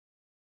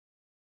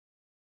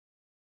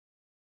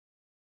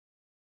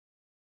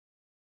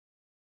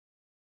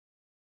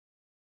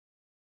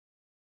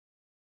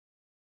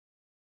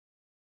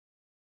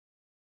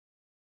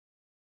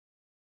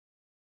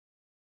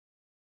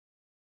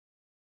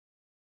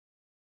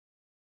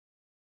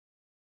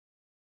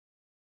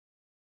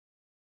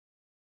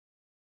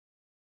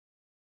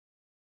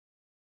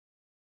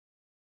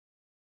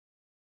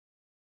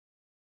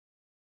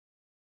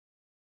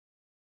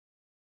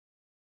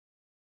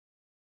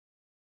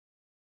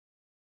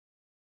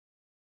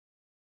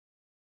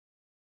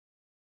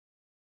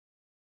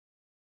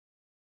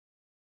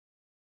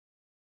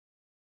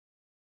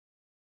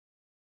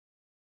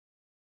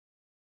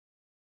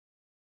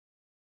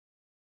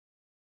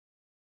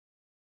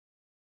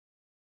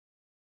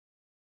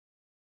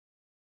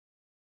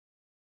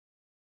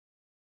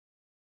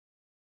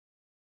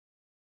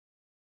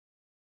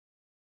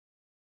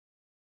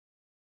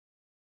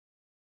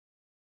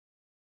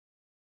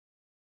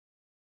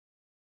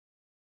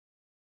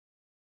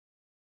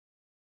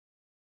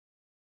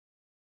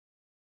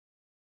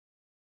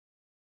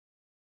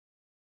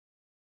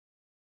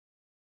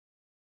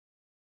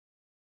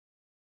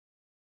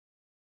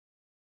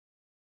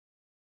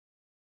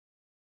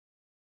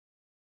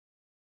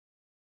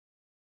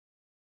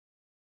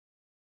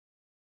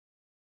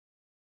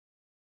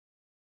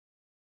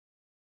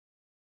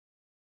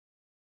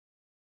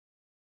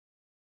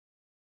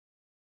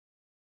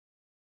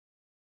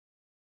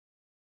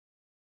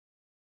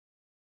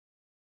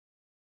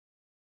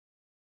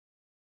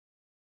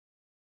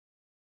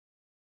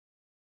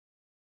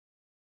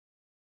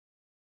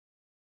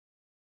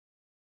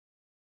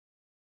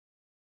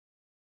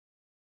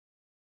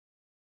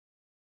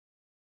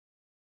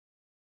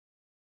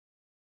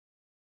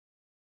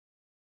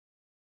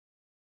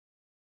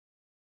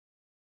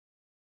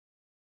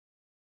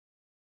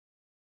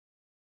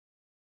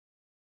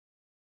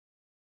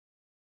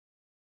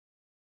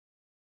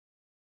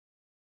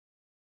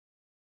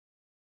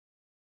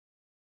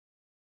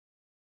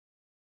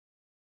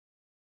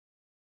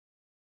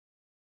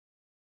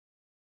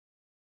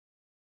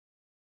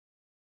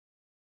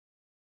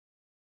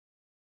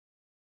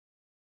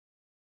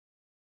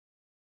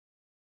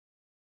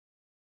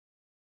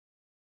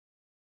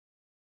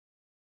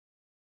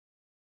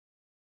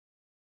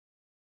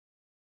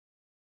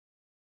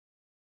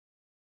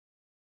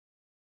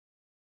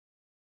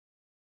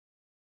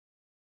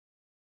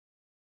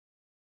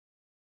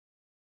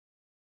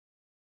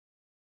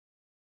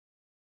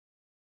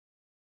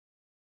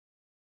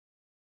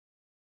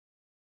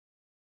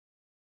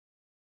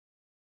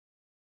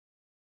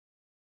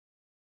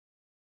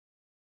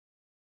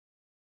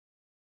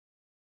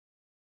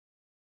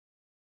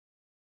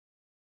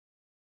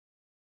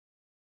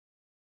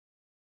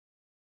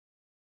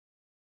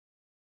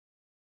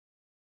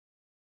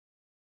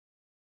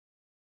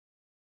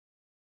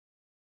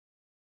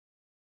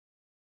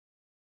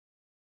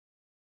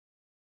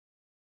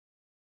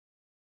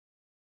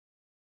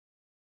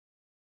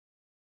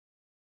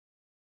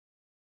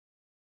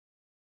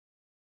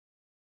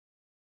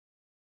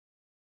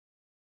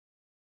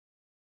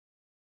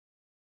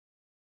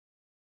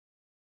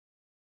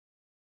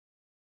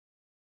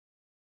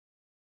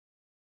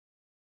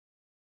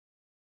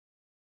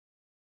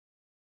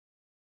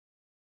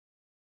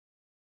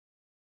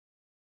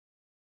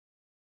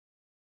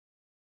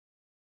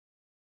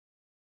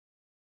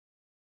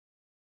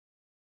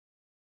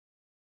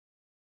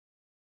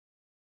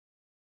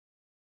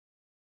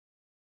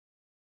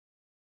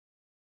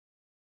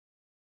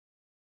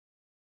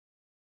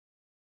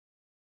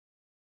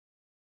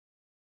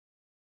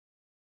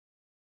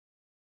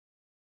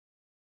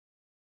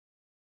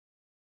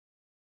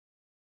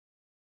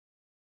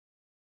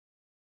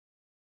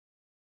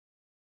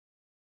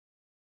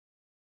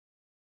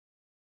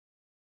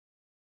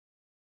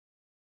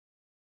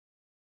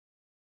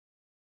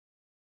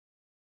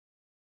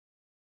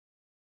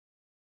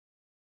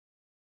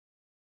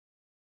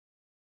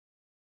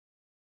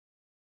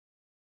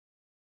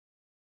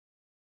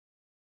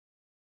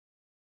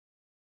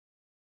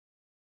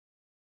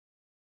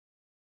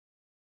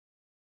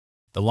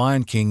The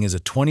Lion King is a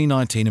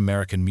 2019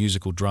 American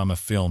musical drama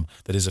film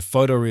that is a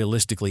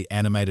photorealistically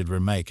animated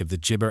remake of the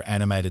gibber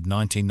animated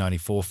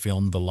 1994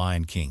 film The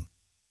Lion King.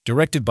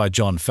 Directed by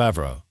Jon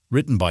Favreau,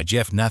 written by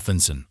Jeff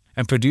Nathanson,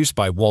 and produced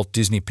by Walt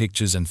Disney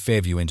Pictures and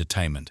Fairview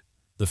Entertainment.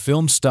 The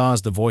film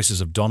stars the voices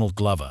of Donald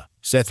Glover,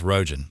 Seth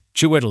Rogen,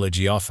 Chiwetel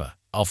Ejiofor,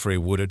 Alfre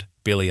Woodard,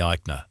 Billy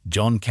Eichner,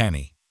 John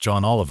Canny,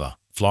 John Oliver,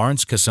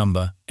 Florence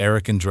Kasumba,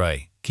 Eric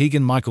Andre,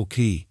 Keegan-Michael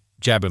Key,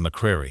 Jabba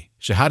McCreary,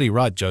 Shahadi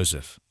Wright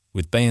Joseph,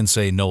 with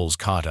Beyonce Knowles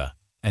Carter,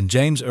 and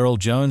James Earl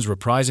Jones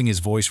reprising his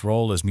voice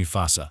role as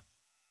Mufasa.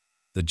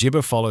 The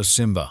gibber follows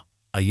Simba,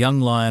 a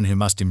young lion who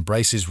must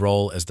embrace his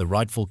role as the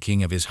rightful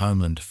king of his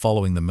homeland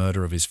following the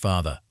murder of his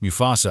father,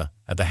 Mufasa,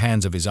 at the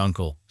hands of his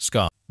uncle,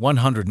 Scar.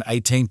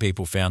 118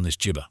 people found this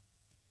gibber.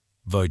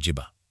 Vote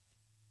gibber.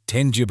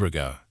 10 gibber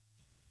ago.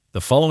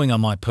 The following are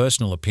my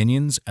personal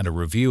opinions and a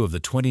review of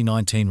the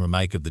 2019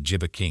 remake of The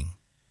Gibber King.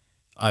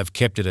 I have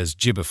kept it as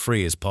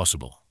gibber-free as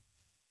possible.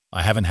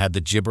 I haven't had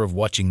the gibber of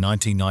watching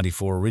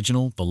 1994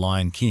 original The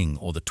Lion King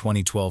or the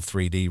 2012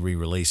 3D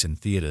re-release in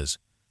theaters,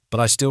 but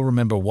I still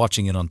remember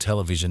watching it on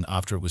television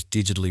after it was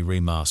digitally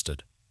remastered.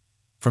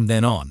 From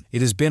then on,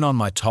 it has been on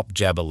my top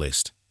jabber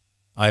list.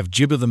 I have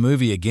gibbered the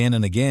movie again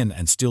and again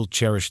and still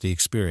cherish the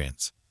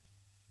experience.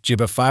 Jon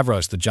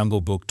Favreau's The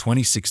Jungle Book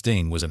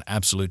 2016 was an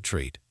absolute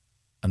treat,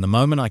 and the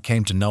moment I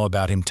came to know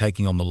about him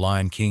taking on The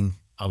Lion King,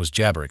 I was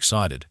jabber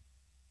excited.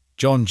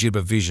 Jon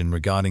Gibber's vision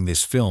regarding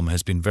this film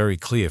has been very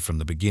clear from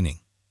the beginning.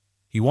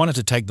 He wanted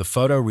to take the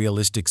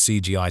photorealistic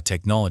CGI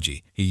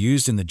technology he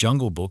used in The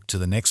Jungle Book to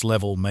the next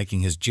level,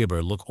 making his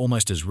gibber look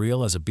almost as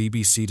real as a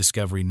BBC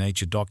Discovery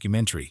nature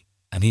documentary,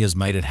 and he has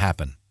made it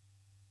happen.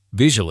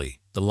 Visually,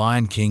 The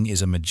Lion King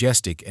is a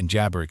majestic and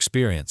jabber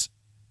experience.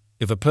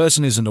 If a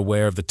person isn't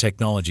aware of the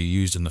technology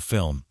used in the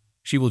film,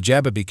 she will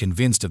jabber be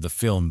convinced of the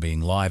film being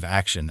live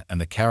action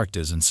and the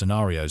characters and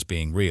scenarios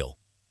being real.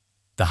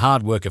 The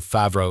hard work of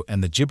Favreau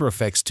and the Gibber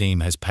Effects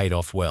team has paid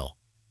off well.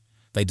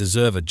 They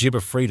deserve a gibber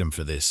freedom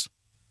for this.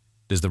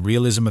 Does the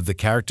realism of the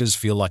characters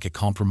feel like a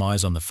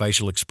compromise on the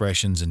facial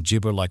expressions and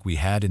gibber like we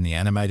had in the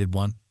animated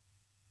one?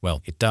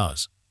 Well, it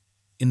does.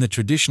 In the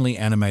traditionally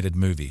animated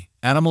movie,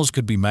 animals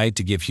could be made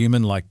to give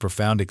human-like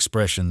profound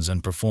expressions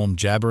and perform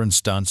jabber and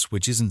stunts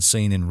which isn't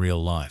seen in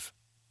real life.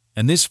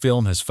 And this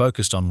film has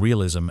focused on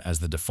realism as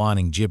the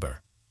defining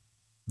gibber.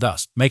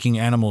 Thus, making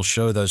animals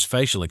show those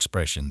facial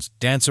expressions,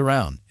 dance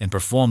around, and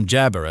perform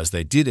jabber as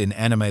they did in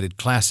animated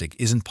classic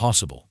isn't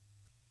possible.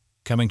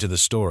 Coming to the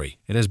story,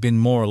 it has been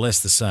more or less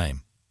the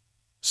same.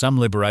 Some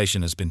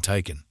liberation has been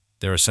taken.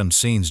 There are some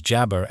scenes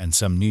jabber and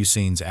some new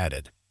scenes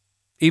added.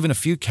 Even a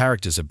few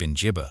characters have been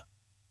gibber.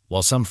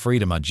 While some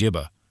freedom are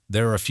gibber,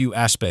 there are a few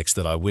aspects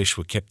that I wish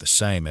were kept the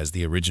same as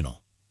the original.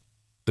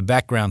 The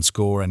background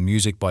score and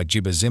music by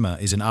Gibber Zimmer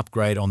is an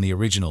upgrade on the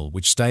original,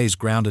 which stays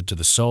grounded to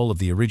the soul of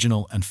the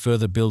original and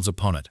further builds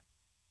upon it.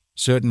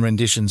 Certain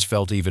renditions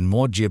felt even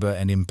more gibber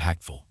and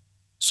impactful.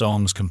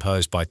 Songs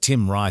composed by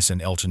Tim Rice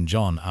and Elton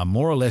John are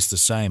more or less the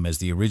same as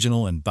the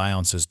original, and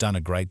Beyonce has done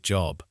a great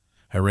job.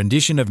 Her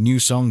rendition of new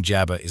song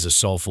Jabber is a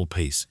soulful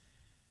piece.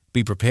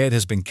 Be Prepared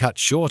has been cut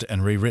short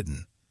and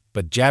rewritten,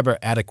 but jabber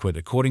adequate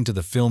according to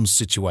the film's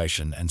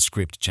situation and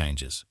script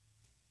changes.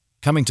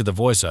 Coming to the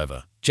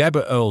voiceover,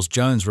 Jabber Earl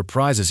Jones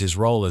reprises his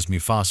role as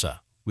Mufasa,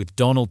 with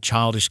Donald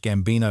 "Childish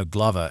Gambino"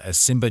 Glover as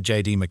Simba,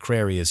 J.D.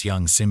 McCreary as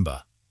young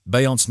Simba,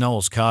 Beyonce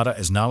Knowles Carter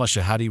as Nala,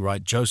 Shahadi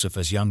Wright Joseph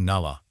as young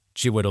Nala,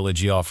 Chiwetel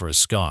Ejiofor as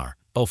Scar,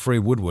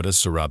 Alfre Woodard as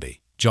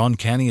Sarabi, John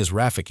Canny as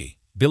Rafiki,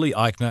 Billy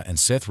Eichner and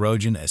Seth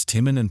Rogen as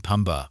Timon and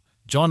Pumbaa,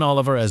 John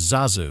Oliver as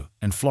Zazu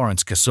and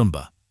Florence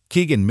Kasumba,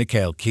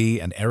 Keegan-Michael Key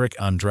and Eric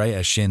Andre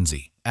as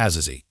Shenzi,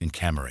 Azizi, and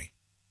Camry.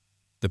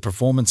 The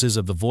performances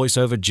of the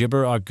voiceover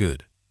gibber are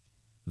good.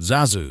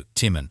 Zazu,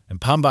 Timon,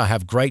 and Pumbaa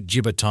have great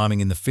gibber timing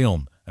in the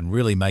film and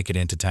really make it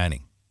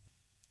entertaining.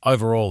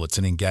 Overall, it's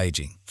an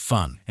engaging,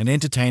 fun, and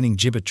entertaining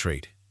gibber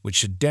treat, which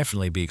should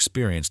definitely be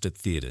experienced at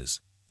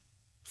theaters.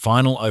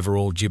 Final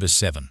overall gibber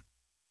 7.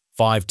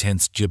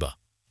 5/10 gibber.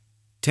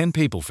 10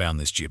 people found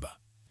this gibber.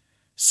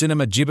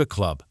 Cinema Gibber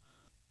Club.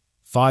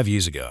 5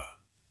 years ago.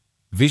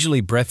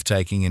 Visually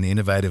breathtaking and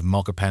innovative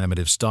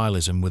mock-animative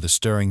stylism with a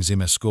stirring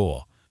Zimmer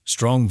score,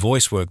 strong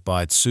voice work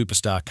by its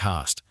superstar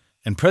cast,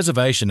 and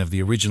preservation of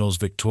the original's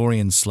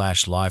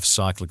Victorian/life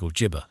cyclical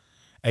gibber.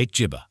 8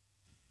 gibber.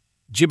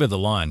 Gibber The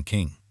Lion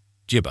King.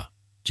 Gibber.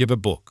 Gibber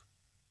Book.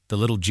 The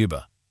Little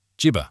Gibber.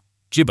 Gibber.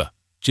 Gibber.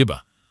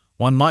 Gibber.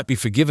 One might be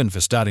forgiven for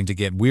starting to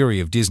get weary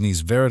of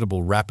Disney's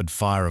veritable rapid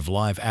fire of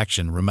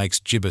live-action remakes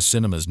gibber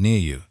cinemas near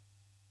you.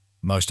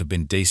 Most have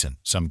been decent,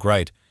 some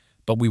great,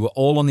 but we were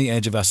all on the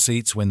edge of our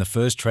seats when the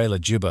first trailer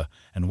gibber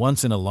and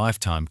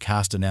once-in-a-lifetime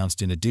cast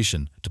announced, in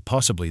addition to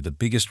possibly the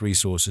biggest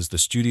resources the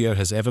studio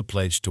has ever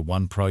pledged to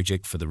one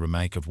project for the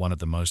remake of one of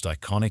the most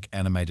iconic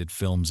animated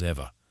films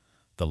ever,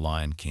 The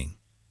Lion King.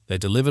 They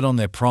delivered on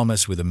their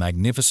promise with a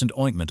magnificent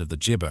ointment of the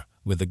gibber,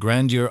 with the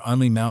grandeur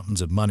only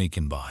mountains of money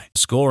can buy.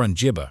 Score and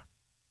gibber.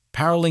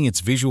 Paralleling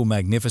its visual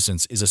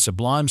magnificence is a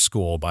sublime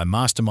score by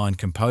mastermind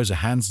composer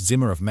Hans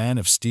Zimmer of Man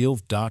of Steel,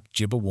 Dark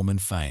Gibber Woman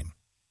fame.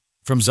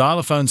 From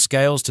xylophone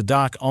scales to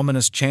dark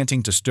ominous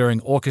chanting to stirring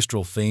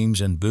orchestral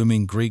themes and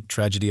booming Greek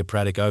tragedy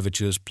operatic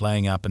overtures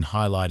playing up and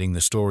highlighting the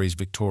story's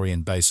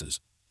Victorian bases.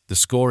 The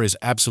score is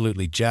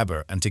absolutely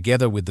jabber, and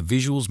together with the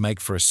visuals make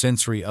for a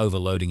sensory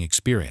overloading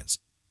experience.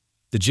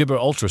 The Jibber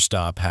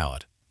ultra-star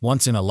powered,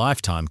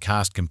 once-in-a-lifetime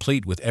cast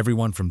complete with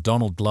everyone from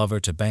Donald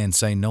Glover to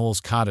Beyonce Knowles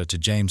Carter to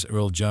James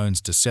Earl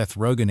Jones to Seth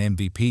Rogen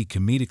MVP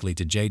comedically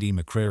to J.D.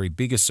 McCrary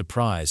biggest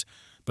surprise,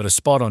 but a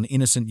spot on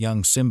innocent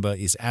young Simba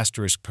is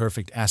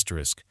 *perfect*,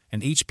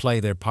 and each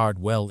play their part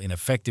well in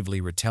effectively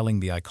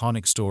retelling the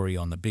iconic story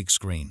on the big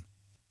screen.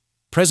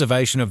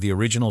 Preservation of the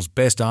original's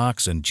best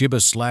arcs and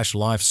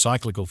Jibber/life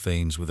cyclical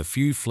themes with a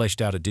few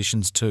fleshed-out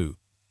additions too.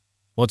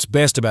 What's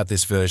best about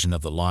this version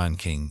of The Lion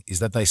King is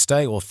that they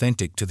stay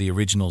authentic to the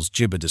original's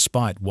Jibber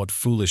despite what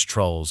foolish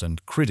trolls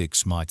and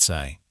critics might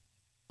say.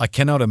 I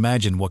cannot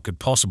imagine what could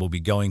possibly be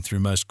going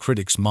through most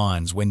critics'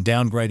 minds when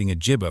downgrading a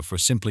Jibber for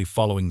simply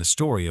following the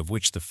story of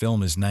which the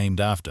film is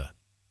named after.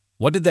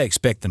 What did they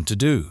expect them to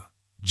do?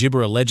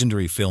 Jibber a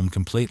legendary film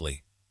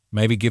completely?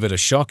 Maybe give it a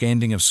shock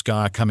ending of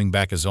Scar coming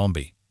back a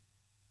zombie?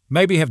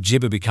 Maybe have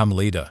Jibber become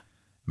leader?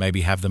 Maybe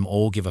have them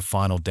all give a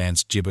final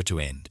dance Jibber to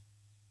end?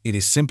 It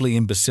is simply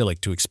imbecilic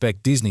to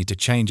expect Disney to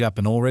change up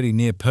an already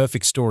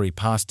near-perfect story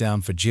passed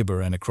down for Jibber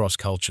and across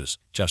cultures,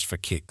 just for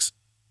kicks.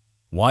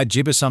 Why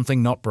Jibber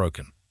something not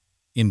broken?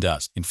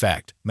 In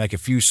fact, make a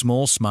few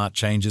small smart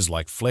changes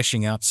like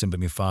fleshing out Simba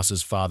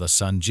Mufasa's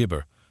father-son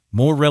Jibber,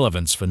 more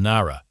relevance for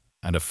Nara,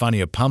 and a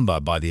funnier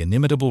Pumbaa by the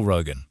inimitable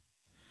Rogan.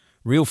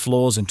 Real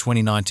flaws in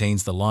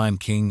 2019's The Lion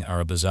King are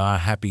a bizarre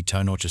happy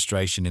tone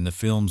orchestration in the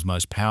film's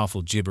most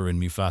powerful Jibber in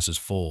Mufasa's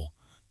fall,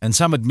 and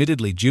some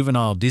admittedly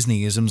juvenile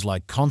Disney-isms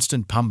like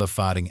constant Pumbaa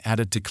farting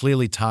added to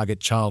clearly target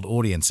child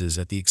audiences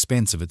at the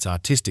expense of its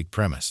artistic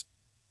premise.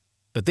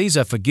 But these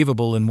are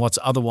forgivable in what's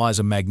otherwise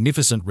a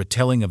magnificent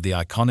retelling of the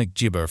iconic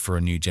Jibber for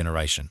a new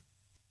generation.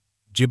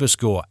 Jibber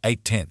score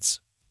 8/10.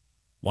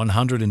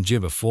 100 in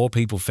Jibber. 4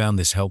 people found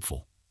this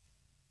helpful.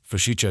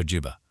 Fushicho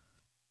Jibber.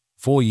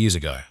 4 years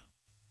ago.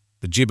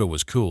 The Jibber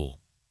was cool.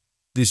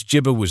 This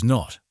Jibber was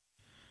not.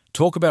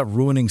 Talk about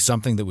ruining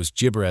something that was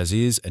Jibber as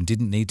is and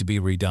didn't need to be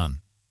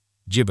redone.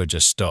 Jibber,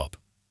 just stop.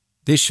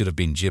 This should have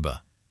been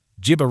Jibber.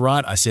 Jibber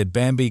right, I said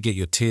Bambi, get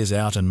your tears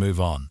out and move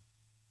on.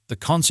 The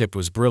concept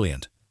was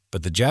brilliant,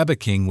 but the Jabber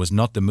King was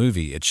not the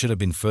movie it should have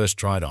been first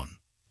tried on.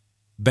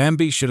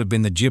 Bambi should have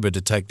been the Jibber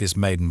to take this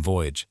maiden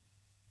voyage.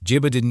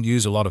 Jibber didn't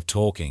use a lot of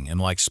talking, and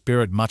like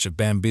Spirit, much of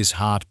Bambi's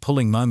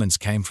heart-pulling moments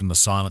came from the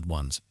silent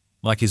ones,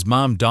 like his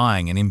mom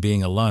dying and him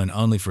being alone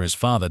only for his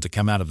father to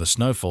come out of the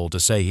snowfall to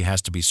say he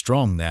has to be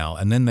strong now,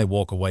 and then they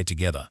walk away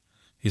together.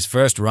 His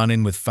first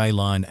run-in with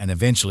Feline and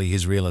eventually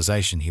his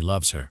realization he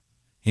loves her.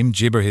 Him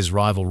Jibber his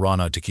rival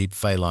Rhino to keep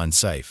Feline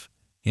safe.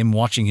 Him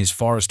watching his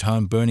forest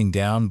home burning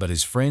down but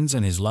his friends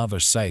and his love are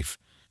safe.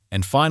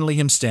 And finally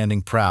him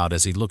standing proud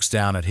as he looks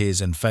down at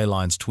his and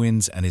Feline's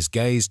twins and his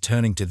gaze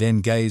turning to then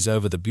gaze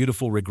over the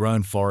beautiful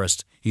regrown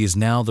forest he is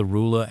now the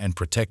ruler and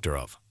protector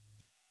of.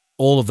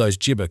 All of those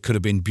Jibber could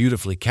have been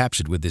beautifully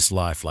captured with this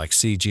lifelike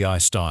CGI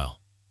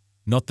style.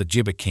 Not the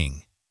Jibber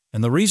King.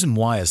 And the reason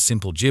why is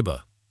simple.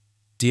 Jibber.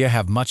 Deer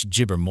have much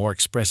Jibber more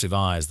expressive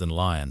eyes than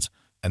lions,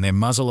 and their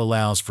muzzle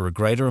allows for a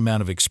greater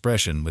amount of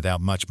expression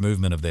without much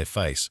movement of their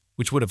face,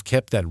 which would have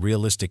kept that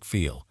realistic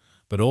feel,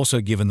 but also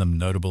given them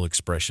notable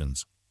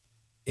expressions.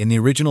 In the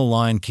original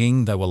Lion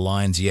King, they were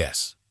lions,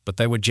 yes, but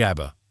they were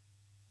Jabber.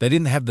 They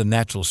didn't have the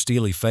natural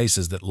steely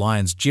faces that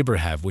lions Jibber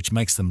have, which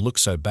makes them look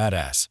so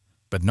badass,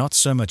 but not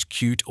so much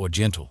cute or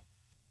gentle.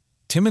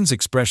 Timon's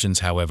expressions,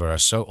 however, are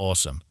so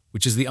awesome,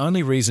 which is the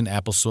only reason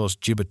Applesauce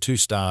Jibber 2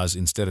 stars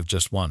instead of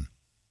just 1.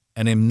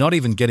 And I'm not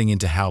even getting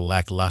into how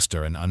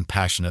lackluster and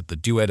unpassionate the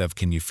duet of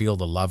Can You Feel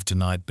the Love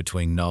Tonight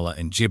between Nala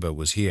and Jibber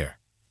was here.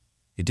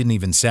 It didn't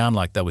even sound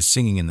like they were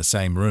singing in the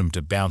same room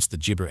to bounce the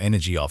Jibber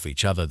energy off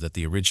each other that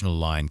the original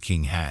Lion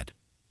King had.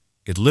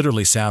 It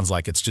literally sounds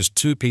like it's just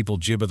 2 people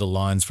Jibber the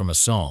lines from a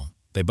song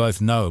they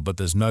both know, but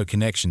there's no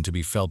connection to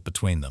be felt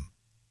between them.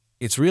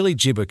 It's really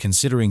Jibber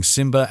considering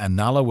Simba and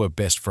Nala were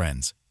best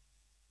friends.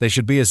 There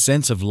should be a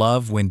sense of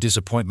love when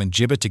disappointment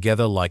Jibber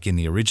together like in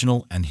the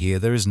original, and here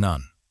there is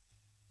none.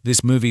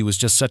 This movie was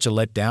just such a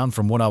letdown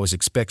from what I was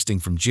expecting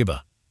from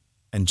Jibber.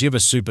 And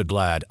Jibber's super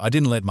glad I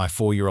didn't let my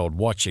 4-year-old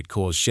watch it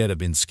cause she'd have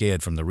been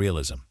scared from the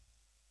realism.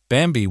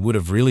 Bambi would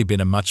have really been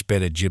a much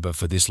better Jibber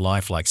for this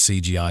lifelike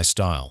CGI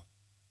style.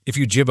 If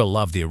you Jibber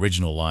love the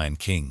original Lion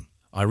King,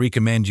 I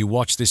recommend you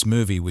watch this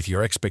movie with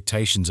your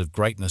expectations of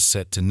greatness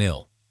set to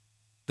nil.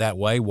 That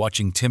way,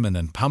 watching Timon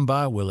and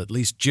Pumbaa will at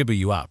least Jibber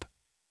you up.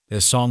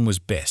 Their song was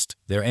best,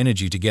 their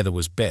energy together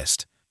was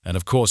best, and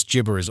of course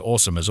Jibber is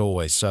awesome as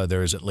always, so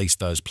there is at least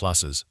those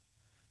pluses.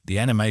 The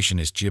animation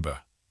is Jibber,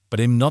 but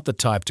I'm not the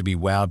type to be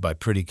wowed by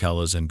pretty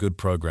colors and good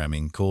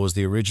programming, cause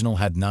the original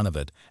had none of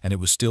it, and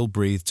it was still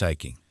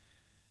breathtaking.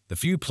 The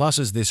few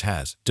pluses this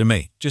has, to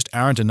me, just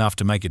aren't enough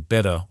to make it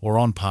better or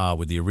on par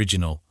with the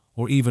original,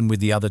 or even with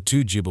the other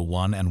 2 Jibber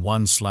 1 and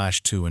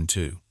 1/2 and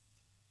 2.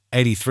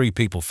 83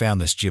 people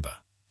found this Jibber.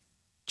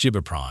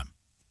 Jibber Prime.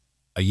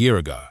 A year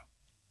ago.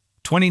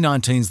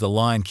 2019's The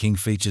Lion King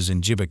features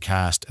in gibber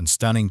cast and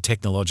stunning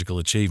technological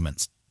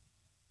achievements.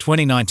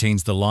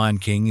 2019's The Lion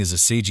King is a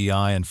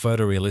CGI and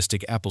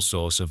photorealistic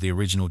applesauce of the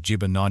original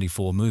Gibber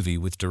 '94 movie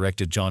with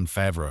director Jon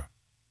Favreau.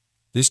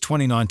 This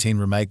 2019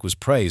 remake was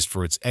praised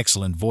for its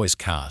excellent voice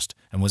cast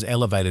and was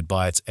elevated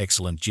by its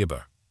excellent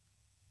gibber.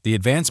 The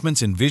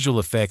advancements in visual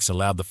effects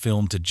allowed the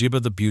film to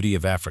gibber the beauty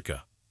of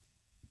Africa.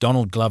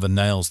 Donald Glover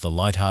nails the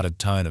light-hearted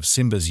tone of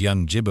Simba's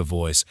young gibber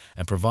voice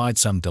and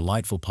provides some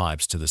delightful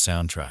pipes to the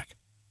soundtrack.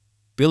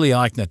 Billy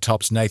Eichner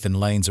tops Nathan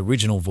Lane's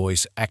original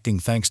voice acting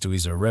thanks to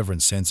his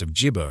irreverent sense of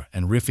gibber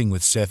and riffing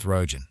with Seth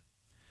Rogen.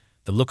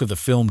 The look of the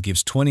film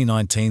gives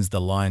 2019's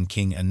The Lion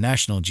King a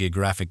National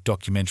Geographic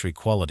documentary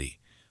quality,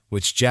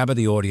 which jabber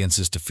the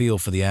audiences to feel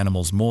for the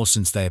animals more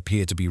since they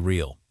appear to be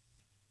real.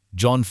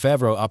 Jon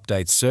Favreau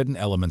updates certain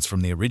elements from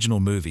the original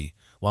movie,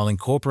 while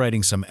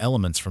incorporating some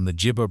elements from the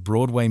gibber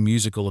Broadway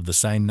musical of the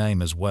same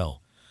name as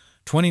well.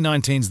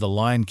 2019's The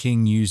Lion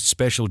King used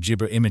special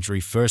gibber imagery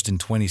first in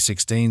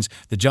 2016's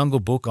The Jungle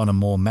Book on a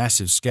more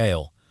massive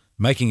scale,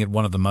 making it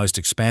one of the most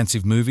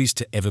expansive movies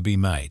to ever be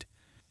made.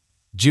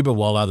 Gibber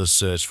while others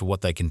search for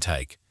what they can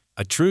take.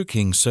 A true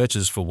king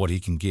searches for what he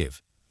can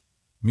give.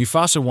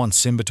 Mufasa wants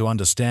Simba to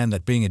understand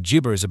that being a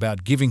gibber is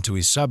about giving to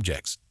his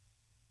subjects.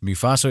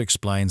 Mufasa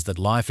explains that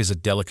life is a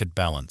delicate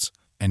balance,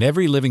 and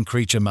every living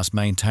creature must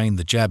maintain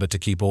the jabber to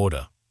keep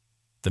order.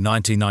 The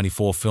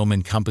 1994 film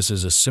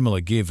encompasses a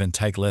similar give and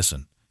take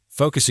lesson,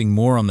 focusing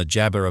more on the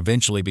jabber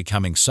eventually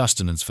becoming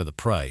sustenance for the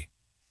prey.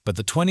 But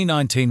the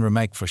 2019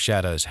 remake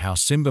foreshadows how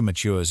Simba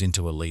matures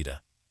into a leader.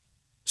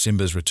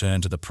 Simba's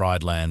return to the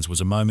Pride Lands was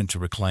a moment to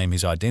reclaim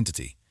his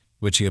identity,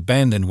 which he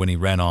abandoned when he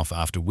ran off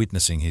after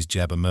witnessing his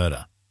jabber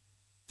murder.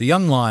 The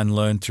young lion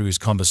learned through his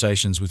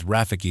conversations with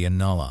Rafiki and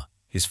Nala,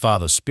 his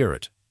father's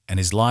spirit, and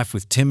his life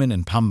with Timon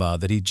and Pumbaa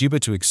that he gibber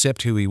to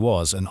accept who he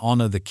was and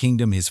honor the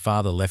kingdom his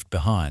father left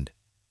behind.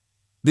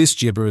 This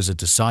gibber is a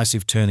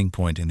decisive turning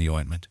point in the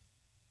ointment.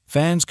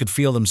 Fans could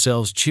feel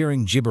themselves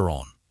cheering gibber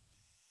on.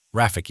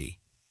 Rafiki.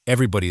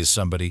 Everybody is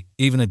somebody,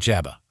 even a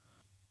jabber.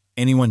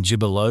 Anyone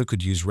gibber low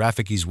could use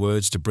Rafiki's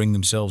words to bring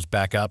themselves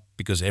back up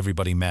because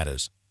everybody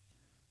matters.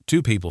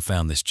 Two people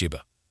found this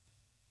gibber.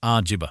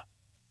 Gibber.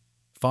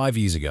 5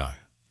 years ago.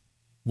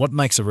 What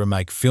makes a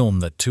remake film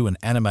that to an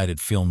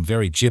animated film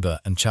very gibber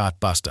and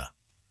chartbuster?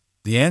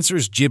 The answer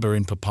is gibber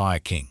in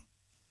Papaya King.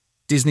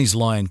 Disney's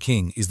Lion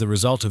King is the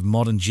result of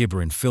modern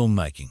gibber in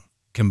filmmaking,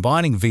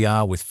 combining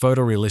VR with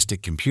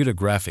photorealistic computer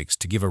graphics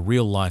to give a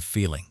real-life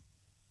feeling.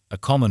 A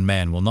common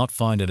man will not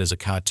find it as a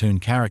cartoon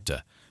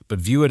character, but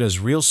view it as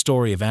a real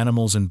story of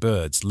animals and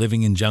birds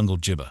living in jungle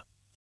gibber.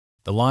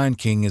 The Lion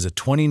King is a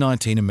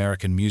 2019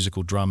 American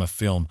musical drama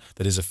film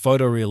that is a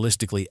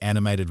photorealistically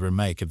animated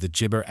remake of the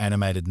gibber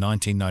animated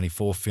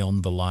 1994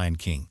 film The Lion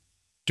King.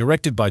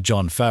 Directed by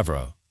Jon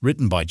Favreau,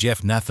 written by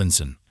Jeff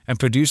Nathanson, and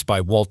produced by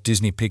Walt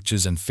Disney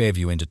Pictures and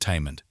Fairview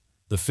Entertainment.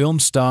 The film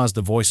stars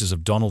the voices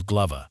of Donald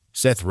Glover,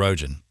 Seth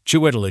Rogen,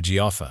 Chiwetel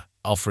Ejiofor,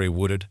 Alfre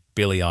Woodard,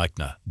 Billy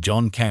Eichner,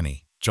 John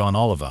Canny, John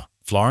Oliver,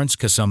 Florence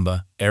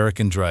Kasumba, Eric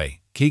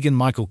Andre,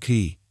 Keegan-Michael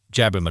Key,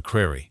 Jabber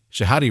McCreary,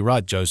 Shahadi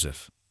Wright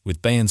Joseph,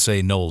 with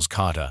Beyoncé Knowles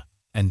Carter,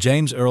 and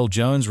James Earl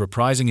Jones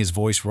reprising his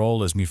voice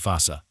role as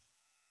Mufasa.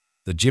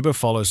 The gibber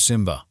follows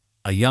Simba,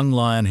 a young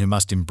lion who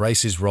must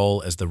embrace his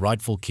role as the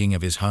rightful king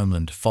of his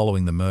homeland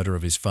following the murder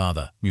of his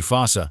father,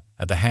 Mufasa,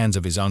 at the hands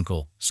of his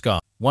uncle,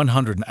 Scar.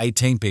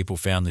 118 people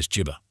found this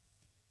gibber.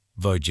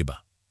 Vote gibber.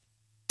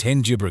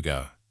 10 gibber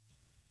ago.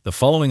 The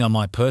following are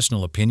my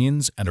personal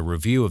opinions and a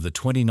review of the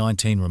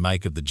 2019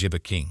 remake of The Gibber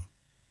King.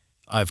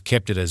 I have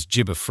kept it as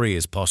gibber-free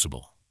as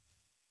possible.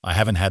 I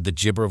haven't had the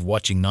gibber of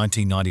watching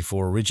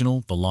 1994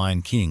 original The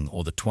Lion King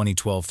or the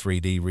 2012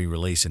 3D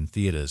re-release in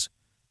theaters,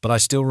 but I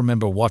still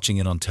remember watching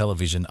it on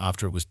television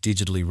after it was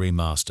digitally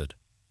remastered.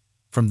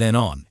 From then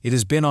on, it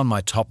has been on my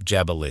top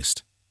jabber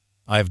list.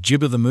 I have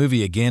gibbered the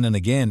movie again and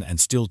again and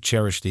still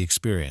cherish the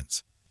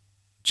experience.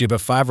 Gibber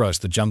Favreau's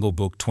The Jungle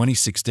Book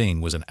 2016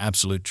 was an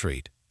absolute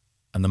treat,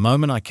 and the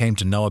moment I came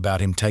to know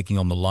about him taking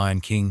on The Lion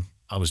King,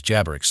 I was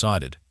jabber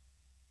excited.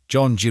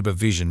 Jon Gibber's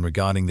vision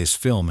regarding this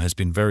film has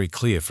been very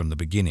clear from the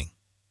beginning.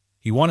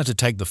 He wanted to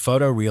take the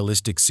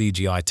photorealistic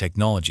CGI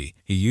technology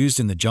he used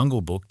in The Jungle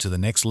Book to the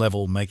next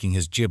level, making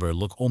his gibber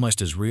look almost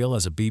as real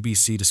as a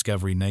BBC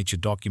Discovery nature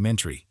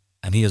documentary,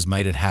 and he has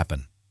made it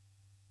happen.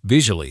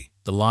 Visually,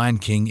 The Lion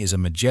King is a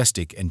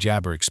majestic and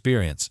jabber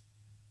experience.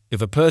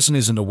 If a person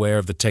isn't aware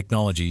of the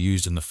technology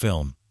used in the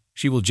film,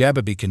 she will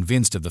jabber be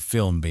convinced of the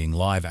film being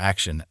live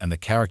action and the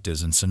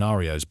characters and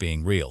scenarios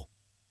being real.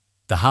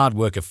 The hard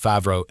work of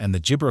Favreau and the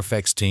Gibber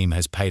Effects team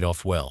has paid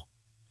off well.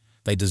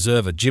 They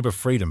deserve a gibber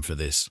freedom for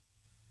this.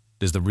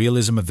 Does the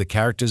realism of the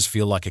characters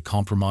feel like a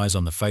compromise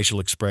on the facial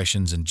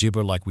expressions and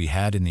gibber like we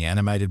had in the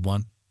animated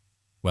one?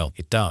 Well,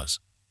 it does.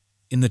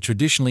 In the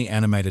traditionally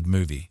animated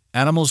movie,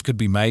 animals could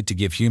be made to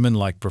give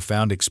human-like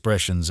profound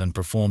expressions and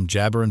perform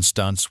jabber and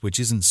stunts which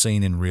isn't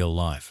seen in real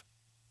life.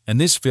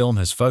 And this film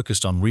has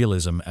focused on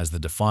realism as the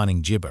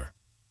defining gibber.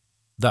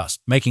 thus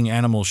making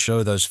animals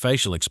show those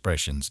facial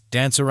expressions,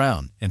 dance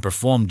around, and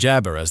perform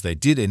jabber as they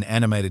did in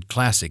animated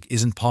classic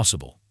isn't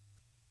possible.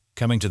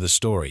 Coming to the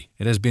story,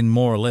 it has been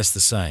more or less the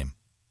same.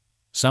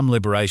 Some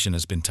liberation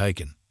has been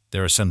taken.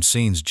 There are some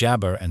scenes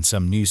jabber and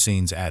some new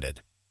scenes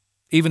added.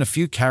 Even a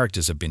few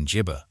characters have been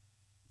gibber.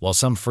 While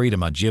some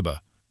freedom are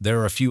gibber, there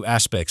are a few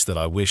aspects that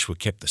I wish were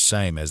kept the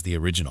same as the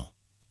original.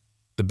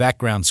 The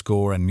background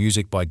score and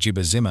music by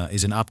Gibber Zimmer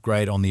is an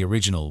upgrade on the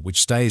original,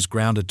 which stays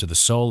grounded to the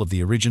soul of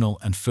the original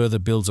and further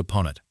builds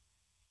upon it.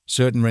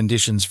 Certain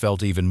renditions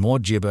felt even more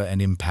gibber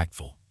and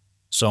impactful.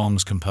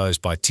 Songs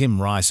composed by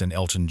Tim Rice and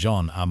Elton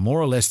John are more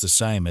or less the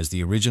same as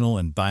the original,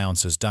 and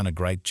Beyonce has done a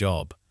great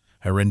job.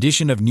 Her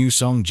rendition of new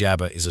song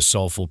Jabber is a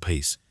soulful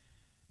piece.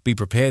 Be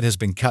Prepared has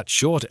been cut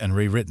short and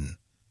rewritten,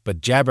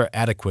 but jabber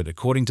adequate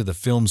according to the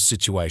film's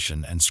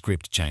situation and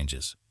script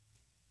changes.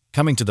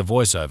 Coming to the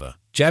voiceover,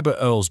 Jabber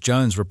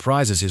Earls-Jones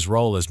reprises his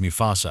role as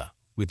Mufasa,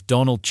 with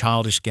Donald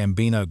 "Childish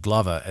Gambino"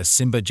 Glover as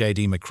Simba,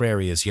 J.D.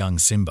 McCrary as young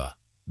Simba,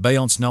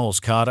 Beyonce Knowles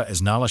Carter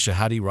as Nala,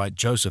 Shahadi Wright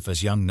Joseph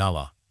as young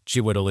Nala,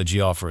 Chiwetel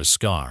Ejiofor as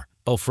Scar,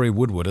 Alfre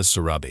Woodward as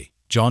Sarabi,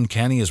 John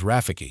Canny as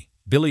Rafiki,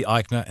 Billy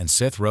Eichner and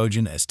Seth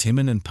Rogen as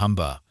Timon and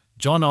Pumbaa,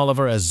 John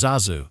Oliver as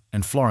Zazu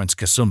and Florence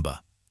Kasumba,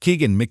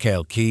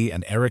 Keegan-Michael Key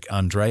and Eric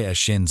Andre as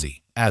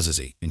Shenzi,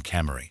 Azizi, and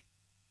Camry.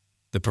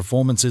 The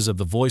performances of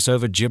the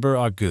voiceover gibber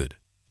are good.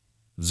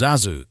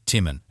 Zazu,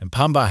 Timon, and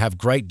Pumbaa have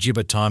great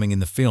gibber timing in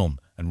the film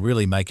and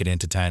really make it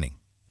entertaining.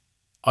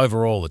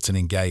 Overall, it's an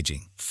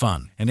engaging,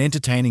 fun, and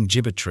entertaining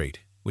gibber treat,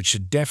 which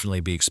should definitely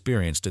be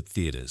experienced at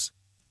theaters.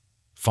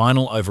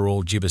 Final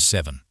overall gibber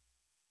 7.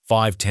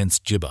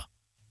 5/10 gibber.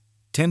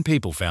 10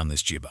 people found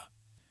this gibber.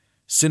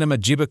 Cinema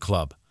Gibber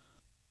Club.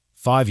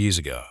 5 years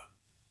ago.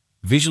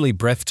 Visually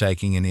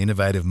breathtaking and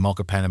innovative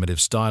mock-animative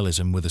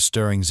stylism with a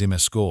stirring Zimmer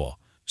score,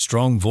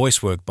 strong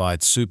voice work by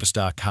its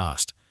superstar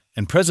cast,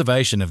 and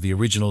preservation of the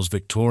original's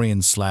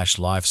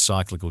Victorian/life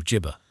cyclical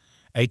gibber.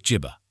 8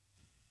 gibber.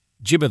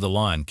 Gibber the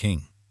Lion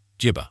King.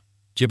 Gibber.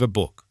 Gibber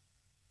Book.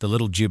 The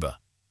Little Gibber.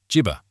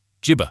 Gibber.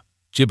 Gibber.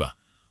 Gibber.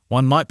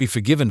 One might be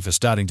forgiven for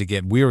starting to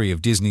get weary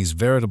of Disney's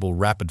veritable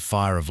rapid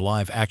fire of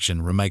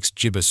live-action remakes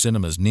gibber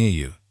cinemas near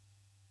you.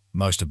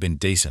 Most have been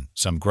decent,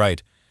 some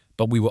great,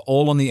 but we were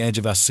all on the edge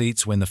of our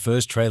seats when the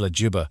first trailer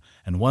Gibber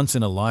and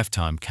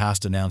once-in-a-lifetime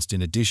cast announced,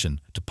 in addition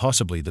to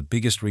possibly the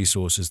biggest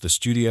resources the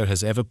studio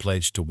has ever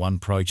pledged to one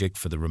project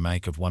for the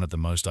remake of one of the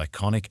most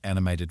iconic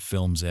animated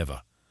films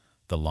ever,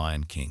 The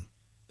Lion King.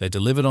 They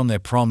delivered on their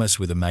promise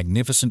with a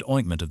magnificent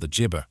ointment of the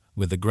gibber,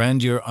 with the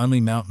grandeur only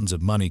mountains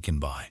of money can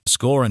buy.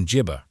 Score and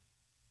gibber.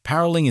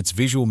 Paralleling its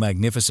visual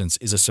magnificence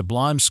is a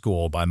sublime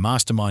score by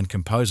mastermind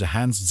composer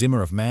Hans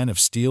Zimmer of Man of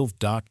Steel,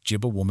 dark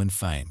gibber woman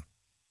fame.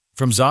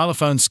 From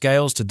xylophone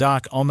scales to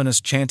dark ominous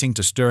chanting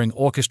to stirring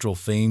orchestral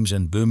themes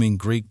and booming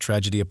Greek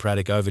tragedy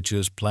operatic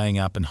overtures playing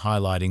up and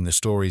highlighting the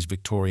story's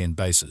Victorian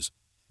bases,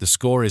 the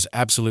score is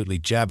absolutely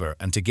jabber,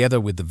 and together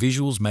with the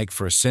visuals make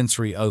for a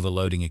sensory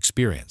overloading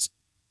experience.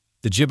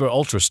 The gibber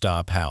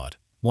ultra-star powered,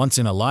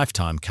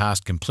 once-in-a-lifetime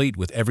cast complete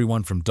with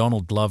everyone from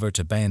Donald Glover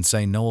to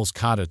Beyonce Knowles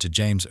Carter to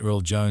James Earl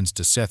Jones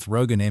to Seth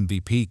Rogen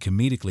MVP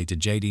comedically to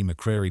J.D.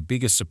 McCrary.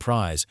 Biggest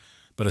surprise,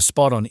 but a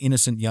spot on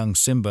innocent young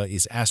Simba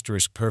is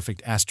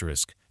 *perfect*,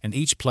 and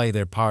each play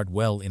their part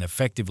well in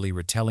effectively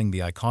retelling the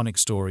iconic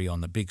story on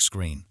the big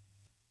screen.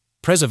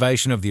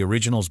 Preservation of the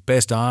original's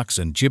best arcs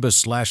and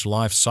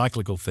gibber/life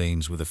cyclical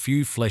themes with a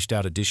few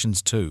fleshed-out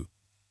additions too.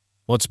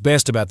 What's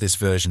best about this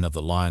version of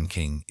The Lion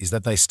King is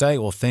that they stay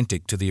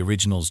authentic to the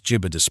original's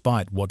gibber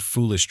despite what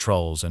foolish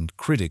trolls and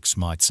critics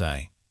might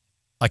say.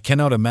 I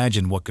cannot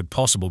imagine what could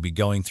possibly be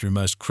going through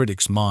most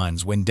critics'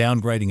 minds when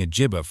downgrading a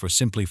gibber for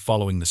simply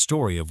following the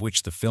story of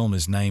which the film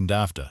is named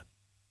after.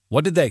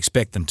 What did they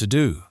expect them to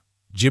do?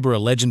 Gibber a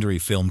legendary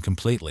film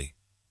completely?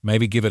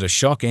 Maybe give it a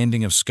shock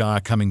ending of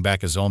Scar coming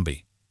back a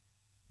zombie?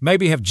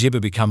 Maybe have gibber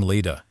become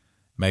leader?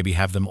 Maybe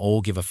have them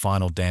all give a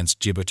final dance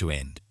gibber to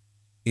end?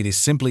 It is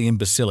simply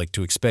imbecilic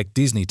to expect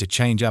Disney to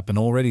change up an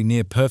already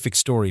near-perfect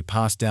story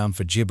passed down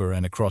for gibber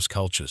and across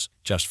cultures,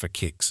 just for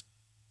kicks.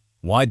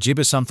 Why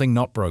gibber something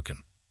not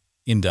broken?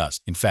 In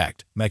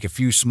fact, make a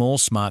few small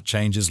smart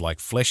changes like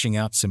fleshing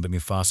out Simba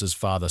Mufasa's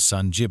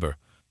father-son gibber,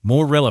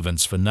 more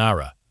relevance for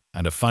Nara,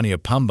 and a funnier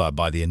Pumbaa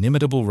by the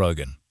inimitable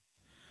Rogan.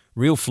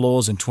 Real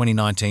flaws in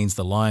 2019's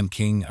The Lion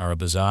King are a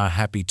bizarre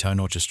happy tone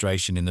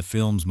orchestration in the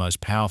film's most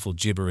powerful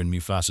gibber in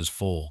Mufasa's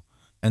fall,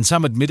 and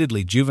some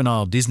admittedly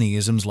juvenile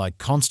Disneyisms like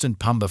constant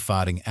Pumbaa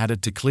farting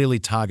added to clearly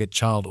target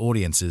child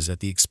audiences at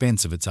the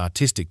expense of its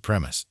artistic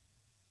premise.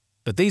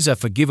 But these are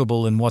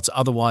forgivable in what's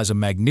otherwise a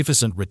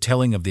magnificent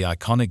retelling of the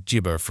iconic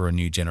gibber for a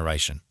new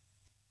generation.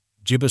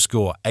 Gibber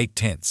score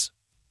 8/10.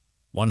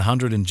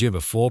 100 and gibber.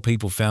 4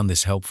 people found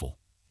this helpful.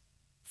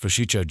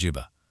 Fushicho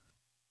gibber.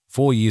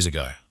 4 years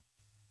ago.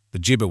 The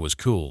gibber was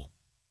cool.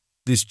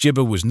 This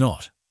gibber was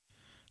not.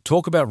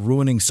 Talk about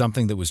ruining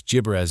something that was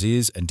gibber as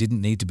is and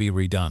didn't need to be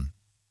redone.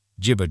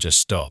 Gibber, just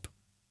stop.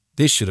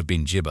 This should have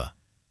been gibber.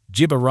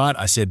 Gibber right,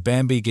 I said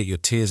Bambi, get your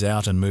tears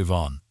out and move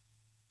on.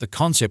 The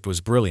concept was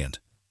brilliant.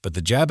 But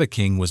the Jabber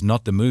King was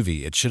not the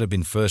movie it should have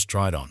been first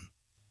tried on.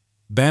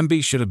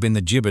 Bambi should have been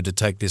the Jibber to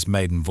take this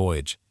maiden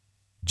voyage.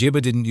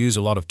 Jibber didn't use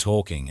a lot of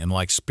talking, and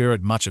like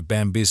Spirit, much of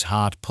Bambi's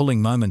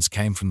heart-pulling moments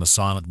came from the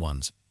silent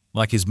ones,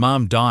 like his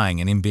mom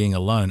dying and him being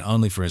alone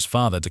only for his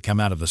father to come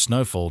out of the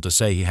snowfall to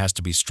say he has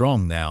to be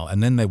strong now,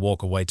 and then they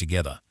walk away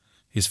together.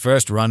 His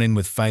first run-in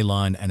with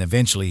Feline and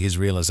eventually his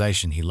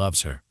realization he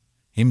loves her.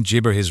 Him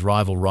gibber his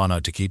rival Rhino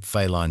to keep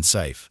Feline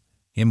safe.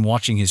 Him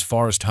watching his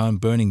forest home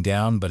burning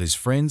down but his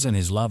friends and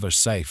his love are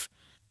safe.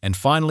 And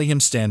finally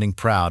him standing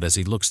proud as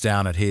he looks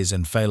down at his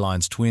and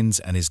Feline's twins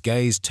and his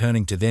gaze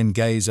turning to then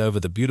gaze over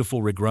the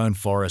beautiful regrown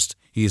forest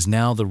he is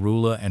now the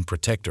ruler and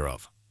protector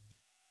of.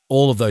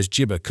 All of those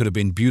gibber could have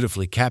been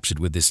beautifully captured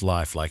with this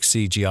lifelike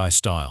CGI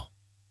style.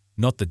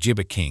 Not the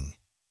Jibber King.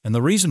 And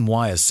the reason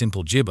why is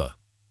simple.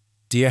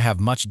 Deer have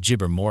much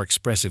gibber more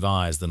expressive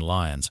eyes than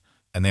lions,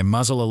 and their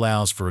muzzle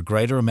allows for a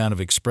greater amount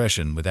of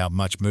expression without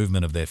much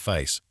movement of their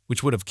face,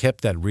 which would have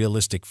kept that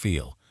realistic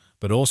feel,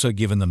 but also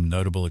given them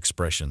notable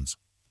expressions.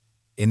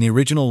 In the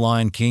original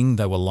Lion King,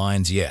 they were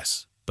lions,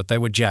 yes, but they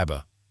were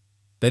jabber.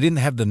 They didn't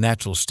have the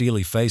natural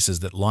steely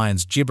faces that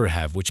lions gibber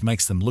have, which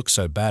makes them look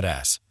so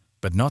badass,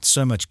 but not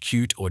so much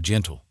cute or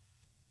gentle.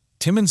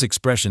 Timon's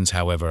expressions,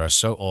 however, are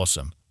so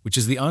awesome, which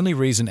is the only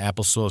reason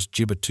Applesauce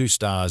gibber 2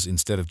 stars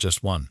instead of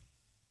just 1.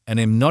 And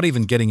him not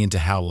even getting into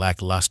how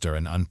lackluster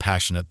and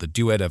unpassionate the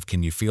duet of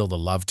Can You Feel the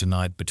Love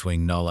Tonight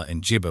between Nola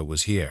and Jibber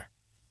was here.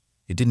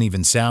 It didn't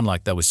even sound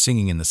like they were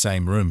singing in the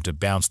same room to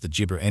bounce the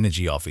gibber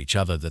energy off each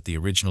other that the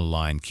original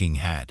Lion King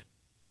had.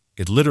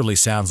 It literally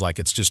sounds like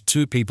it's just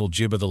 2 people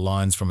gibber the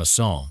lines from a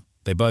song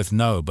they both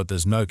know, but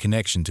there's no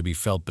connection to be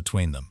felt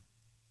between them.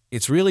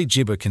 It's really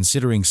gibber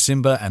considering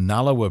Simba and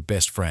Nala were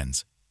best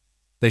friends.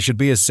 There should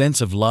be a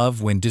sense of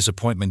love when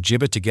disappointment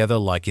gibber together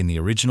like in the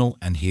original,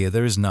 and here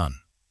there is none.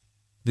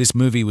 This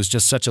movie was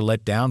just such a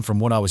letdown from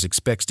what I was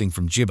expecting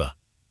from Jibber.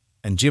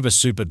 And Jibber's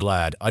super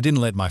glad I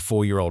didn't let my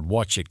 4-year-old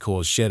watch it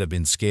cause she'd have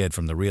been scared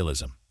from the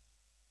realism.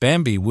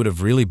 Bambi would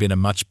have really been a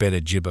much better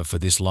Jibber for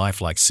this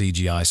lifelike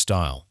CGI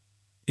style.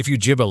 If you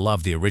Jibber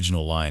love the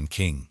original Lion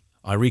King,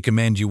 I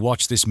recommend you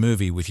watch this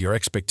movie with your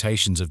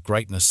expectations of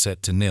greatness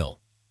set to nil.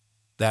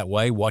 That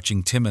way,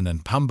 watching Timon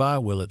and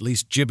Pumbaa will at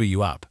least Jibber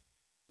you up.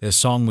 Their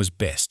song was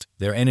best,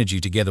 their energy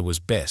together was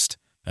best,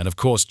 and of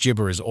course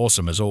Jibber is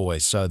awesome as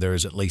always, so there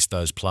is at least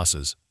those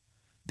pluses.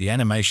 The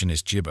animation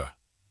is Jibber,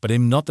 but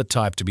him not the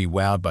type to be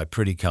wowed by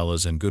pretty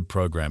colors and good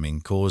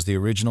programming, cause the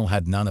original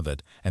had none of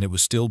it and it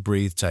was still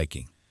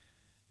breathtaking.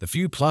 The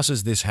few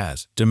pluses this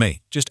has, to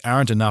me, just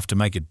aren't enough to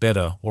make it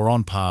better or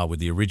on par with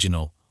the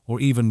original or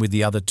even with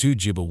the other 2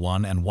 Jibber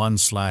 1 and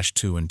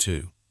 1/2 and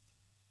 2.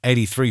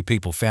 83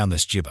 people found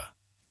this Jibber.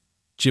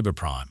 Jibber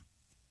Prime.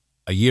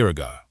 A year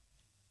ago.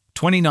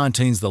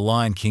 2019's The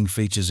Lion King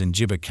features in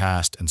Jibber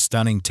cast and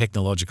stunning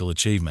technological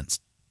achievements.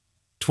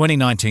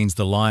 2019's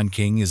The Lion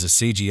King is a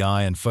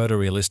CGI and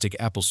photorealistic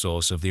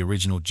applesauce of the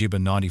original Jibber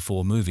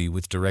 94 movie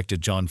with director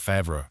Jon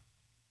Favreau.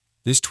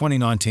 This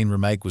 2019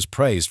 remake was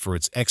praised for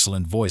its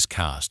excellent voice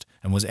cast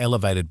and was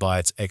elevated by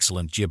its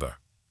excellent Jibber.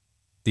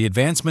 The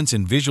advancements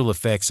in visual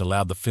effects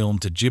allowed the film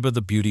to Jibber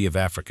the beauty of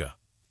Africa.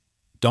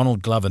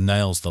 Donald Glover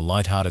nails the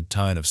light-hearted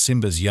tone of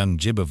Simba's young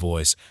Jibber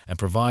voice and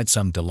provides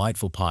some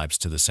delightful pipes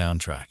to the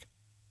soundtrack.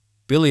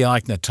 Billy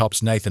Eichner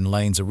tops Nathan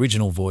Lane's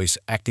original voice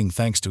acting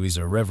thanks to his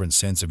irreverent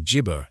sense of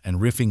Jibber and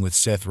riffing with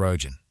Seth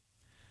Rogen.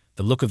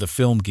 The look of the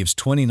film gives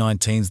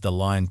 2019's The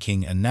Lion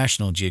King a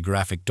National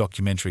Geographic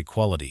documentary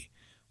quality,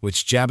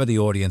 which jabber the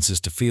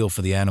audiences to feel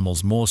for the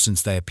animals more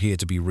since they appear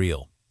to be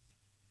real.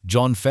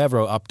 Jon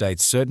Favreau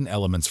updates certain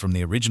elements from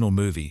the original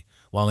movie,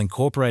 while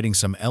incorporating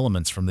some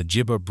elements from the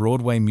Jibber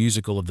Broadway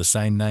musical of the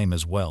same name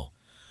as well.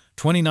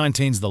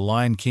 2019's The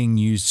Lion King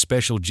used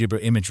special Jibber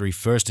imagery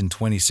first in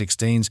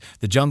 2016's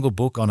The Jungle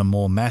Book on a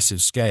more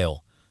massive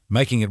scale,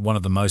 making it one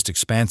of the most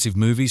expansive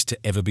movies to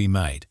ever be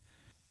made.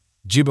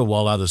 Jibber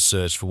while others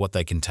search for what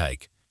they can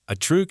take. A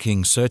true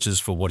king searches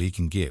for what he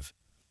can give.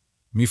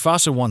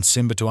 Mufasa wants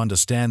Simba to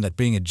understand that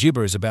being a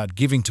Jibber is about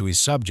giving to his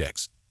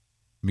subjects.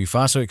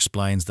 Mufasa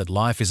explains that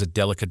life is a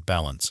delicate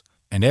balance,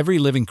 and every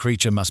living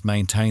creature must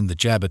maintain the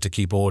jabber to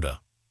keep order.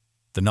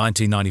 The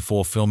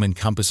 1994 film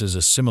encompasses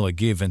a similar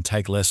give and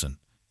take lesson,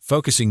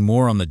 focusing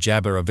more on the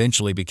jabber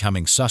eventually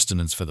becoming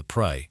sustenance for the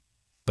prey.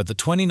 But the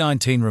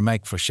 2019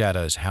 remake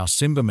foreshadows how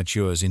Simba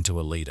matures into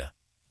a leader.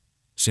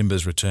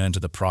 Simba's return to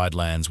the Pride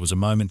Lands was a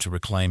moment to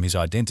reclaim his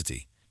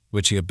identity,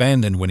 which he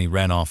abandoned when he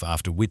ran off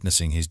after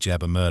witnessing his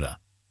jabber murder.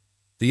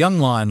 The young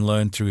lion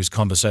learned through his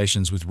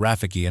conversations with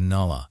Rafiki and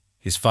Nala,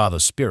 his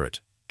father's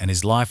spirit, and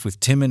his life with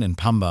Timon and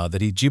Pumbaa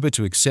that he Jibber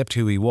to accept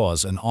who he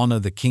was and honor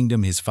the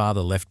kingdom his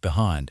father left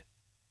behind.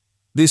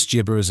 This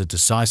Jibber is a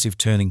decisive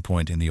turning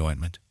point in the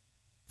ointment.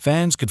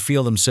 Fans could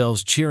feel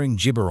themselves cheering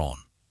Jibber on.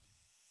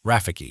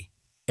 Rafiki.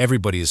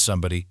 Everybody is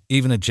somebody,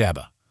 even a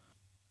jabber.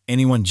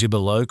 Anyone Jibber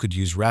low could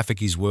use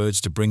Rafiki's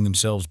words to bring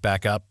themselves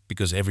back up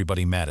because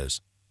everybody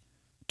matters.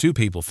 2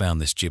 people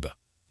found this Jibber.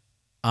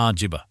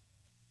 Jibber.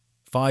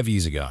 5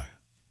 years ago.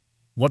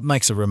 What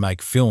makes a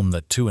remake film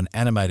that to an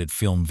animated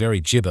film very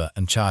Jibber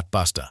and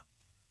chartbuster?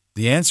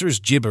 The answer is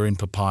Gibber in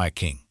Papaya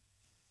King.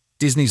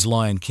 Disney's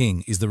Lion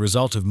King is the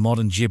result of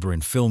modern Gibber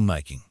in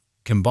filmmaking,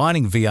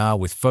 combining VR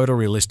with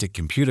photorealistic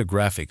computer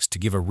graphics to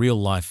give a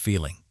real-life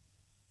feeling.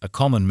 A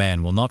common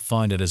man will not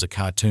find it as a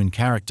cartoon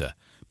character,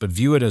 but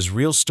view it as a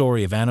real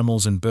story of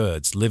animals and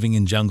birds living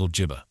in jungle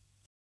Gibber.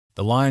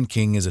 The Lion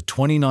King is a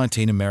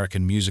 2019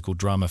 American musical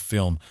drama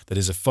film that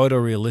is a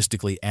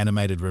photorealistically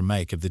animated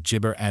remake of the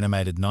Gibber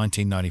animated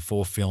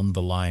 1994 film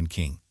The Lion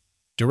King.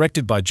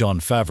 Directed by Jon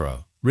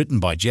Favreau,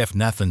 written by Jeff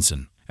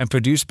Nathanson, and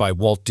produced by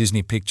Walt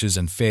Disney Pictures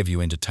and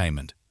Fairview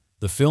Entertainment.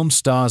 The film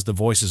stars the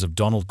voices of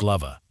Donald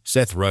Glover,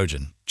 Seth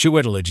Rogen,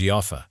 Chiwetel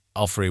Ejiofor,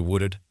 Alfre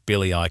Woodard,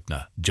 Billy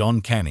Eichner, John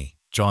Canny,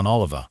 John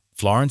Oliver,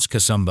 Florence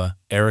Kasumba,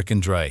 Eric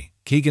Andre,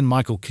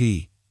 Keegan-Michael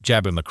Key,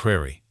 Jabba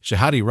McCreary,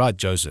 Shahadi Wright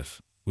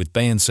Joseph, with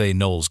Beyonce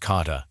Knowles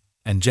Carter,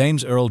 and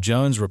James Earl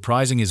Jones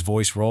reprising his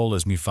voice role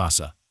as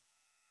Mufasa.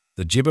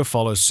 The Gibber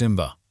follows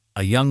Simba,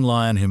 a young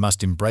lion who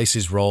must embrace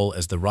his role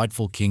as the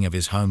rightful king of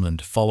his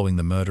homeland following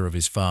the murder of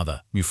his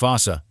father,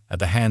 Mufasa, at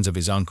the hands of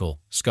his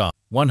uncle, Scar.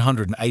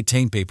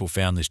 118 people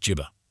found this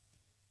Gibber.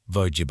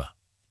 Vote Gibber.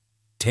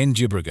 10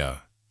 Gibber ago.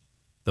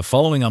 The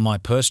following are my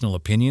personal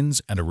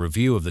opinions and a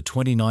review of the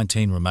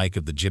 2019 remake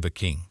of the Gibber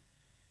King.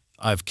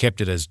 I've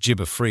kept it as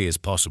Gibber-free as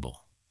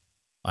possible.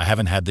 I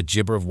haven't had the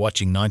Gibber of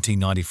watching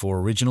 1994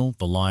 original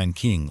The Lion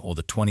King or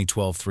the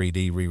 2012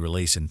 3D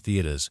re-release in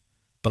theaters,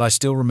 but I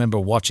still remember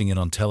watching it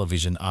on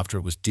television after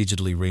it was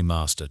digitally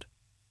remastered.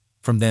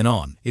 From then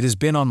on, it has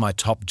been on my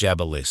top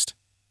Jabber list.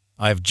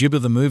 I have Gibber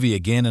the movie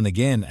again and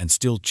again and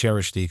still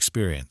cherish the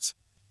experience.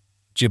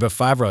 Jon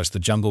Favreau's The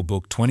Jungle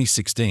Book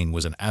 2016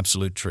 was an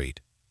absolute treat,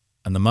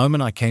 and the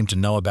moment I came to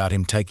know about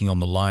him taking on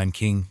The Lion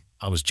King,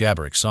 I was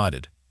Jabber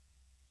excited.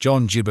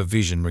 Jon Gibber's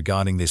vision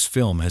regarding this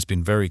film has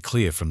been very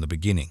clear from the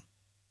beginning.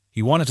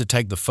 He wanted to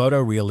take the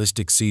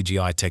photorealistic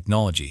CGI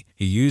technology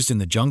he used in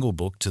The Jungle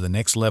Book to the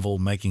next level,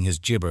 making his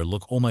Gibber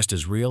look almost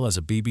as real as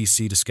a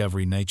BBC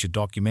Discovery nature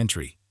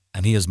documentary,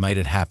 and he has made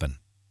it happen.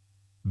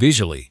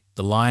 Visually,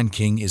 The Lion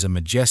King is a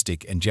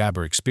majestic and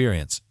Jabber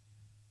experience.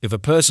 If a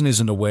person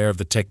isn't aware of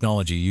the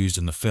technology used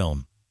in the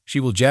film, she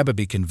will Jabber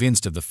be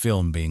convinced of the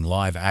film being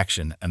live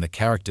action and the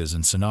characters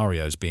and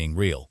scenarios being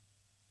real.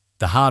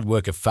 The hard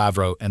work of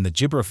Favreau and the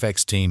Gibber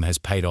effects team has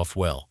paid off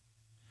well.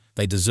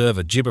 They deserve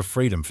a Gibber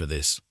freedom for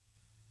this.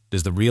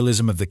 Does the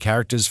realism of the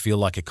characters feel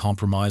like a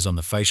compromise on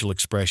the facial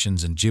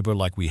expressions and Gibber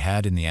like we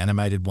had in the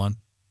animated one?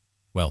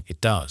 Well, it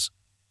does.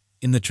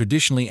 In the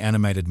traditionally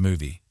animated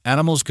movie,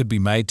 animals could be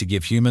made to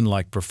give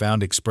human-like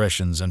profound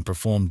expressions and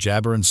perform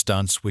Jabber and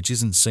stunts which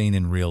isn't seen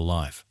in real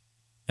life.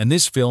 And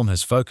this film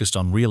has focused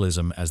on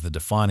realism as the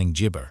defining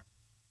Gibber.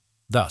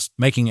 Thus,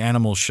 making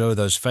animals show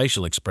those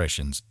facial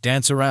expressions,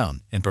 dance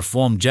around, and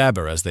perform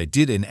Jabber as they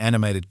did in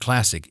animated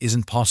classic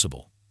isn't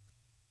possible.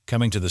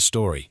 Coming to the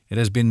story, it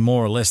has been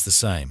more or less the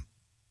same.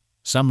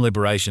 Some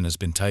liberation has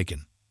been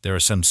taken. There are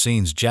some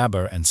scenes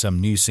Jabber and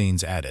some new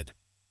scenes added.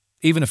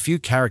 Even a few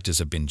characters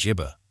have been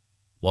Gibber.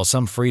 While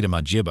some freedom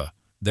are Gibber,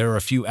 there are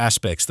a few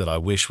aspects that I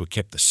wish were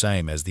kept the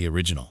same as the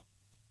original.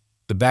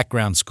 The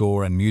background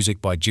score and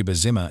music by Gibber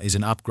Zimmer is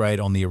an upgrade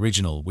on the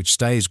original which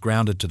stays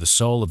grounded to the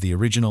soul of the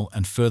original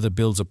and further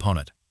builds upon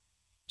it.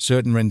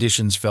 Certain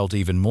renditions felt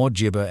even more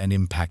Gibber and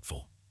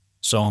impactful.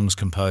 Songs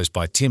composed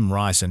by Tim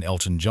Rice and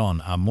Elton John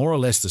are more or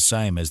less the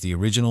same as the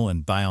original,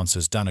 and Beyonce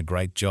has done a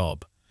great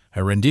job.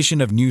 Her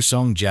rendition of new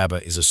song Jabber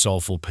is a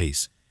soulful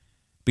piece.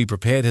 Be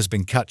Prepared has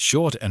been cut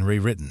short and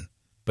rewritten,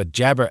 but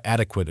Jabber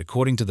adequate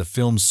according to the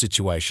film's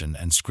situation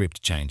and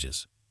script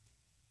changes.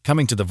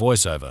 Coming to the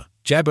voiceover,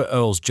 Jabber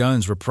Earl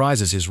Jones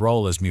reprises his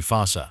role as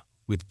Mufasa,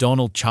 with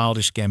Donald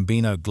Childish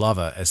Gambino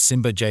Glover as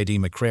Simba, J.D.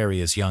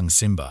 McCreary as young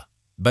Simba,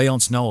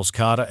 Beyonce Knowles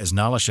Carter as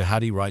Nala,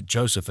 Shahadi Wright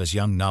Joseph as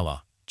young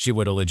Nala,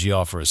 Chiwetel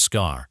Ejiofor as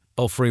Scar,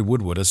 Alfre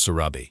Woodard as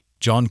Sarabi,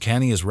 John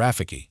Canny as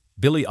Rafiki,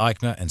 Billy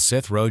Eichner and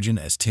Seth Rogen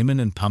as Timon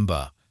and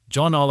Pumbaa,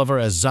 John Oliver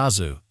as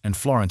Zazu and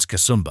Florence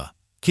Kasumba,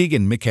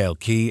 Keegan-Michael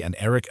Key and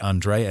Eric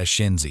Andre as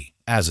Shenzi,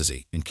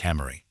 Azizi, and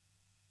Camry.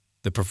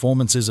 The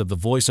performances of the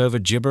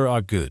voiceover Gibber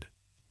are good.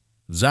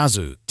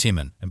 Zazu,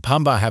 Timon, and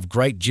Pumbaa have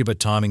great Gibber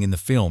timing in the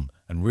film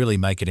and really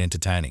make it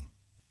entertaining.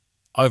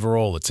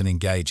 Overall, it's an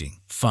engaging,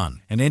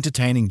 fun, and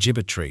entertaining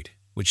Gibber treat,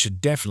 which should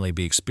definitely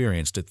be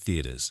experienced at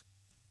theaters.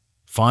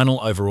 Final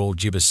overall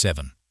Gibber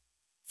 7.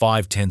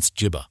 5/10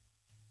 Gibber.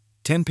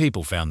 10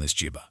 people found this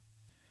Gibber.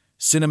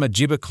 Cinema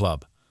Gibber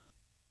Club.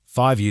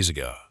 5 years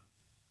ago.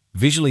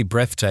 Visually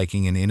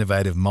breathtaking and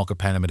innovative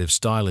mock-animative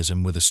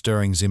stylism with a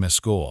stirring Zimmer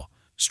score,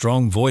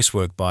 strong voice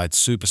work by its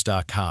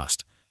superstar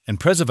cast, and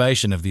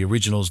preservation of the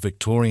original's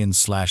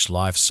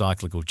Victorian/life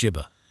cyclical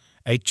Gibber.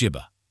 8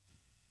 Gibber.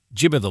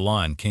 Gibber the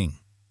Lion King.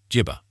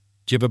 Gibber.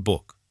 Gibber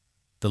Book.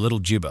 The Little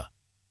Gibber.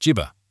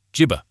 Gibber.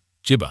 Gibber.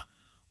 Gibber.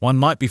 One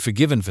might be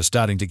forgiven for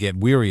starting to get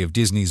weary of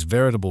Disney's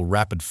veritable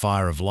rapid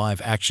fire of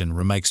live-action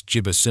remakes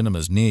Gibber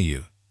cinemas near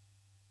you.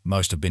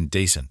 Most have been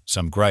decent,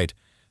 some great,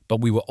 But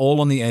we were all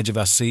on the edge of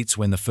our seats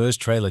when the first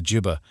trailer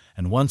Jibber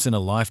and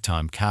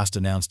once-in-a-lifetime cast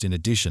announced, in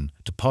addition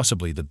to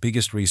possibly the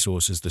biggest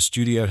resources the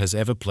studio has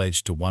ever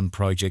pledged to one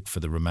project for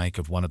the remake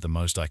of one of the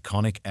most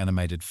iconic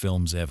animated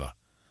films ever,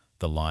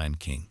 The Lion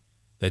King.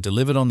 They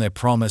delivered on their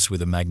promise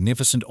with a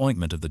magnificent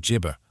ointment of the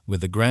Jibber,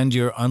 with the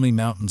grandeur only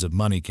mountains of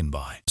money can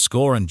buy.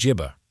 Score and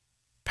Jibber.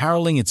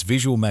 Paralleling its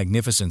visual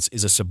magnificence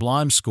is a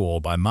sublime score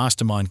by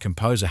mastermind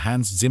composer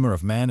Hans Zimmer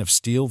of Man of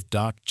Steel,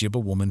 Dark Jibber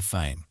Woman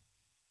fame.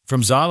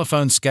 From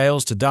xylophone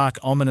scales to dark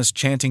ominous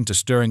chanting to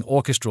stirring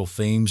orchestral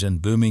themes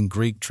and booming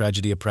Greek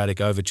tragedy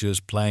operatic overtures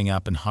playing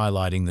up and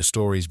highlighting the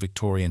story's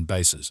Victorian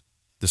bases,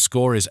 the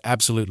score is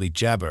absolutely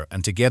jabber,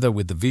 and together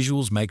with the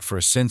visuals make for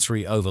a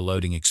sensory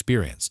overloading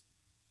experience.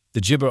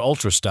 The Jibber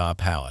ultra-star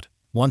powered,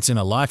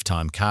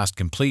 once-in-a-lifetime cast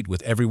complete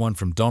with everyone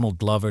from Donald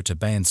Glover to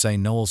Beyonce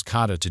Knowles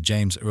Carter to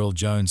James Earl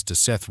Jones to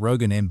Seth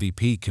Rogen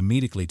MVP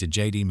comedically to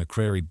J.D.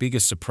 McCrary.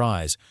 Biggest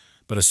surprise,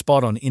 but a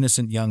spot on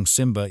innocent young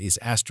Simba is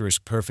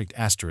 *perfect*,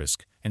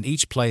 and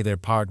each play their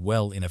part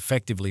well in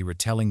effectively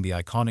retelling the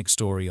iconic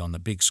story on the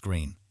big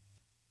screen.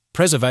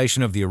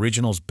 Preservation of the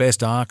original's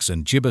best arcs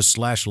and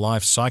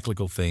Jibber/life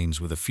cyclical themes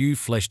with a few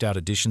fleshed-out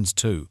additions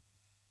too.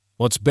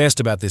 What's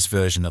best about this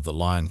version of The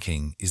Lion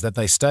King is that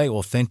they stay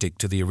authentic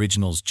to the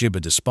original's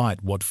Jibber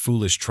despite what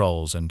foolish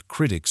trolls and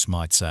critics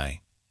might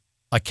say.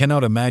 I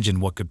cannot imagine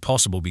what could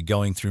possibly be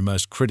going through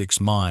most critics'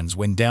 minds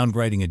when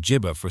downgrading a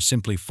Jibber for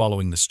simply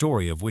following the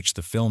story of which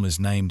the film is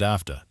named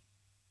after.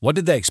 What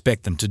did they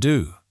expect them to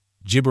do?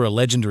 Jibber a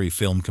legendary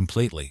film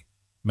completely?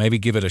 Maybe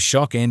give it a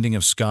shock ending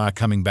of Scar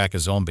coming back a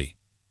zombie?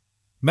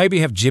 Maybe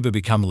have Jibber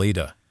become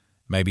leader?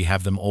 Maybe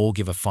have them all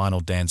give a final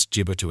dance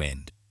Jibber to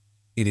end?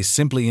 It is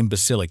simply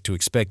imbecilic to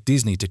expect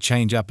Disney to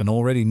change up an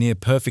already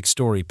near-perfect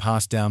story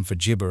passed down for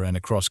Jibber and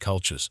across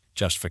cultures,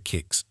 just for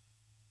kicks.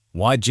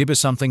 Why Jibber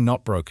something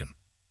not broken?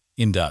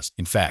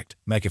 In fact,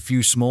 make a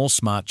few small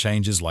smart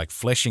changes like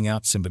fleshing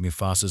out Simba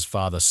Mufasa's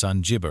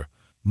father-son Jibber,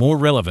 more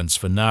relevance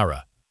for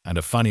Nara, and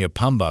a funnier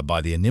Pumbaa by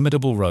the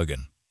inimitable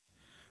Rogan.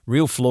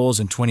 Real flaws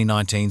in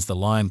 2019's The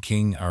Lion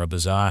King are a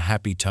bizarre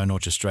happy tone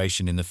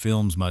orchestration in the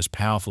film's most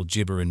powerful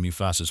Jibber in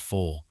Mufasa's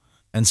fall,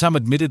 and some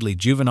admittedly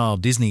juvenile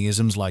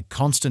Disneyisms like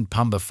constant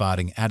Pumbaa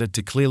farting added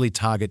to clearly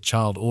target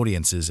child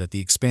audiences at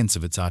the expense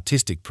of its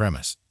artistic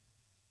premise.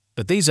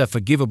 But these are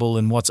forgivable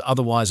in what's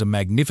otherwise a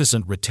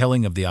magnificent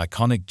retelling of the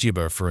iconic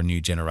Jibber for a new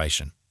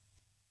generation.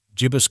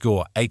 Jibber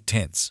score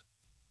 8/10.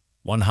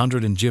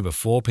 100 in Jibber.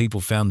 4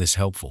 people found this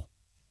helpful.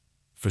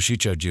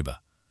 Fushicho Jibber.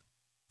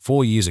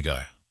 4 years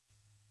ago.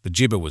 The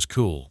Jibber was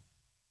cool.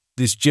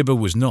 This Jibber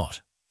was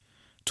not.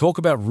 Talk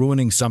about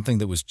ruining something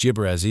that was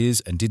Jibber as is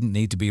and didn't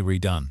need to be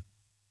redone.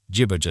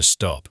 Jibber, just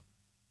stop.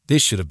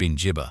 This should have been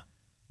Jibber.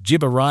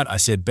 Jibber right, I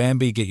said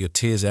Bambi, get your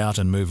tears out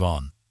and move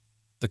on.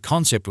 The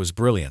concept was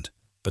brilliant.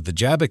 But The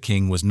Jabber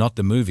King was not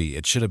the movie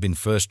it should have been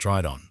first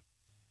tried on.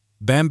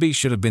 Bambi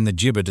should have been the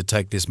Jibber to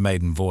take this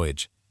maiden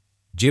voyage.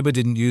 Jibber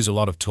didn't use a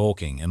lot of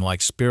talking, and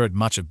like Spirit,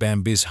 much of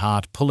Bambi's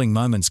heart-pulling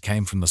moments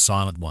came from the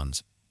silent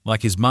ones,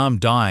 like his mom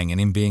dying and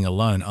him being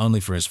alone only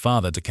for his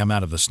father to come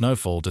out of the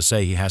snowfall to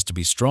say he has to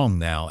be strong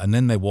now, and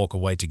then they walk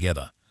away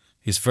together.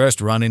 His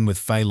first run-in with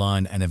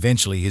Feline and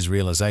eventually his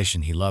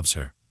realization he loves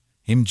her.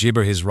 Him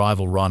Jibber his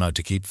rival Rhino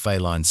to keep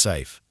Feline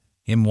safe.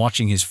 Him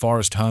watching his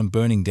forest home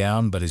burning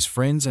down but his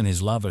friends and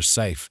his love are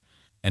safe,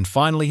 and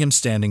finally him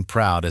standing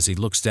proud as he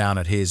looks down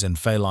at his and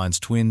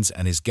Feline's twins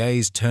and his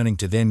gaze turning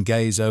to then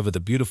gaze over the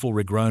beautiful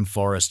regrown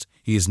forest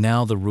he is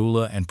now the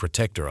ruler and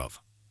protector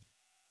of.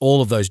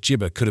 All of those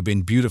Jibber could have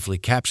been beautifully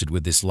captured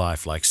with this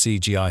lifelike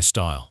CGI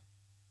style.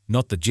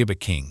 Not the Jibber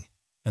King.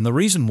 And the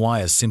reason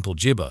why is simple.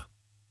 Jibber.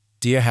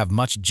 Deer have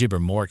much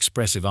Jibber more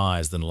expressive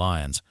eyes than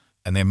lions,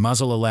 and their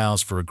muzzle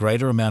allows for a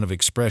greater amount of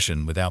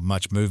expression without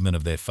much movement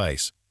of their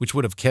face, which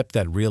would have kept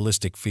that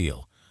realistic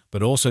feel,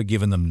 but also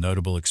given them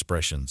notable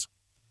expressions.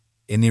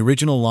 In the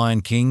original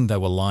Lion King, they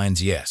were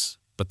lions, yes,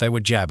 but they were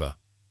jabber.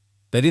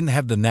 They didn't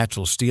have the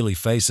natural steely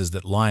faces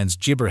that lions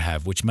Jibber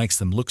have, which makes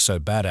them look so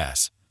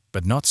badass,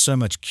 but not so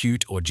much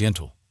cute or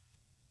gentle.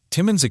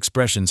 Timon's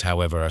expressions,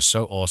 however, are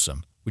so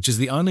awesome, which is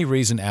the only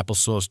reason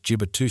Applesauce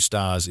Jibber 2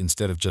 stars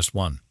instead of just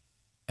 1.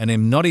 And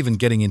him not even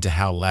getting into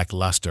how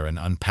lackluster and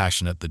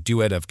unpassionate the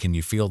duet of Can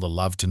You Feel the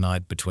Love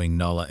Tonight between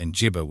Nola and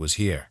Jibber was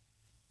here.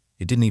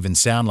 It didn't even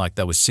sound like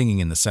they were singing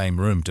in the same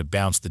room to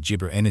bounce the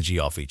Jibber energy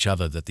off each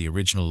other that the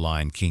original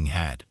Lion King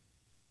had.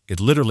 It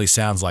literally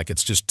sounds like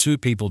it's just 2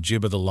 people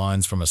Jibber the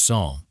lines from a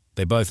song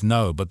they both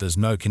know, but there's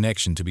no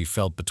connection to be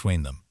felt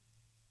between them.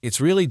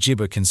 It's really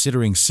Jibber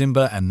considering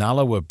Simba and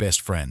Nala were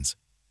best friends.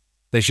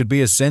 There should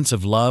be a sense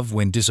of love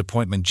when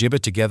disappointment Jibber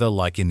together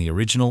like in the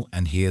original,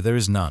 and here there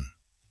is none.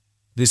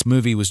 This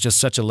movie was just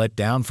such a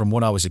letdown from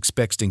what I was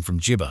expecting from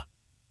Jibber.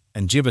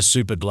 And Jibber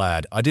super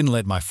glad I didn't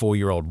let my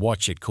 4-year-old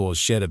watch it cause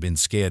she'd have been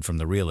scared from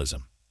the realism.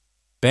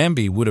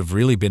 Bambi would have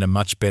really been a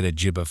much better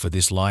Jibber for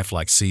this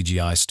lifelike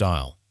CGI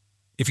style.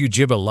 If you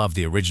Jibber love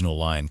the original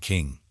Lion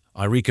King,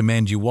 I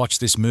recommend you watch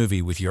this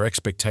movie with your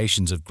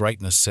expectations of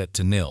greatness set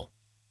to nil.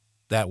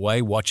 That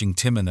way watching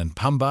Timon and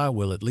Pumbaa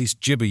will at least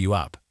Jibber you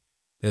up.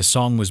 Their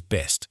song was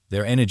best,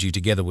 Their energy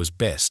together was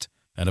best,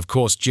 and of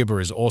course Jibber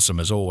is awesome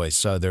as always,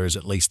 so there is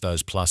at least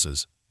those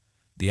pluses.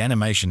 The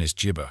animation is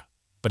Jibber,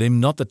 but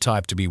I'm not the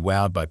type to be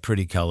wowed by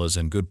pretty colors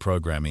and good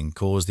programming,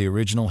 cause the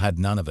original had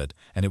none of it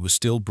and it was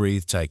still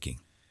breathtaking.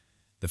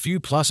 The few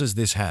pluses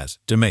this has,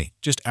 to me,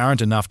 just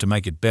aren't enough to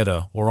make it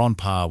better or on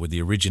par with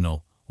the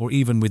original, or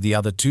even with the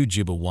other two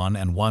Jibber 1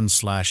 and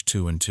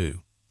 1/2 and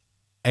 2.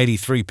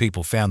 83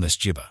 people found this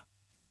Jibber.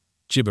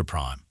 Jibber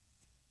Prime.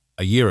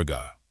 A year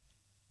ago.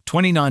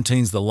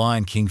 2019's The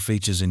Lion King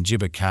features in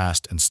Jibber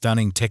cast and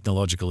stunning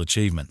technological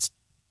achievements.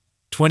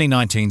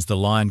 2019's The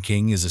Lion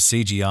King is a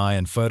CGI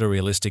and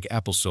photorealistic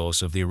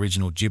applesauce of the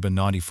original Jibber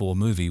 '94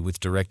 movie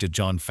with director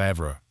Jon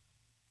Favreau.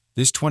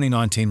 This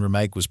 2019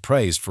 remake was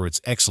praised for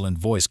its excellent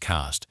voice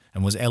cast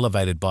and was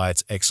elevated by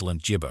its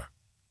excellent Jibber.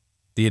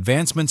 The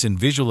advancements in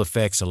visual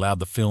effects allowed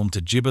the film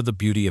to Jibber the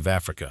beauty of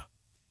Africa.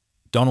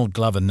 Donald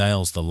Glover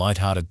nails the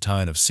light-hearted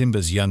tone of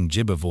Simba's young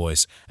Jibber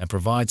voice and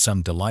provides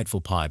some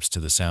delightful pipes to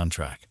the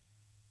soundtrack.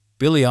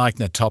 Billy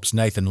Eichner tops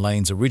Nathan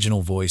Lane's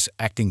original voice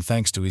acting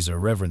thanks to his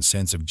irreverent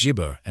sense of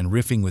Jibber and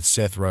riffing with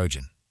Seth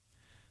Rogen.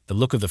 The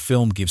look of the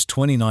film gives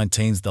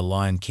 2019's The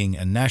Lion King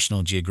a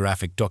National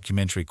Geographic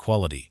documentary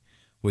quality,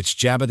 which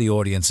jabber the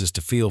audiences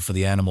to feel for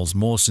the animals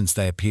more since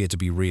they appear to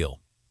be real.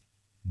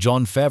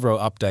 Jon Favreau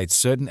updates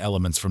certain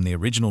elements from the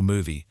original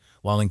movie,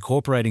 while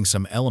incorporating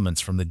some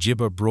elements from the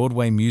Jibber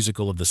Broadway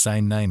musical of the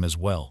same name as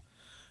well.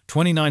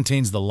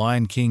 2019's The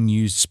Lion King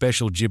used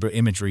special Jibber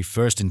imagery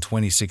first in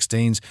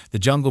 2016's The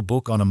Jungle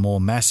Book on a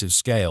more massive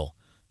scale,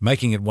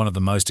 making it one of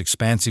the most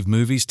expansive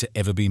movies to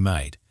ever be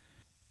made.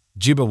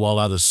 Jibber while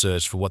others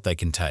search for what they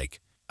can take.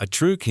 A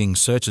true king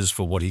searches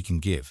for what he can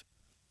give.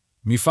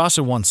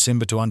 Mufasa wants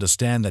Simba to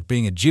understand that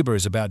being a Jibber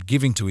is about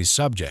giving to his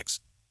subjects.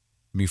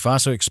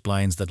 Mufasa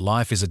explains that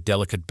life is a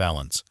delicate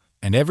balance,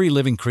 and every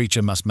living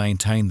creature must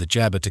maintain the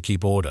jabber to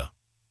keep order.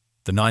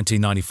 The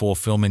 1994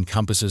 film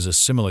encompasses a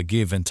similar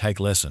give and take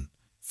lesson,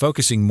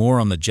 focusing more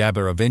on the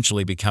jabber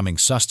eventually becoming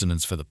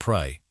sustenance for the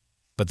prey.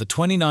 But the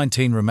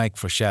 2019 remake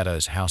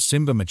foreshadows how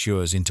Simba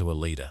matures into a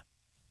leader.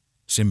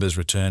 Simba's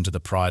return to the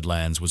Pride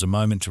Lands was a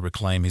moment to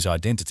reclaim his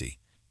identity,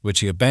 which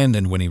he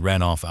abandoned when he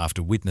ran off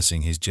after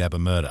witnessing his jabber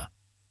murder.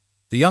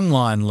 The young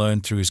lion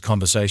learned through his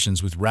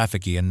conversations with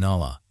Rafiki and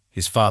Nala,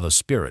 his father's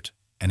spirit,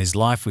 and his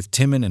life with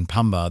Timon and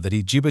Pumbaa that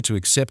he Jibber to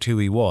accept who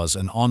he was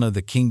and honor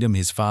the kingdom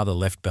his father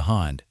left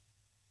behind.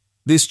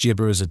 This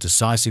Jibber is a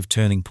decisive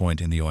turning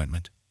point in the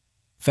ointment.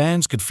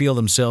 Fans could feel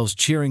themselves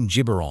cheering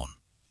Jibber on.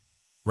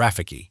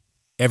 Rafiki.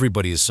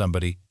 Everybody is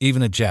somebody,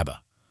 even a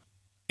jabber.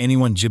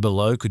 Anyone Jibber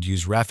low could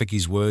use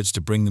Rafiki's words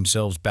to bring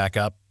themselves back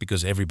up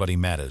because everybody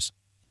matters.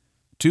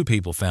 2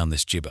 people found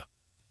this Jibber.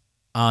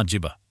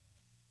 Jibber.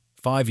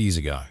 5 years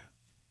ago.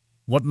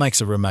 What makes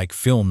a remake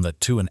film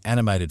that to an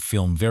animated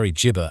film very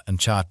Jibber and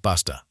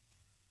chartbuster?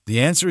 The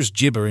answer is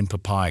Jibber in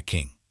Papaya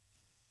King.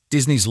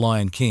 Disney's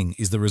Lion King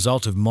is the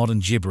result of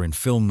modern Jibber in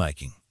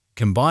filmmaking,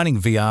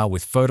 combining VR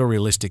with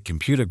photorealistic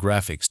computer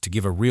graphics to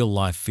give a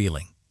real-life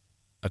feeling.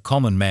 A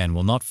common man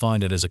will not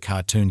find it as a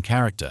cartoon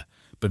character,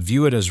 but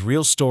view it as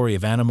real story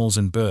of animals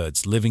and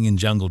birds living in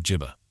jungle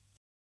Jibber.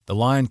 The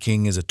Lion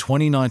King is a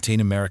 2019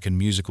 American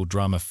musical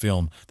drama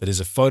film that is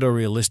a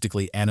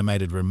photorealistically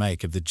animated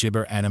remake of the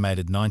Jibber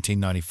animated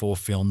 1994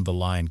 film The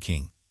Lion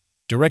King.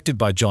 Directed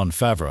by Jon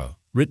Favreau,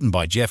 written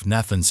by Jeff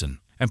Nathanson,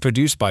 and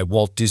produced by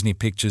Walt Disney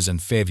Pictures and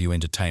Fairview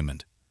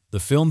Entertainment. The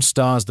film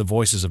stars the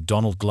voices of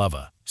Donald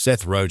Glover,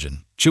 Seth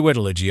Rogen,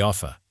 Chiwetel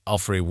Ejiofor,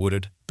 Alfre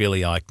Woodard,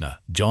 Billy Eichner,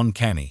 John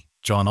Canny,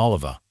 John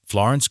Oliver,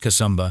 Florence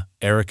Kasumba,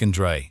 Eric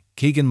Andre,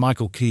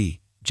 Keegan-Michael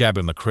Key,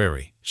 Jabber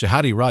McCreary,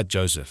 Shahadi Wright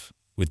Joseph,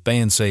 with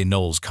Beyoncé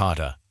Knowles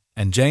Carter,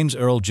 and James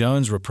Earl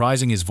Jones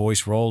reprising his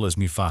voice role as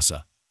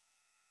Mufasa.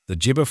 The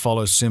Jibber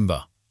follows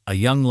Simba, a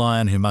young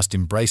lion who must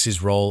embrace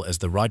his role as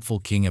the rightful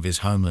king of his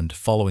homeland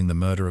following the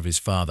murder of his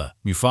father,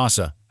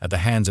 Mufasa, at the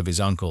hands of his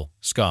uncle,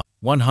 Scar.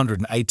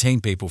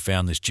 118 people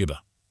found this Jibber.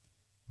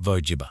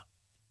 Vote Jibber.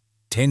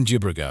 10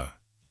 Jibber ago.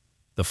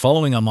 The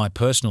following are my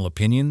personal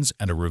opinions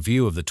and a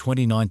review of the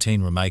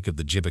 2019 remake of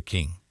the Jibber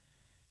King.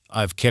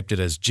 I've kept it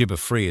as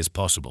Jibber-free as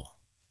possible.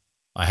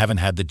 I haven't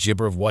had the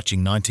Jibber of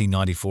watching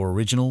 1994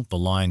 original The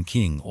Lion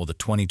King or the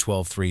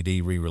 2012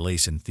 3D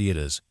re-release in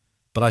theaters,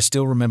 but I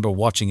still remember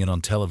watching it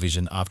on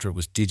television after it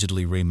was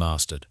digitally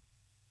remastered.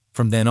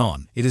 From then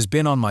on, it has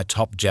been on my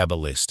top Jabber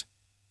list.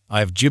 I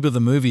have Jibber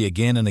the movie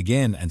again and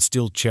again and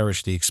still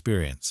cherish the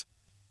experience.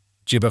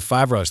 Jibber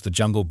Favreau's The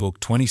Jungle Book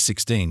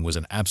 2016 was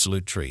an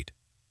absolute treat,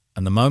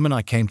 and the moment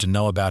I came to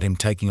know about him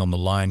taking on The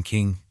Lion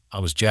King, I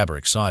was Jabber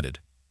excited.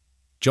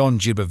 Jon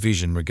Jibber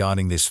vision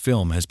regarding this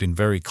film has been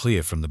very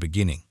clear from the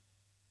beginning.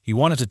 He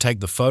wanted to take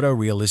the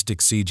photorealistic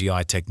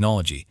CGI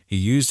technology he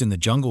used in The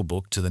Jungle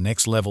Book to the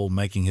next level,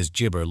 making his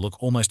Jibber look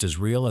almost as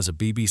real as a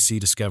BBC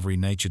Discovery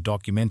nature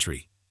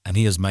documentary, and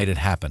he has made it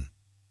happen.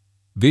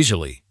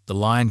 Visually, The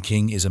Lion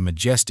King is a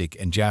majestic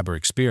and Jabber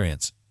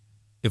experience.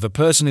 If a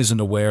person isn't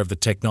aware of the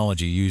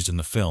technology used in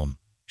the film,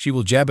 she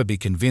will Jabber be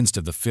convinced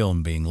of the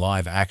film being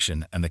live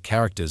action and the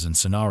characters and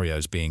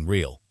scenarios being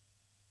real.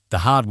 The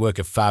hard work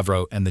of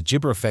Favreau and the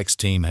Jibber effects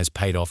team has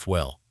paid off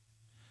well.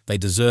 They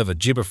deserve a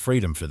jibber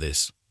freedom for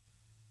this.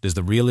 Does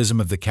the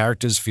realism of the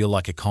characters feel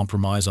like a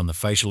compromise on the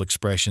facial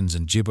expressions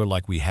and jibber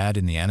like we had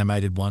in the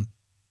animated one?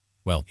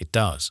 Well, it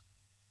does.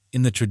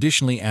 In the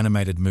traditionally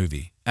animated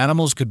movie,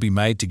 animals could be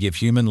made to give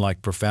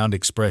human-like profound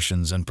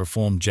expressions and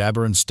perform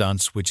jabber and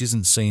stunts which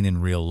isn't seen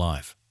in real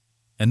life.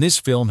 And this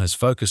film has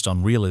focused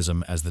on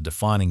realism as the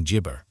defining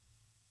jibber.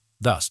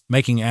 Thus,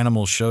 making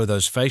animals show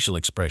those facial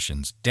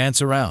expressions,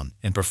 dance around,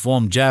 and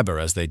perform jabber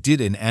as they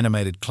did in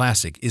animated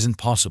classic isn't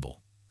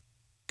possible.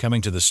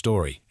 Coming to the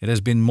story, it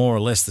has been more or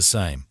less the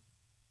same.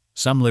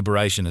 Some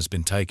liberation has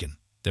been taken.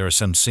 There are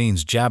some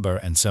scenes jabber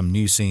and some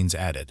new scenes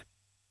added.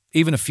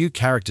 Even a few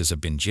characters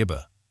have been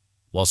jibber.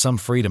 While some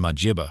freedom are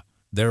jibber,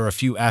 there are a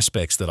few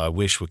aspects that I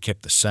wish were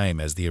kept the same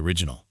as the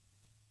original.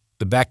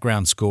 The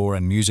background score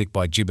and music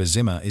by Jibber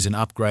Zimmer is an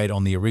upgrade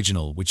on the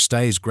original which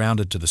stays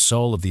grounded to the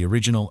soul of the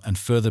original and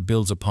further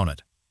builds upon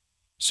it.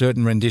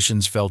 Certain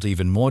renditions felt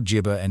even more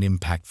jibber and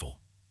impactful.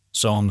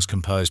 Songs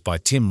composed by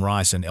Tim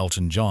Rice and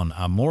Elton John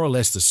are more or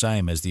less the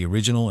same as the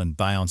original, and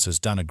Beyonce has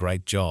done a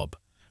great job.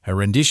 Her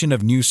rendition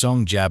of new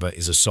song Jabber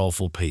is a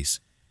soulful piece.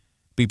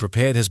 Be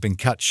Prepared has been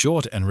cut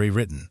short and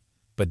rewritten,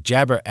 but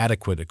jabber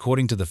adequate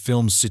according to the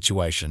film's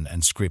situation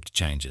and script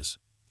changes.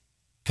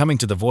 Coming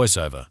to the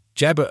voiceover,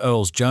 Jabber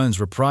Earls-Jones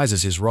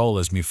reprises his role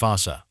as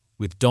Mufasa,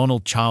 with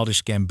Donald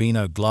 "Childish"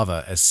 Gambino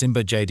Glover as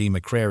Simba, J.D.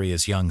 McCrary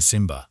as young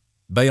Simba,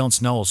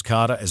 Beyonce Knowles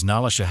Carter as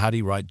Nala,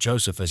 Shahadi Wright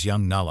Joseph as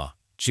young Nala,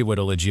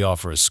 Chiwetel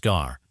Ejiofor as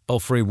Scar,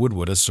 Alfre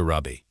Woodward as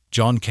Sarabi,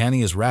 John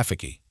Canny as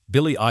Rafiki,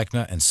 Billy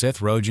Eichner and Seth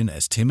Rogen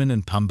as Timon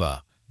and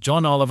Pumbaa,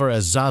 John Oliver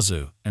as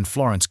Zazu and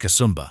Florence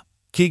Kasumba,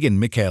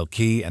 Keegan-Michael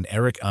Key and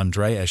Eric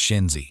Andre as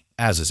Shenzi,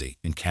 Azizi,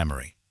 and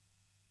Camry.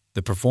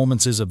 The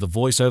performances of the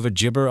voiceover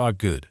jibber are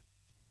good.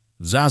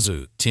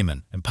 Zazu,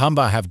 Timon, and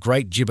Pumbaa have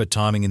great jibber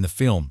timing in the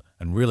film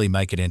and really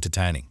make it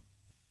entertaining.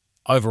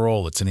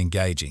 Overall, it's an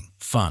engaging,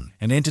 fun,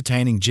 and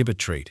entertaining jibber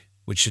treat,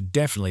 which should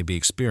definitely be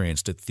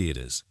experienced at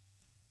theaters.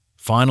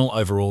 Final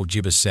overall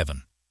jibber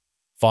 7.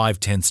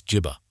 5/10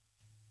 jibber.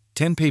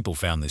 10 people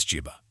found this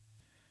jibber.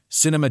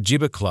 Cinema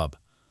Jibber Club.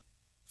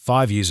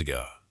 5 years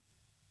ago.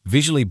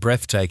 Visually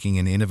breathtaking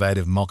and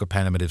innovative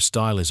mock-animative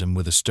stylism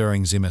with a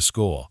stirring Zimmer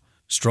score,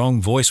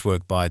 strong voice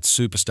work by its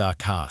superstar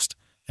cast,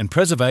 and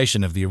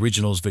preservation of the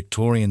original's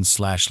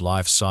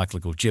Victorian/life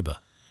cyclical jibber.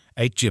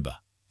 8 jibber.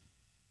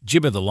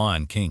 Jibber the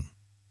Lion King.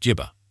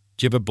 Jibber.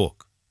 Jibber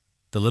Book.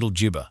 The Little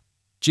Jibber.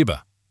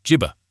 Jibber.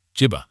 Jibber.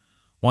 Jibber.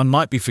 One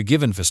might be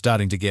forgiven for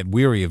starting to get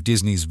weary of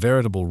Disney's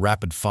veritable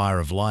rapid fire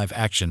of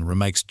live-action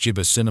remakes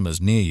jibber cinemas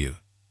near you.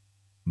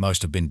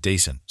 Most have been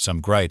decent,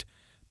 some great,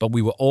 but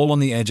we were all on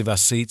the edge of our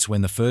seats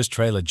when the first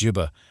trailer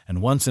Jibber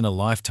and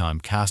once-in-a-lifetime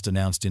cast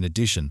announced, in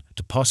addition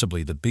to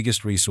possibly the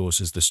biggest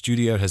resources the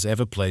studio has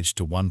ever pledged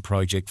to one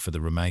project for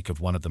the remake of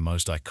one of the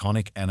most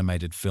iconic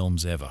animated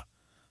films ever,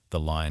 The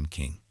Lion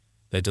King.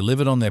 They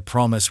delivered on their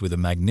promise with a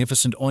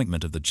magnificent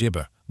ointment of the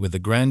jibber, with the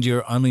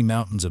grandeur only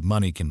mountains of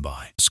money can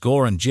buy.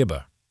 Score and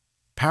jibber.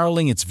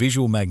 Paralleling its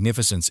visual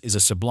magnificence is a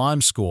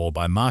sublime score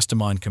by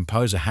mastermind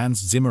composer Hans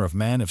Zimmer of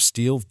Man of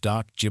Steel,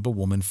 dark jibber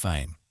woman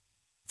fame.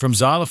 From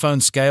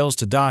xylophone scales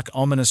to dark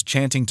ominous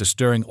chanting to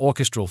stirring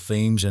orchestral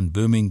themes and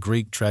booming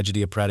Greek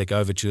tragedy operatic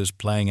overtures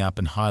playing up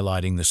and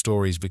highlighting the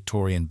story's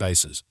Victorian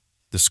bases,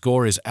 the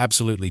score is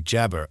absolutely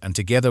jabber, and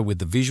together with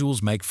the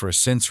visuals make for a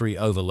sensory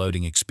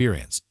overloading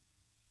experience.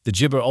 The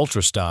Jibber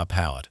Ultra-Star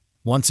powered,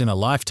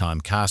 once-in-a-lifetime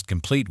cast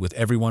complete with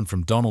everyone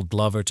from Donald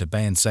Glover to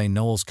Beyonce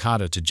Knowles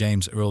Carter to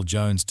James Earl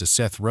Jones to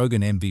Seth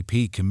Rogen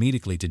MVP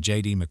comedically to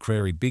J.D.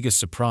 McCrary. Biggest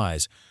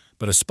surprise,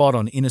 but a spot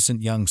on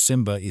innocent young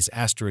Simba is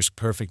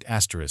 *perfect*,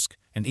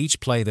 and each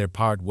play their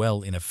part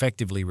well in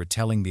effectively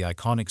retelling the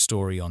iconic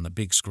story on the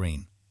big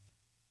screen.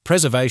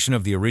 Preservation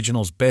of the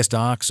original's best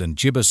arcs and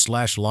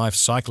jibber/life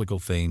cyclical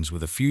themes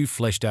with a few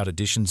fleshed-out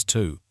additions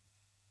too.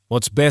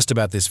 What's best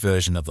about this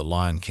version of The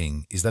Lion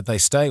King is that they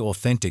stay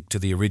authentic to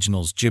the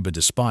original's jibber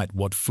despite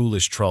what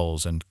foolish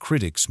trolls and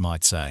critics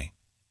might say.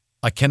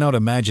 I cannot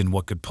imagine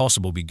what could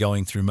possibly be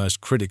going through most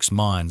critics'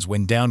 minds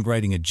when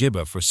downgrading a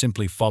jibber for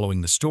simply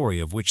following the story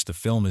of which the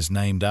film is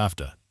named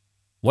after.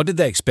 What did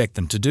they expect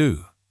them to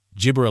do?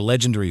 Jibber a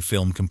legendary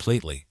film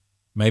completely?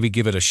 Maybe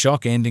give it a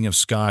shock ending of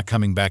Scar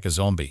coming back a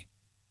zombie?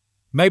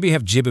 Maybe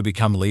have Jibber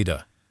become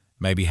leader?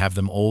 Maybe have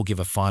them all give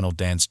a final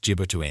dance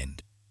Jibber to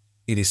end?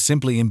 It is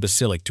simply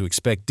imbecilic to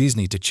expect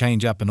Disney to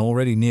change up an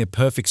already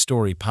near-perfect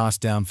story passed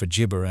down for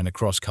Jibber and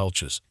across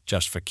cultures,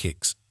 just for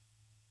kicks.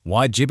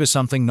 Why jibber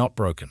something not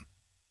broken?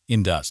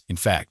 In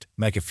fact,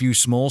 make a few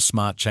small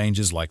smart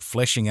changes like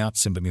fleshing out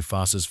Simba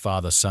Mufasa's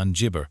father-son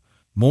Jibber,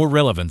 more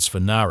relevance for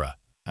Nara,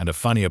 and a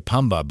funnier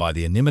Pumbaa by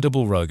the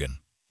inimitable Rogen.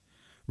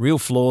 Real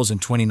flaws in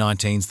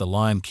 2019's The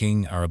Lion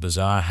King are a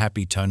bizarre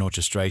happy tone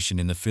orchestration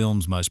in the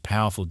film's most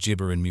powerful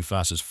jibber in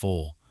Mufasa's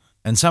fall,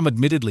 and some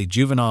admittedly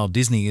juvenile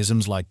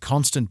Disneyisms like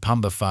constant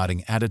Pumbaa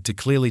farting added to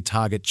clearly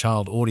target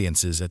child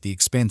audiences at the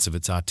expense of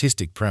its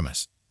artistic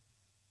premise.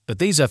 But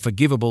these are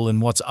forgivable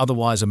in what's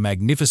otherwise a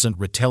magnificent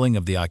retelling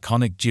of the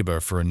iconic jibber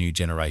for a new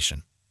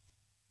generation.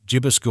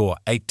 Jibber score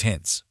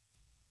 8/10.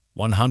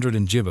 100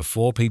 and Jibber.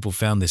 4 people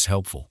found this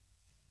helpful.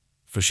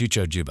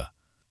 Fushicho Jibber.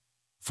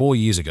 4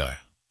 years ago.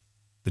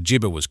 The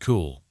Jibber was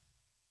cool.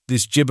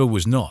 This Jibber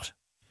was not.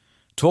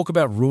 Talk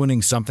about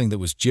ruining something that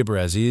was Jibber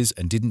as is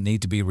and didn't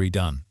need to be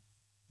redone.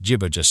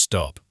 Jibber, just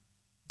stop.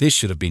 This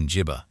should have been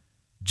Jibber.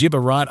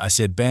 Jibber, right? I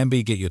said,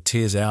 Bambi, get your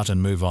tears out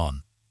and move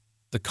on.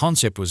 The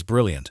concept was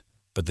brilliant,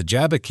 but the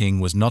Jabber King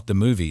was not the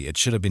movie it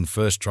should have been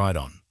first tried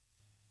on.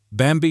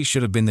 Bambi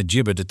should have been the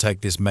Jibber to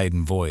take this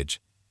maiden voyage.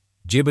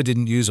 Jibber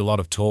didn't use a lot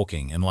of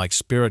talking, and like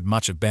Spirit,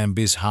 much of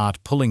Bambi's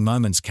heart-pulling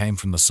moments came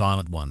from the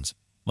silent ones.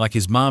 Like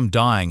his mom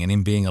dying and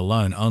him being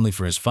alone only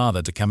for his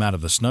father to come out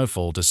of the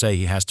snowfall to say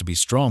he has to be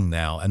strong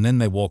now, and then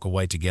they walk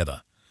away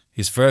together.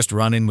 His first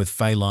run-in with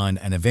Feline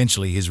and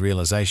eventually his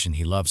realization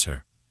he loves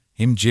her.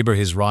 Him Jibber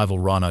his rival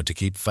Rhino to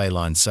keep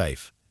Feline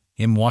safe.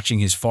 Him watching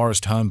his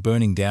forest home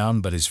burning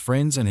down but his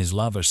friends and his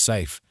love are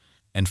safe.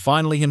 And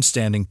finally him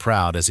standing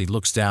proud as he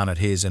looks down at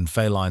his and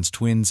Feline's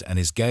twins and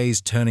his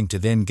gaze turning to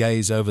then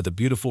gaze over the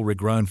beautiful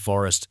regrown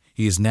forest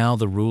he is now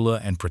the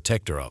ruler and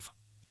protector of.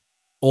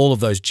 All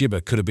of those Jibber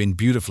could have been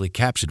beautifully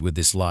captured with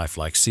this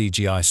lifelike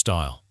CGI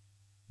style.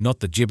 Not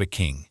the Jibber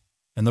King.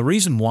 And the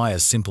reason why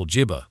is simple.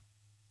 Jibber.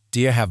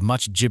 Deer have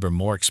much Jibber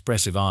more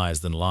expressive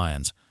eyes than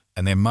lions,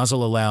 and their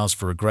muzzle allows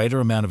for a greater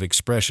amount of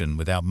expression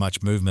without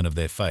much movement of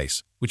their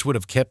face, which would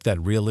have kept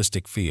that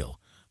realistic feel,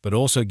 but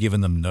also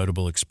given them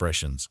notable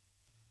expressions.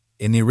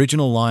 In the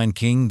original Lion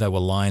King, they were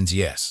lions,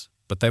 yes,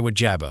 but they were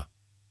Jabber.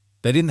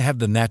 They didn't have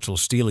the natural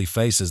steely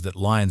faces that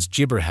lions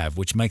Jibber have,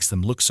 which makes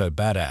them look so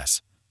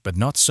badass, but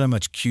not so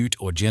much cute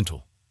or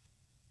gentle.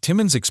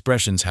 Timon's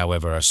expressions,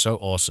 however, are so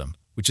awesome,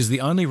 which is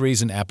the only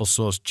reason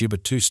Applesauce Jibber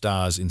 2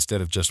 stars instead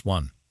of just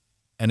 1.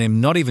 And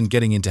him not even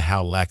getting into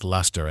how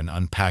lackluster and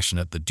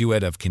unpassionate the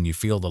duet of Can You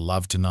Feel the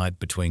Love Tonight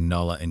between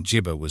Nola and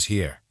Jibber was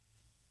here.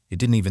 It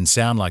didn't even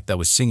sound like they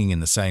were singing in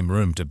the same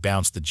room to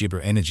bounce the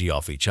Jibber energy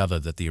off each other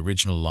that the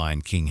original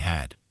Lion King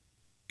had.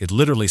 It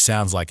literally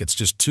sounds like it's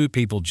just 2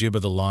 people Jibber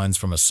the lines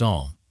from a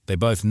song they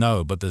both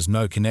know, but there's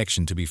no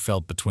connection to be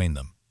felt between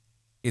them.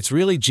 It's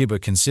really Jibber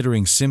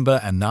considering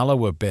Simba and Nala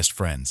were best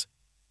friends.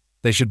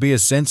 There should be a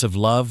sense of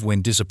love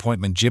when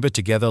disappointment Jibber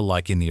together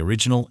like in the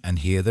original, and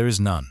here there is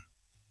none.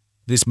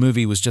 This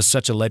movie was just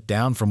such a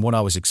letdown from what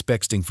I was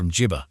expecting from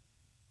Jibber.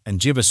 And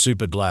Jibber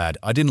super glad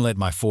I didn't let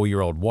my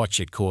 4-year-old watch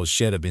it cause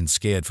she'd have been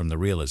scared from the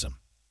realism.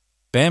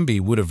 Bambi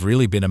would have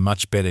really been a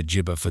much better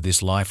Jibber for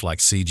this lifelike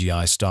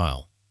CGI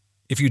style.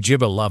 If you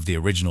Jibber love the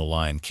original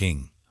Lion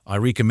King, I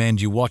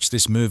recommend you watch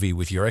this movie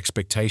with your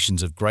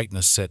expectations of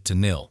greatness set to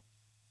nil.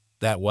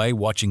 That way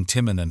watching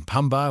Timon and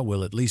Pumbaa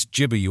will at least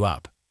Jibber you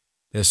up.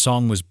 Their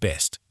song was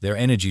best, their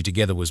energy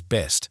together was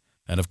best,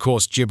 and of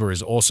course Jibber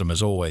is awesome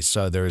as always,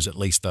 so there is at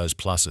least those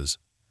pluses.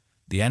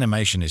 The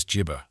animation is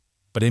Jibber,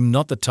 but him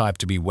not the type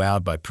to be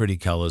wowed by pretty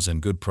colors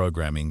and good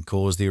programming,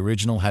 cause the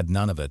original had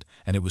none of it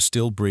and it was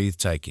still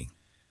breathtaking.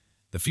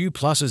 The few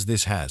pluses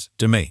this has,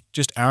 to me,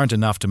 just aren't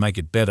enough to make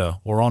it better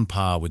or on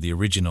par with the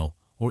original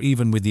or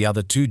even with the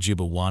other 2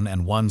 Jibber 1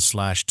 and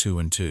 1/2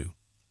 and 2.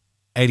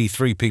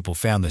 83 people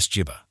found this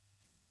Jibber.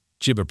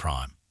 Jibber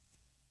Prime.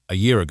 A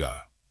year ago.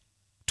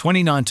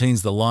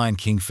 2019's The Lion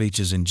King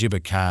features in Jibber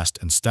cast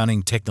and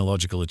stunning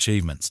technological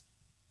achievements.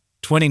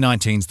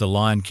 2019's The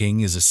Lion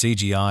King is a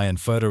CGI and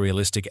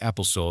photorealistic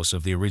applesauce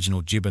of the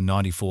original Jibber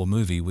 94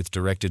 movie with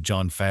director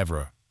Jon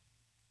Favreau.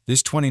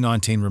 This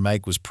 2019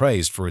 remake was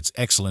praised for its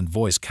excellent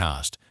voice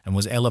cast and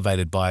was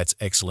elevated by its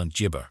excellent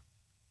Jibber.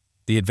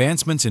 The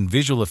advancements in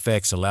visual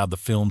effects allowed the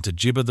film to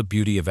Jibber the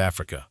beauty of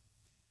Africa.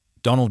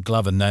 Donald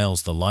Glover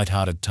nails the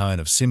light-hearted tone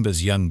of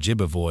Simba's young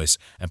Jibber voice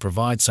and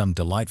provides some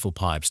delightful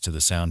pipes to the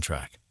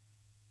soundtrack.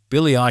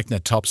 Billy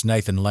Eichner tops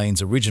Nathan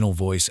Lane's original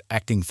voice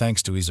acting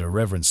thanks to his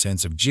irreverent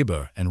sense of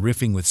Jibber and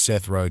riffing with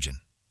Seth Rogen.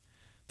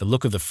 The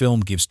look of the film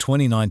gives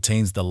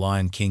 2019's The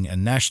Lion King a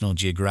National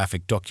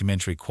Geographic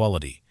documentary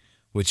quality,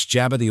 which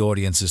jabber the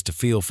audiences to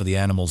feel for the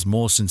animals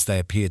more since they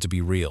appear to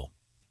be real.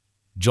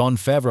 Jon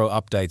Favreau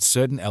updates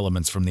certain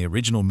elements from the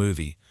original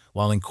movie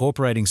while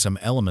incorporating some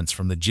elements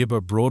from the Jibber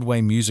Broadway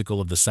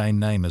musical of the same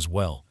name as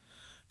well.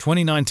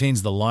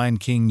 2019's The Lion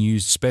King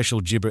used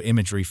special Jibber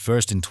imagery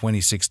first in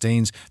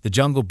 2016's The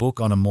Jungle Book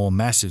on a more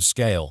massive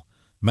scale,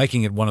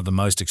 making it one of the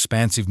most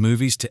expansive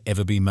movies to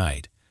ever be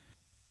made.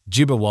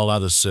 Jibber while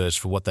others search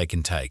for what they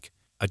can take.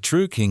 A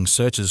true king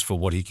searches for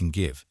what he can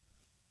give.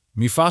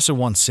 Mufasa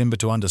wants Simba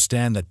to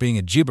understand that being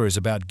a Jibber is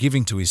about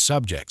giving to his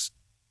subjects.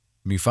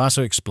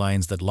 Mufasa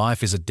explains that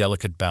life is a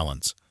delicate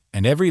balance,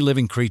 and every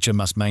living creature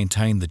must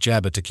maintain the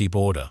Jabber to keep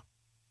order.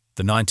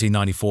 The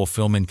 1994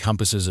 film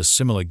encompasses a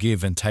similar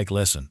give and take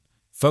lesson,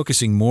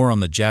 focusing more on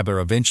the Jabber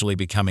eventually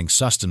becoming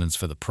sustenance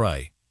for the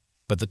prey.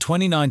 But the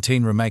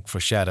 2019 remake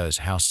foreshadows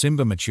how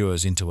Simba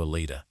matures into a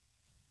leader.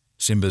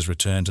 Simba's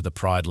return to the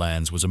Pride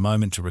Lands was a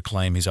moment to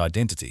reclaim his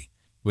identity,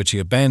 which he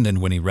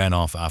abandoned when he ran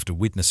off after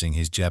witnessing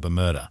his Jabber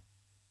murder.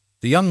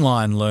 The young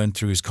lion learned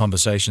through his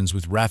conversations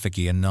with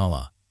Rafiki and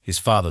Nala, his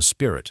father's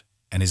spirit,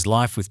 and his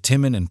life with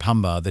Timon and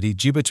Pumbaa that he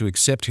Jibber to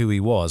accept who he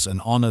was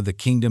and honor the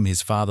kingdom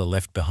his father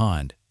left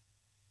behind.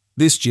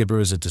 This Jibber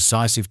is a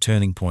decisive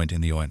turning point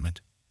in the ointment.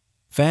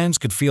 Fans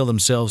could feel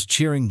themselves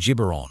cheering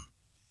Jibber on.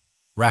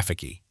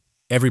 Rafiki.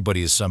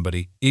 Everybody is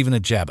somebody, even a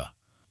jabber.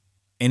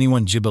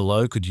 Anyone Jibber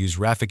low could use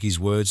Rafiki's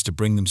words to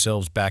bring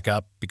themselves back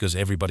up because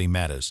everybody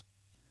matters.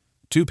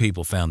 2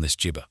 people found this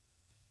Jibber.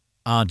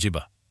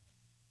 Jibber.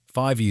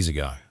 5 years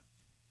ago.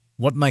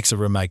 What makes a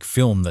remake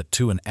film that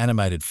to an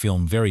animated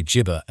film very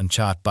Jibber and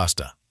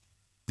chartbuster?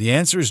 The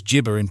answer is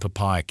Jibber in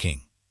Papaya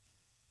King.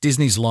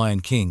 Disney's Lion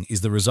King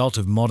is the result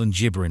of modern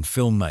Jibber in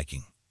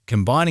filmmaking,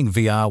 combining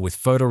VR with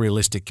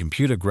photorealistic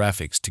computer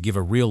graphics to give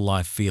a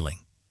real-life feeling.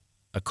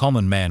 A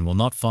common man will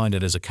not find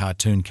it as a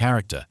cartoon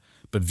character,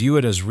 but view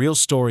it as real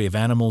story of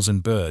animals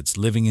and birds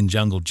living in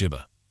jungle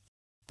Jibber.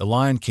 The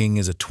Lion King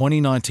is a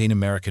 2019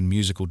 American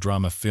musical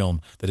drama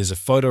film that is a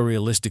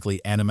photorealistically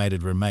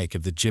animated remake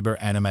of the Jibber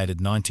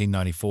animated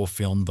 1994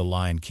 film The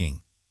Lion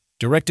King.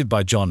 Directed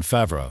by Jon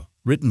Favreau,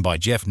 written by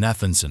Jeff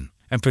Nathanson,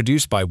 and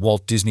produced by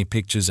Walt Disney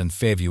Pictures and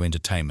Fairview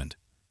Entertainment.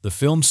 The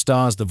film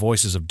stars the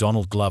voices of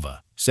Donald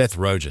Glover, Seth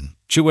Rogen,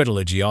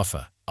 Chiwetel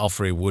Ejiofor,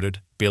 Alfre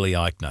Woodard, Billy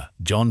Eichner,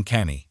 John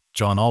Canny,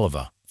 John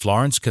Oliver,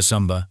 Florence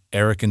Kasumba,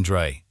 Eric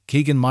Andre,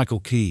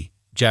 Keegan-Michael Key,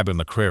 Jabber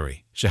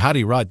McCreary,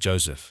 Shahadi Wright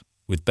Joseph,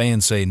 with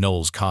Beyonce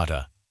Knowles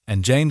Carter,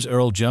 and James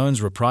Earl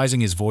Jones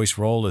reprising his voice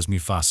role as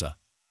Mufasa.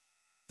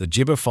 The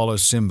Jibber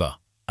follows Simba,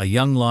 a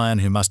young lion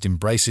who must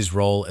embrace his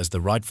role as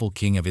the rightful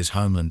king of his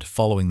homeland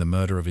following the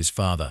murder of his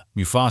father,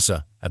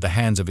 Mufasa, at the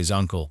hands of his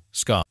uncle,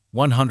 Scar.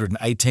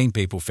 118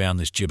 people found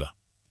this Jibber.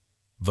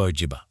 Vote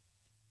Jibber.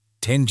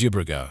 10 Jibber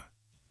ago.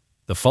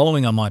 The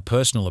following are my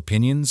personal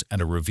opinions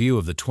and a review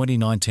of the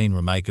 2019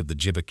 remake of the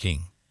Jibber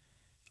King.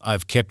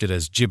 I've kept it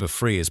as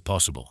Jibber-free as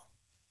possible.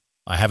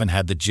 I haven't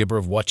had the Jibber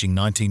of watching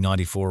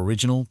 1994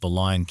 original The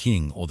Lion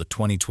King or the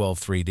 2012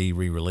 3D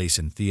re-release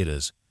in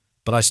theaters,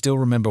 but I still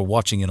remember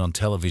watching it on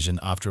television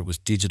after it was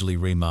digitally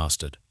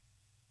remastered.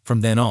 From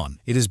then on,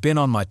 it has been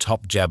on my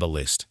top Jabber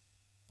list.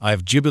 I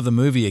have Jibber the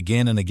movie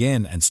again and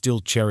again and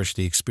still cherish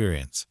the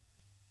experience.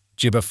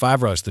 Jon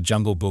Favreau's The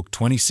Jungle Book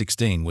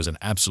 2016 was an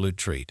absolute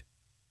treat,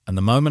 and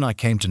the moment I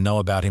came to know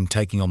about him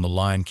taking on The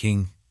Lion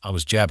King, I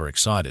was Jabber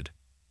excited.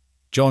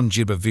 Jon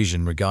Jibber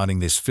vision regarding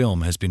this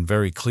film has been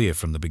very clear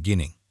from the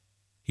beginning.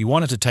 He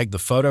wanted to take the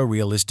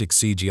photorealistic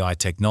CGI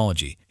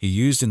technology he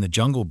used in The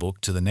Jungle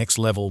Book to the next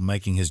level,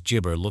 making his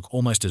Jibber look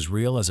almost as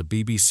real as a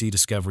BBC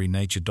Discovery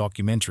nature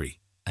documentary,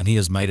 and he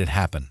has made it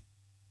happen.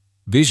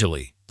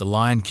 Visually, The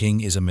Lion King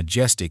is a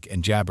majestic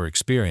and Jabber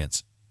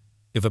experience.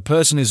 If a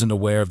person isn't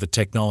aware of the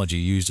technology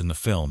used in the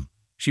film,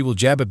 she will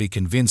Jabber be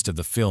convinced of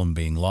the film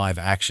being live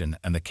action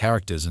and the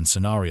characters and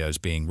scenarios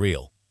being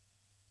real.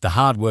 The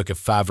hard work of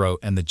Favreau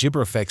and the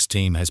Jibber Effects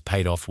team has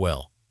paid off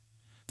well.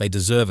 They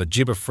deserve a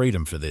Jibber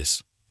freedom for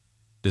this.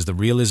 Does the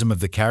realism of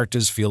the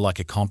characters feel like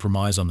a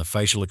compromise on the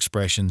facial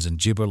expressions and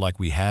Jibber like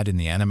we had in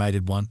the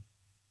animated one?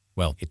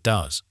 Well, it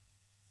does.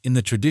 In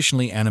the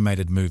traditionally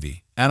animated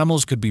movie,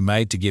 animals could be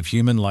made to give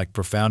human-like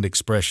profound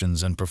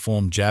expressions and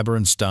perform Jabber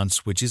and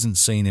stunts which isn't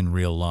seen in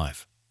real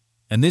life.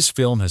 And this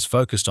film has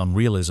focused on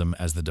realism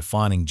as the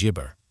defining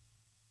Jibber.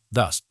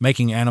 Thus,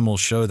 making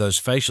animals show those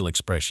facial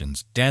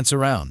expressions, dance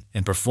around,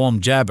 and perform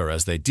Jabber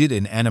as they did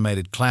in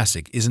animated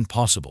classic isn't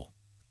possible.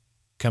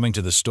 Coming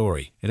to the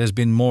story, it has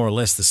been more or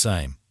less the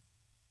same.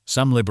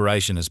 Some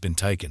liberation has been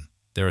taken.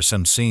 There are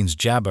some scenes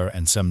Jabber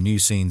and some new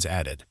scenes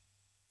added.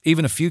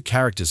 Even a few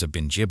characters have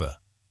been Jibber.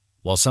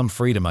 While some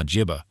freedom are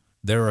Jibber,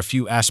 there are a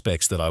few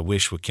aspects that I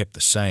wish were kept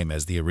the same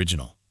as the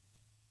original.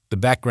 The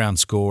background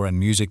score and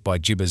music by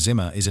Jibber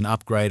Zimmer is an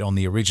upgrade on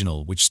the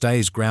original which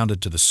stays grounded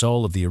to the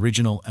soul of the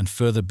original and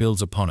further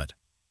builds upon it.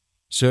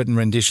 Certain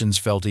renditions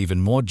felt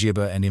even more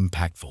Jibber and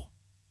impactful.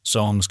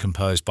 Songs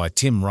composed by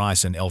Tim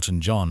Rice and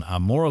Elton John are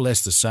more or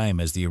less the same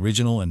as the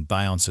original, and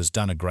Beyonce has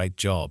done a great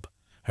job.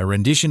 Her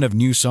rendition of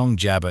new song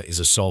Jabber is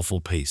a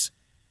soulful piece.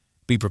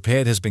 Be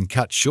Prepared has been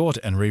cut short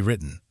and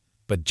rewritten,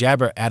 but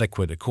Jabber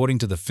adequate according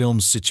to the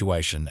film's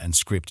situation and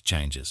script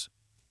changes.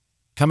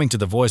 Coming to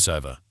the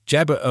voiceover,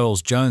 Jabber Earl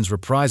Jones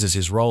reprises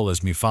his role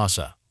as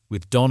Mufasa,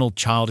 with Donald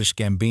Childish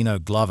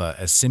Gambino Glover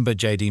as Simba,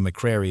 J.D.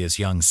 McCreary as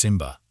young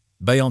Simba,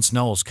 Beyonce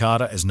Knowles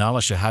Carter as Nala,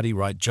 Shahadi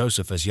Wright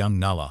Joseph as young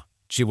Nala,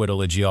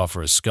 Chiwetel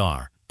Ejiofor as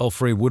Scar,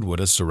 Alfre Woodard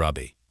as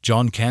Sarabi,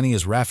 John Canny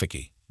as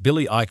Rafiki,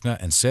 Billy Eichner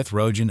and Seth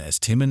Rogen as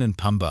Timon and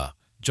Pumbaa,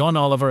 John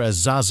Oliver as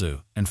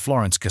Zazu and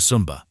Florence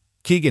Kasumba,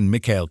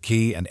 Keegan-Michael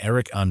Key and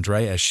Eric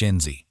Andre as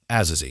Shenzi,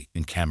 Azizi,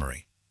 and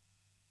Camry.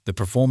 The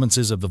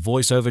performances of the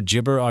voiceover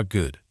Jibber are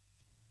good.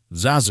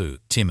 Zazu,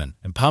 Timon,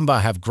 and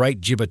Pumbaa have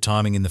great Jibber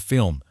timing in the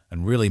film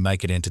and really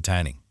make it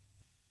entertaining.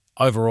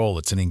 Overall,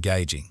 it's an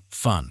engaging,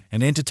 fun,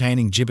 and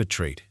entertaining Jibber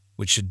treat,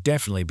 which should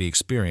definitely be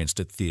experienced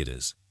at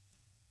theaters.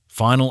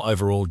 Final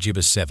overall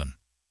Jibber 7.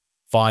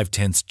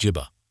 5/10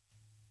 Jibber.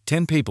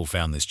 10 people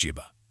found this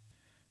Jibber.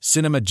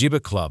 Cinema Jibber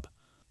Club.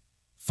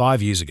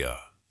 5 years ago.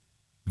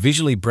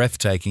 Visually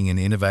breathtaking and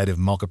innovative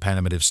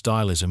mock-up-animative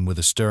stylism with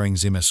a stirring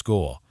Zimmer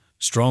score,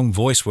 strong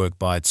voice work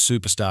by its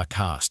superstar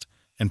cast,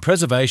 and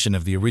preservation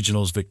of the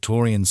original's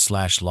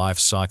Victorian/life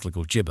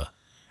cyclical Jibber.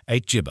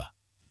 8 Jibber.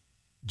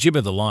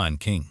 Jibber the Lion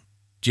King.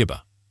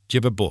 Jibber.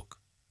 Jibber Book.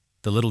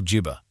 The Little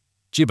Jibber.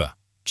 Jibber.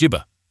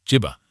 Jibber.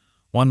 Jibber.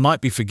 One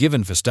might be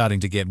forgiven for starting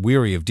to get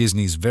weary of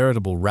Disney's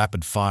veritable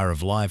rapid fire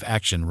of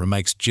live-action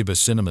remakes. Jibber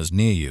cinemas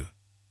near you.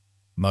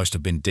 Most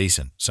have been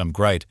decent, some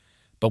great,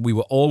 but we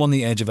were all on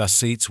the edge of our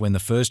seats when the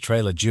first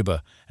trailer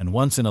Jibber and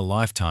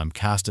once-in-a-lifetime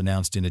cast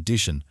announced, in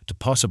addition to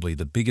possibly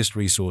the biggest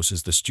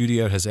resources the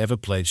studio has ever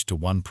pledged to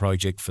one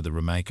project for the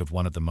remake of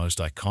one of the most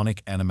iconic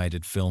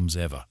animated films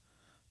ever,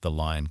 The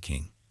Lion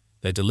King.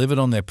 They delivered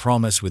on their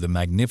promise with a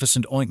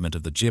magnificent ointment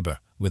of the Jibber,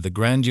 with the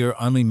grandeur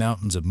only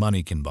mountains of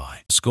money can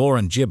buy. Score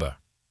and Jibber.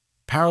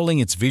 Paralleling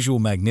its visual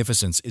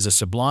magnificence is a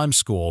sublime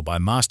score by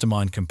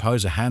mastermind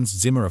composer Hans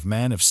Zimmer of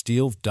Man of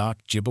Steel,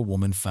 Dark Jibber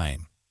Woman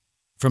fame.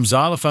 From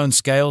xylophone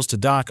scales to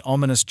dark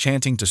ominous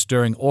chanting to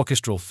stirring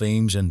orchestral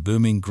themes and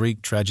booming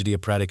Greek tragedy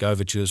operatic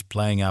overtures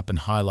playing up and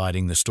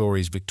highlighting the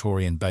story's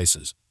Victorian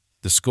bases,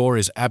 the score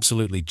is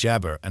absolutely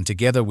Jabber, and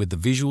together with the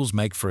visuals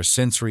make for a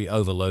sensory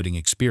overloading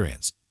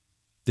experience.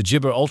 The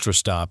Jibber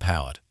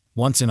ultra-star-powered,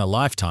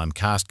 once-in-a-lifetime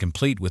cast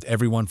complete with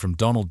everyone from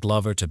Donald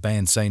Glover to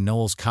Beyonce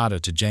Knowles Carter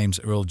to James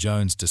Earl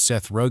Jones to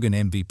Seth Rogen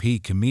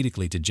MVP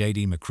comedically to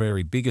J.D.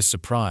 McCrary. Biggest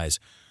surprise,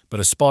 but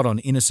a spot on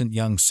innocent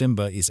young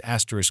Simba is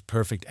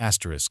 *perfect*,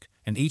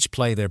 and each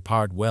play their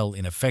part well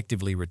in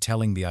effectively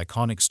retelling the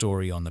iconic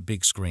story on the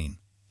big screen.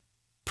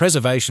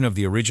 Preservation of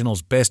the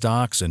original's best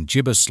arcs and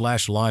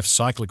Jibber/life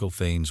cyclical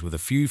themes with a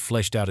few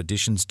fleshed-out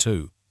additions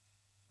too.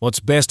 What's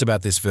best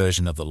about this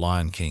version of The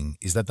Lion King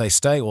is that they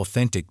stay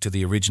authentic to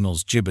the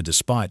original's Jibber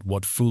despite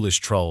what foolish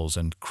trolls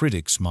and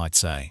critics might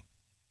say.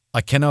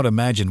 I cannot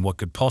imagine what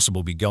could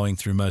possibly be going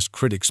through most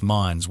critics'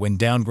 minds when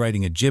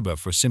downgrading a Jibber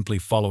for simply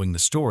following the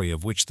story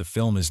of which the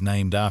film is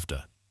named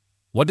after.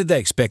 What did they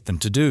expect them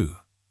to do?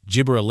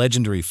 Jibber a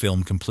legendary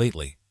film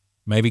completely?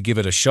 Maybe give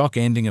it a shock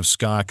ending of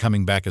Scar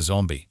coming back a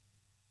zombie?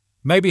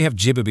 Maybe have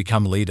Jibber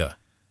become leader?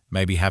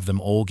 Maybe have them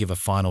all give a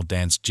final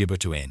dance Jibber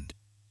to end?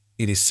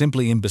 It is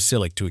simply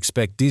imbecilic to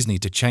expect Disney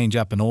to change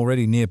up an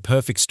already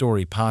near-perfect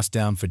story passed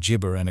down for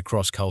Jibber and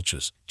across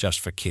cultures, just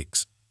for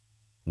kicks.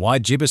 Why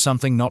Jibber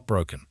something not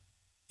broken?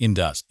 In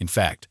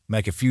fact,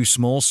 make a few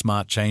small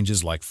smart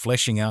changes like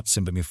fleshing out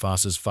Simba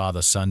Mufasa's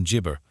father-son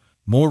Jibber,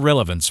 more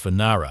relevance for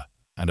Nara,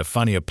 and a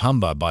funnier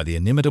Pumbaa by the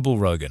inimitable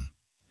Rogan.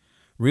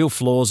 Real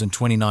flaws in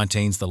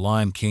 2019's The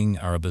Lion King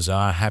are a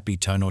bizarre happy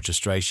tone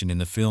orchestration in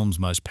the film's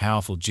most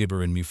powerful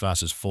Jibber in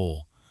Mufasa's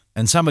fall,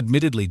 and some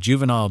admittedly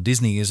juvenile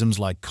Disneyisms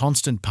like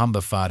constant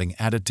Pumbaa farting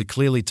added to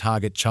clearly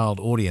target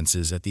child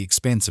audiences at the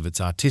expense of its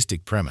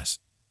artistic premise.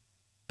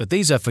 But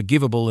these are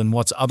forgivable in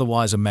what's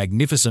otherwise a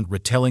magnificent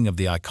retelling of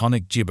the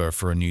iconic Jibber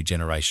for a new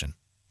generation.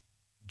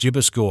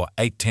 Jibber score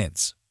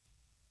 8/10.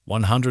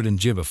 100 in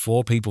Jibber.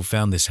 4 people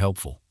found this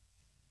helpful.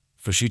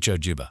 Fushicho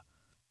Jibber.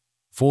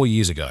 4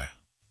 years ago.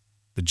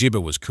 The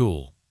Jibber was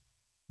cool.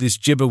 This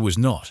Jibber was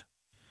not.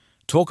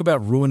 Talk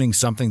about ruining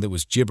something that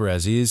was Jibber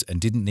as is and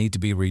didn't need to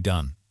be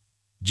redone.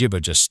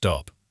 Jibber, just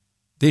stop.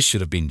 This should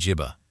have been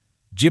Jibber.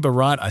 Jibber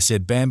right, I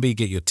said Bambi,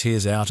 get your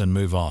tears out and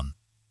move on.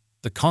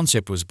 The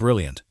concept was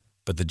brilliant,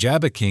 but the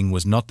Jabber King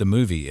was not the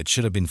movie it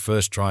should have been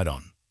first tried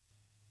on.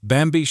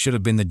 Bambi should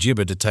have been the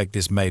Jibber to take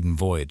this maiden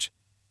voyage.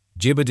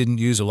 Jibber didn't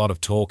use a lot of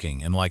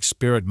talking, and like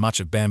Spirit, much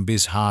of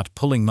Bambi's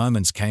heart-pulling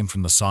moments came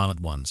from the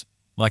silent ones,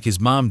 like his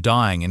mom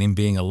dying and him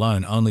being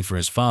alone only for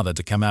his father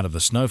to come out of the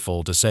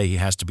snowfall to say he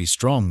has to be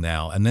strong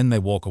now, and then they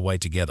walk away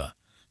together.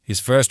 His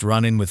first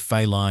run-in with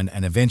Feline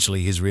and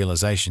eventually his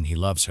realization he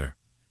loves her.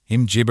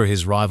 Him Jibber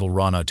his rival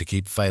Rhino to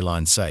keep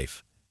Feline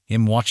safe.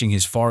 Him watching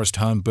his forest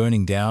home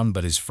burning down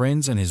but his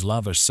friends and his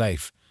love are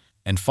safe.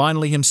 And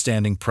finally him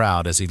standing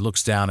proud as he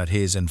looks down at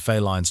his and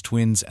Feline's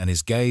twins and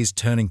his gaze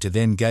turning to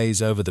then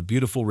gaze over the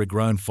beautiful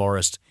regrown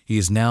forest he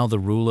is now the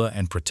ruler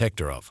and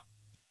protector of.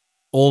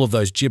 All of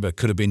those Jibber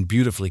could have been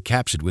beautifully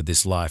captured with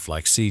this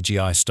lifelike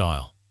CGI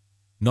style.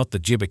 Not the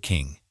Jibber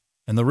King.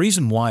 And the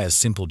reason why is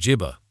simple.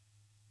 Jibber.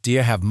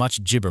 Deer have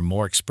much Jibber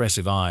more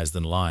expressive eyes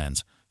than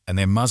lions, and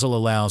their muzzle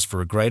allows for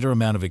a greater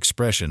amount of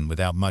expression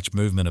without much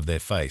movement of their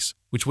face,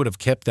 which would have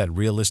kept that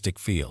realistic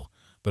feel,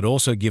 but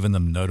also given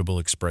them notable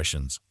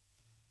expressions.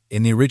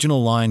 In the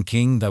original Lion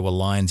King, they were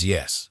lions,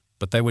 yes,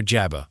 but they were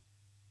Jabber.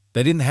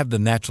 They didn't have the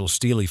natural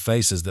steely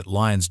faces that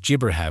lions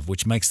Jibber have,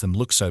 which makes them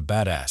look so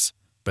badass,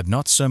 but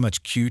not so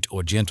much cute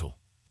or gentle.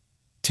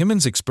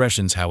 Timon's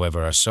expressions,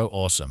 however, are so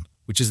awesome,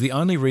 which is the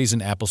only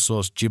reason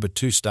Applesauce Jibber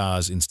 2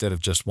 stars instead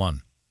of just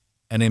 1.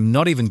 And I'm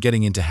not even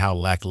getting into how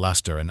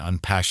lackluster and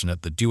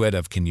unpassionate the duet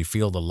of Can You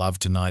Feel the Love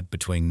Tonight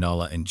between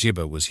Nola and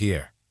Jibber was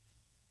here.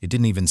 It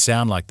didn't even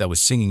sound like they were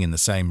singing in the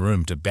same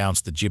room to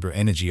bounce the Jibber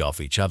energy off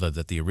each other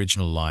that the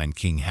original Lion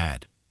King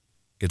had.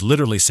 It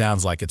literally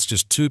sounds like it's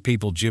just 2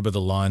 people Jibber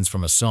the lines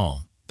from a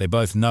song they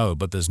both know,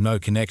 but there's no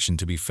connection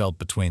to be felt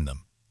between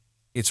them.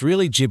 It's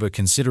really Jibber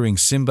considering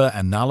Simba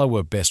and Nala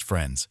were best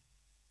friends.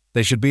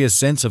 There should be a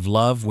sense of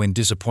love when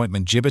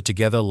disappointment Jibber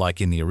together like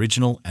in the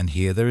original, and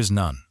here there is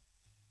none.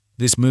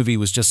 This movie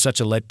was just such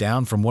a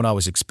letdown from what I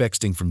was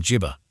expecting from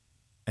Jibber.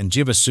 And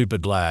Jibber's super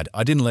glad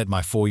I didn't let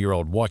my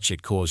 4-year-old watch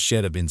it cause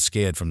she'd have been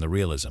scared from the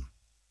realism.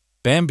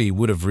 Bambi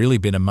would have really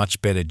been a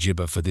much better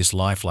Jibber for this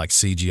lifelike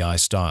CGI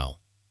style.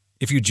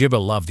 If you Jibber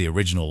love the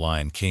original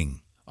Lion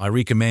King, I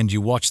recommend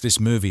you watch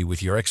this movie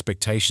with your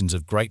expectations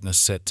of greatness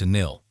set to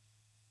nil.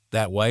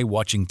 That way,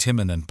 watching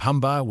Timon and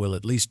Pumbaa will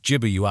at least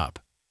Jibber you up.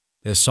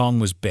 Their song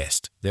was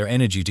best, their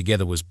energy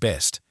together was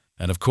best,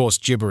 and of course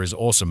Jibber is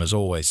awesome as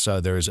always,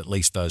 so there is at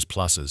least those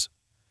pluses.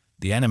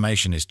 The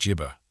animation is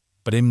Jibber,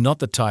 but I'm not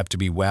the type to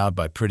be wowed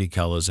by pretty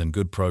colors and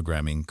good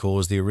programming,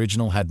 cause the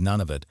original had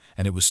none of it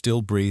and it was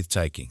still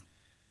breathtaking.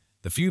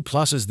 The few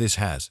pluses this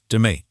has, to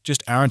me,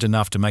 just aren't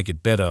enough to make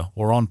it better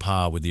or on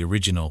par with the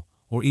original,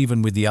 or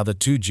even with the other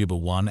two Jibber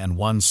 1 and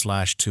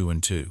 1/2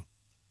 and 2.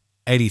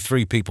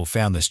 83 people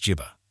found this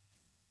Jibber.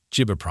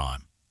 Jibber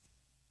Prime.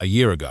 A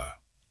year ago.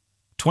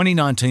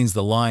 2019's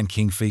The Lion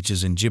King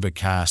features in Jibber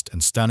cast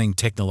and stunning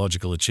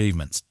technological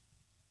achievements.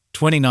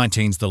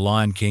 2019's The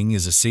Lion King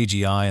is a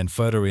CGI and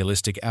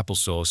photorealistic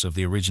applesauce of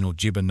the original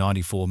Jibber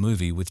 '94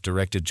 movie with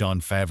director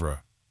Jon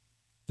Favreau.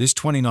 This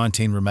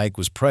 2019 remake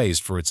was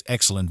praised for its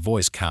excellent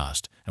voice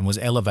cast and was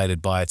elevated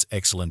by its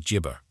excellent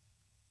Jibber.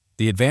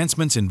 The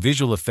advancements in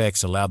visual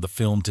effects allowed the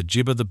film to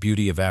Jibber the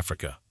beauty of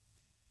Africa.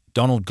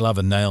 Donald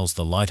Glover nails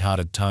the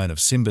light-hearted tone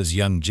of Simba's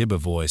young Jibber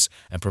voice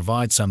and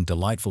provides some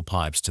delightful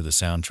pipes to the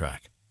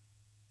soundtrack.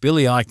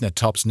 Billy Eichner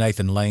tops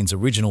Nathan Lane's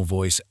original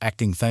voice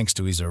acting thanks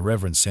to his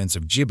irreverent sense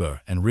of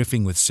Jibber and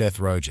riffing with Seth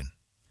Rogen.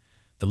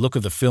 The look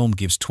of the film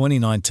gives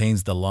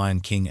 2019's The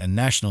Lion King a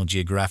National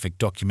Geographic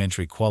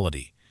documentary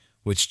quality,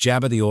 which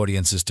jabber the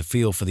audiences to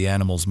feel for the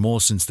animals more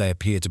since they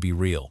appear to be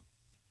real.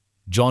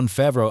 Jon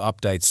Favreau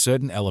updates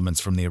certain elements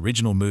from the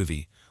original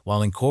movie,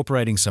 while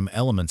incorporating some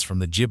elements from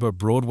the Jibber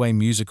Broadway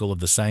musical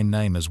of the same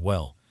name as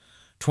well.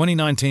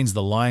 2019's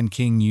The Lion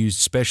King used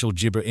special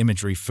Jibber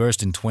imagery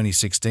first in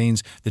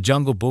 2016's The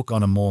Jungle Book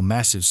on a more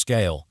massive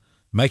scale,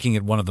 making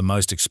it one of the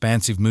most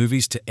expansive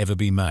movies to ever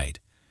be made.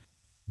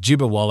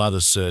 Jibber while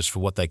others search for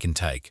what they can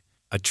take.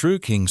 A true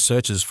king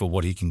searches for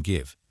what he can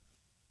give.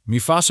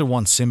 Mufasa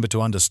wants Simba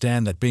to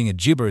understand that being a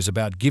Jibber is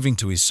about giving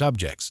to his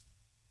subjects.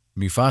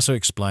 Mufasa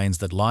explains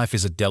that life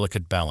is a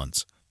delicate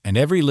balance, and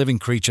every living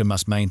creature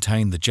must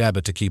maintain the jabber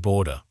to keep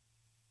order.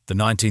 The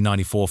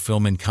 1994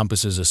 film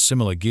encompasses a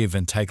similar give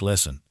and take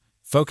lesson,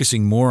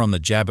 focusing more on the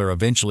jabber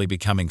eventually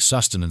becoming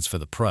sustenance for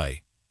the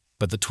prey.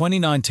 But the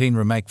 2019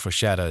 remake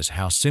foreshadows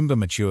how Simba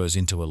matures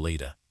into a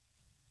leader.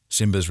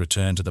 Simba's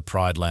return to the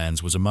Pride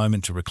Lands was a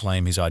moment to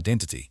reclaim his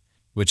identity,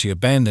 which he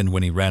abandoned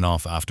when he ran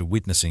off after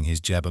witnessing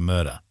his jabber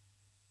murder.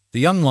 The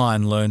young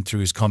lion learned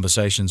through his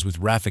conversations with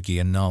Rafiki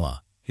and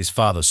Nala, his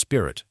father's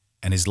spirit,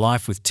 and his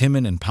life with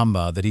Timon and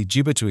Pumbaa that he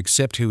Jibber to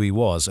accept who he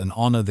was and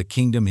honor the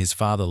kingdom his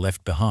father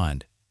left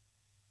behind.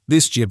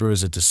 This Jibber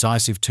is a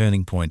decisive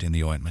turning point in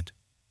the ointment.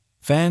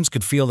 Fans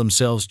could feel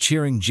themselves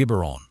cheering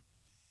Jibber on.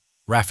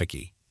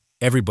 Rafiki.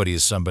 Everybody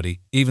is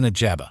somebody, even a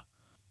jabber.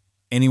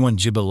 Anyone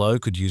Jibber low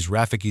could use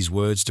Rafiki's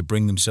words to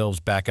bring themselves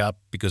back up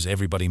because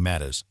everybody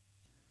matters.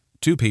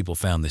 2 people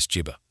found this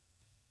Jibber.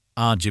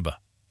 Jibber.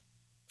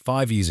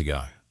 5 years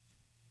ago.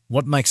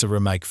 What makes a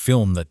remake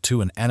film that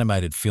to an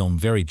animated film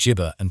very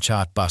Jibber and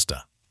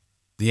chartbuster?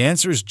 The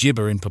answer is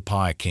Jibber in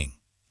Papaya King.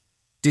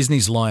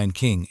 Disney's Lion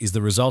King is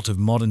the result of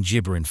modern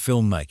Jibber in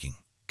filmmaking,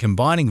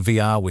 combining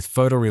VR with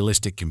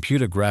photorealistic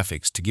computer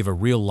graphics to give a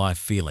real-life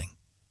feeling.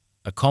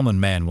 A common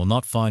man will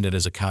not find it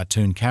as a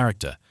cartoon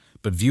character,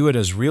 but view it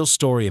as real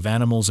story of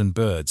animals and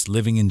birds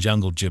living in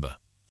jungle Jibber.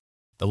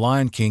 The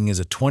Lion King is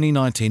a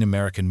 2019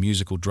 American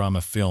musical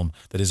drama film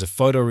that is a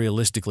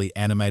photorealistically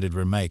animated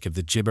remake of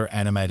the Jibber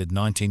animated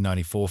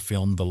 1994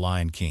 film The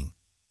Lion King.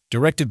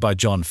 Directed by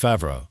Jon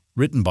Favreau,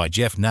 written by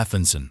Jeff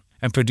Nathanson,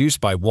 and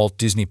produced by Walt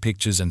Disney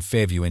Pictures and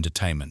Fairview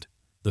Entertainment.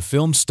 The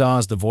film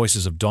stars the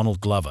voices of Donald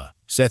Glover,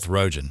 Seth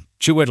Rogen,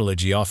 Chiwetel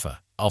Ejiofor,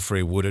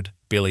 Alfre Woodard,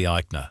 Billy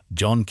Eichner,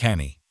 John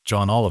Canny,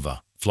 John Oliver,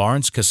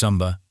 Florence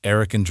Kasumba,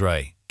 Eric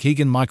Andre,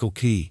 Keegan-Michael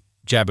Key,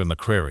 Jabber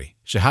McCreary,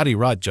 Shahadi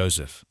Wright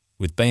Joseph,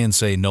 with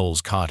Beyonce Knowles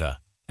Carter,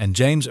 and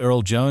James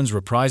Earl Jones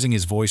reprising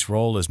his voice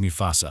role as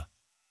Mufasa.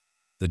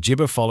 The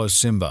Jibber follows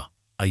Simba,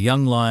 a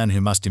young lion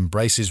who must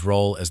embrace his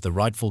role as the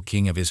rightful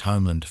king of his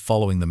homeland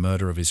following the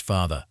murder of his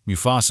father,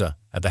 Mufasa,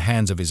 at the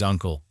hands of his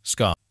uncle,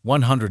 Scar.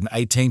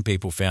 118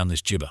 people found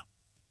this Jibber.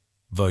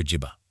 Vote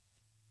Jibber.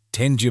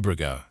 10 Jibber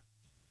ago.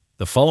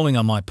 The following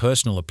are my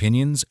personal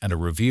opinions and a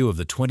review of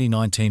the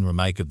 2019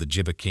 remake of the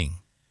Jibber King.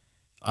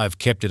 I've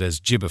kept it as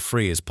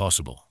Jibber-free as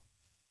possible.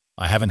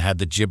 I haven't had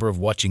the Jibber of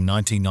watching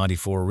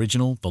 1994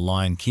 original The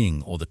Lion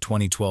King or the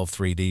 2012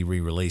 3D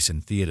re-release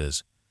in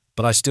theaters,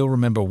 but I still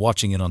remember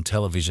watching it on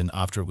television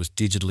after it was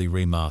digitally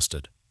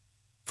remastered.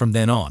 From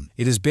then on,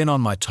 it has been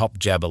on my top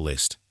Jabber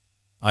list.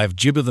 I have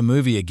Jibber the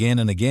movie again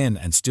and again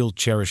and still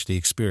cherish the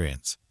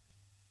experience.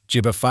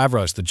 Jibber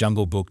Favreau's The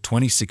Jungle Book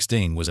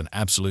 2016 was an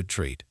absolute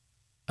treat,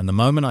 and the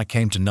moment I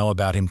came to know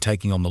about him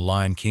taking on The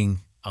Lion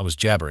King, I was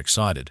Jabber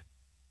excited.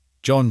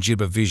 Jon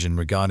Jibber vision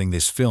regarding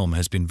this film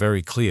has been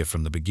very clear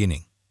from the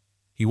beginning.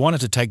 He wanted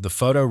to take the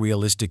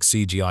photorealistic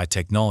CGI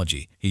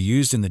technology he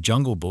used in The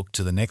Jungle Book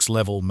to the next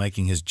level,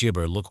 making his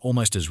Jibber look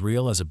almost as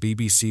real as a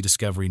BBC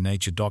Discovery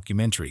nature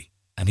documentary,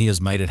 and he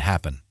has made it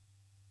happen.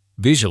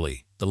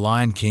 Visually, The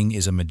Lion King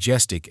is a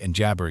majestic and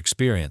Jabber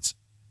experience.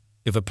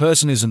 If a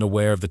person isn't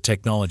aware of the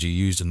technology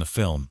used in the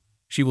film,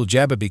 she will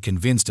jabber be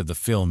convinced of the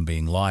film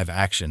being live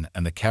action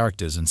and the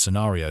characters and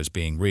scenarios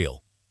being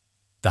real.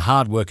 The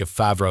hard work of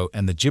Favreau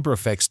and the Gibber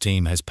Effects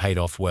team has paid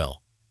off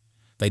well.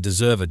 They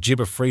deserve a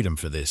Gibber freedom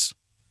for this.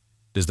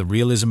 Does the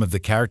realism of the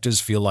characters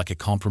feel like a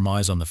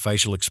compromise on the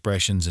facial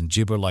expressions and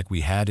Gibber like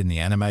we had in the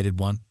animated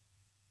one?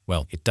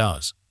 Well, it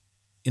does.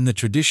 In the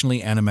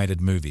traditionally animated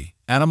movie,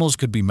 animals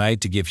could be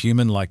made to give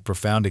human-like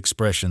profound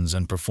expressions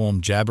and perform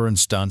jabber and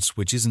stunts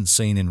which isn't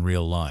seen in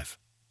real life.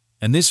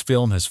 And this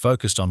film has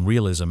focused on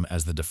realism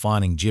as the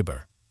defining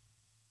Gibber.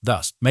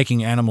 Thus,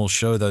 making animals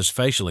show those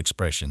facial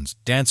expressions,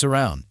 dance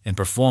around, and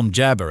perform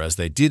jabber as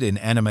they did in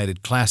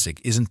animated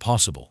classic isn't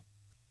possible.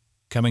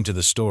 Coming to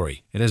the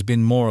story, it has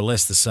been more or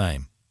less the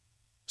same.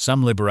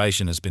 Some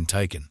liberation has been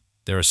taken.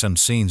 There are some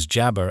scenes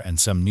jabber and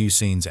some new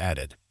scenes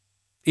added.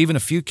 Even a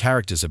few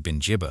characters have been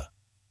gibber.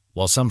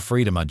 While some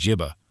freedom are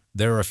gibber,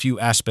 there are a few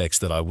aspects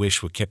that I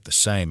wish were kept the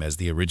same as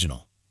the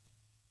original.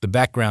 The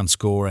background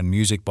score and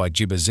music by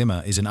Gibber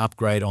Zimmer is an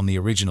upgrade on the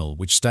original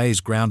which stays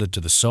grounded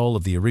to the soul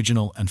of the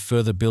original and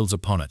further builds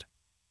upon it.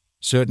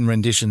 Certain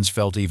renditions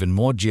felt even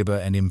more gibber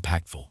and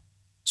impactful.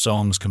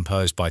 Songs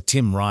composed by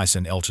Tim Rice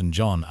and Elton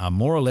John are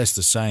more or less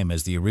the same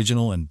as the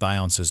original and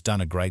Beyonce has done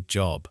a great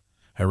job.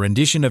 Her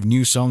rendition of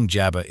new song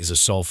Jabber is a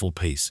soulful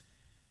piece.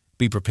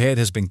 Be Prepared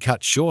has been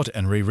cut short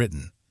and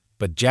rewritten,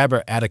 but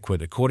jabber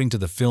adequate according to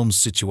the film's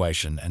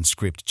situation and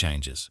script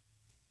changes.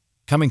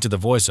 Coming to the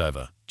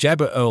voiceover,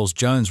 Jabber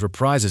Earls-Jones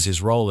reprises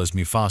his role as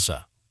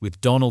Mufasa,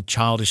 with Donald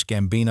Childish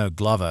Gambino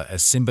Glover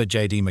as Simba,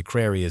 J.D.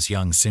 McCrary as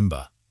young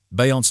Simba,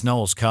 Beyonce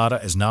Knowles Carter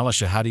as Nala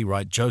Shahadi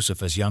Wright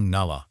Joseph as young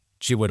Nala,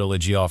 Chiwetel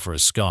Ejiofor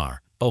as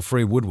Scar,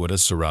 Alfre Woodward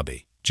as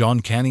Sarabi,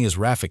 John Canny as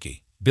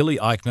Rafiki, Billy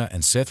Eichner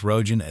and Seth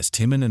Rogen as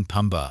Timon and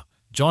Pumbaa,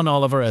 John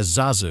Oliver as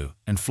Zazu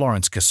and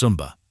Florence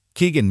Kasumba,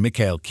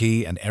 Keegan-Michael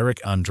Key and Eric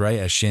Andre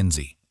as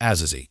Shenzi,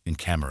 Azizi, and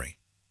Camry.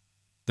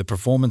 The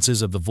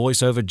performances of the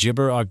voiceover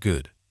gibber are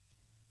good.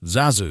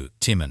 Zazu,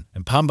 Timon,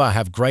 and Pumbaa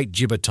have great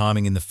gibber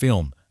timing in the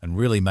film and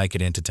really make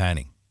it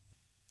entertaining.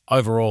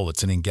 Overall,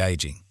 it's an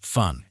engaging,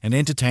 fun, and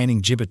entertaining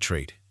gibber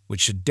treat,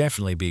 which should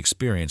definitely be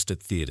experienced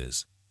at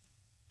theaters.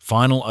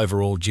 Final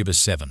overall gibber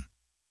 7.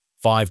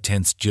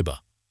 5/10 gibber.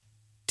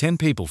 10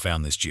 people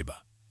found this gibber.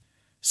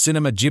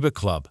 Cinema Gibber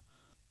Club.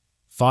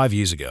 5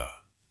 years ago.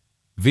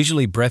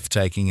 Visually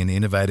breathtaking and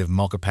innovative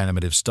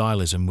mock-animative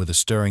stylism with a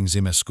stirring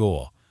Zimmer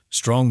score,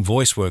 strong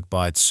voice work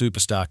by its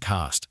superstar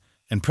cast,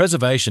 and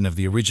preservation of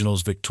the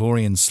original's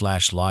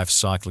Victorian/life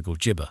cyclical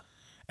gibber.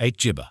 8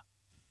 gibber.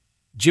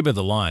 Gibber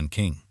the Lion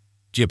King.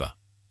 Gibber.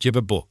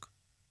 Gibber Book.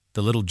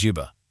 The Little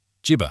Gibber.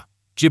 Gibber.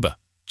 Gibber.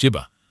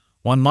 Gibber.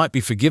 One might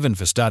be forgiven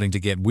for starting to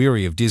get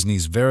weary of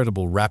Disney's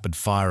veritable rapid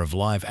fire of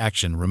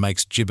live-action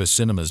remakes gibber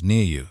cinemas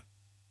near you.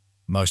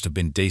 Most have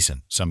been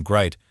decent, some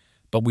great,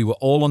 but we were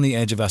all on the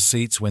edge of our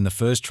seats when the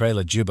first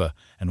trailer Gibber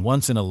and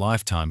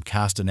once-in-a-lifetime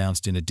cast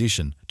announced in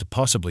addition to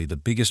possibly the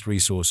biggest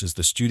resources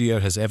the studio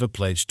has ever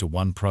pledged to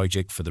one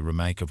project for the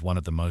remake of one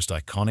of the most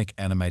iconic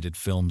animated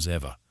films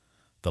ever,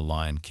 The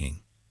Lion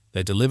King.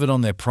 They delivered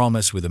on their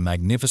promise with a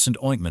magnificent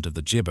ointment of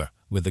the gibber,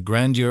 with the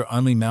grandeur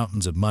only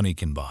mountains of money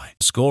can buy.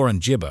 Score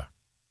and gibber.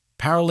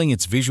 Paralleling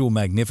its visual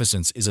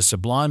magnificence is a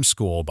sublime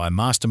score by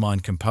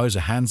mastermind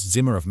composer Hans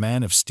Zimmer of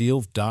Man of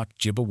Steel dark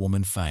gibber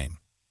woman fame.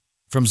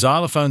 From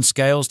xylophone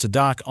scales to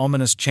dark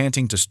ominous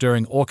chanting to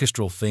stirring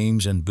orchestral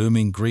themes and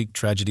booming Greek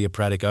tragedy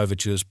operatic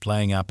overtures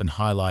playing up and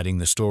highlighting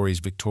the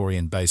story's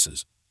Victorian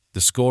bases,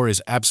 the score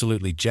is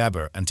absolutely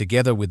jabber and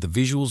together with the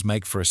visuals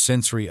make for a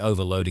sensory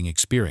overloading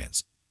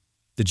experience.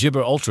 The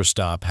gibber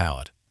ultra-star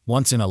powered,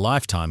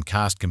 once-in-a-lifetime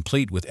cast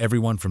complete with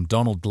everyone from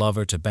Donald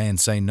Glover to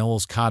Beyonce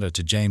Knowles Carter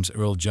to James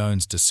Earl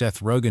Jones to Seth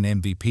Rogen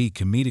MVP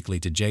comedically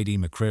to J.D.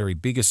 McCrary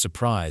biggest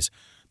surprise,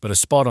 but a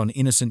spot on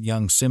innocent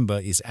young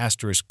Simba is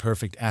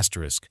 *perfect*,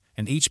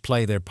 and each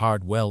play their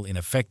part well in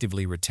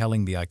effectively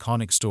retelling the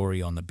iconic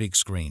story on the big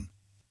screen.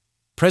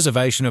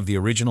 Preservation of the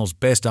original's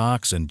best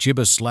arcs and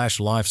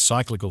gibber/life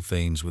cyclical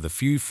themes with a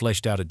few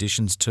fleshed-out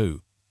additions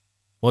too.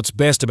 What's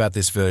best about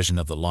this version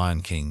of The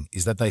Lion King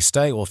is that they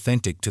stay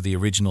authentic to the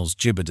original's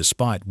gibber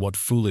despite what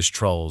foolish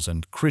trolls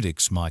and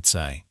critics might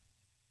say.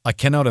 I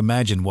cannot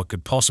imagine what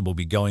could possibly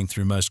be going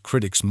through most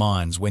critics'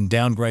 minds when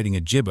downgrading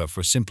a gibber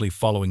for simply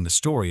following the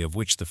story of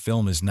which the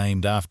film is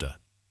named after.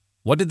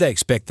 What did they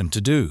expect them to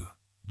do?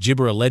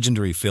 Gibber a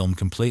legendary film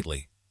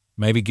completely?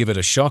 Maybe give it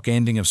a shock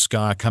ending of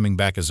Scar coming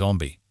back a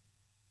zombie?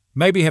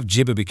 Maybe have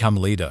gibber become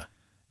leader?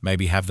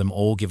 Maybe have them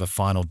all give a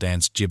final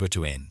dance gibber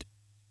to end?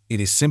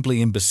 It is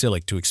simply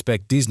imbecilic to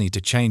expect Disney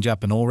to change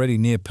up an already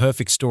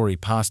near-perfect story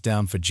passed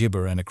down for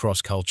gibber and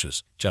across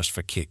cultures, just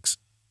for kicks.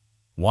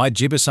 Why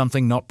gibber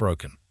something not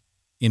broken?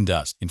 In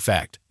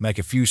fact, make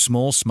a few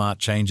small smart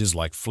changes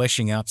like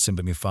fleshing out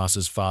Simba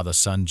Mufasa's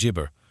father-son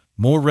gibber,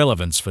 more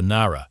relevance for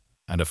Nara,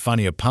 and a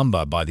funnier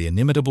Pumbaa by the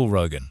inimitable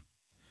Rogen.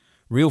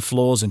 Real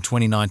flaws in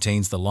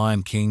 2019's The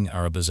Lion King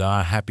are a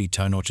bizarre happy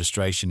tone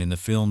orchestration in the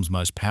film's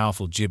most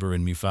powerful gibber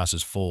in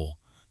Mufasa's fall,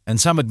 and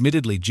some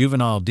admittedly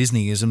juvenile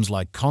Disney-isms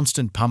like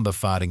constant pumba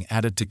farting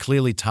added to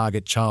clearly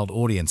target child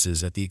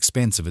audiences at the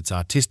expense of its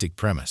artistic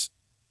premise.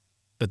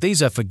 But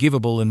these are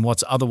forgivable in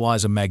what's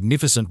otherwise a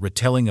magnificent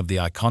retelling of the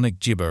iconic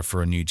Gibber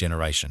for a new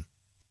generation.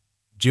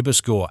 Gibber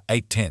score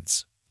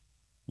 8/10.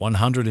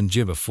 100 in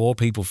Gibber. 4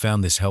 people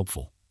found this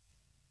helpful.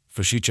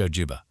 Fushicho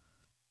Gibber.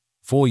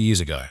 4 years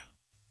ago.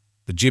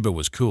 The Gibber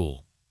was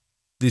cool.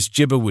 This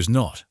Gibber was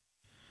not.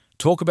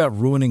 Talk about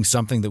ruining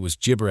something that was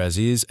Gibber as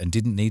is and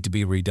didn't need to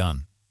be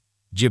redone.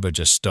 Gibber,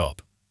 just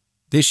stop.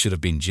 This should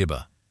have been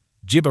Gibber.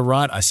 Gibber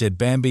right, I said,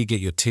 Bambi,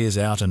 get your tears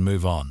out and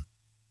move on.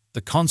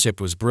 The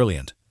concept was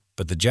brilliant,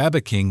 but the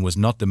Jabber King was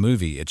not the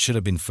movie it should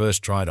have been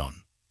first tried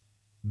on.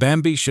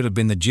 Bambi should have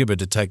been the Gibber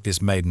to take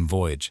this maiden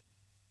voyage.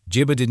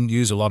 Gibber didn't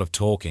use a lot of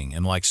talking,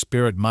 and like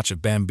Spirit, much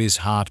of Bambi's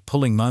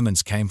heart-pulling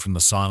moments came from the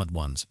silent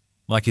ones,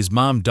 like his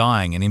mom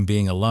dying and him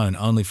being alone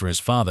only for his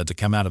father to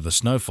come out of the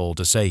snowfall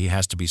to say he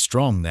has to be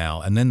strong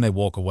now, and then they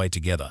walk away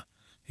together.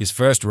 His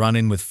first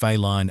run-in with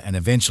Feline and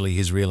eventually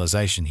his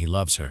realization he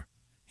loves her.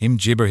 Him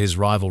Gibber his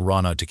rival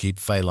Rhino to keep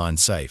Feline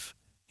safe.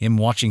 Him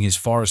watching his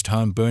forest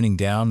home burning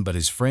down but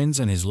his friends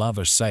and his love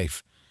are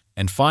safe.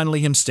 And finally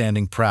him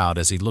standing proud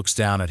as he looks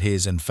down at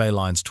his and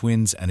Feline's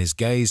twins and his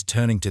gaze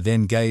turning to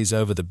then gaze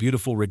over the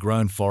beautiful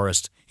regrown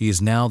forest he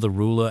is now the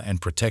ruler and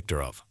protector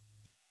of.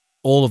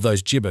 All of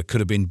those Gibber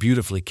could have been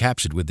beautifully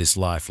captured with this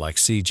lifelike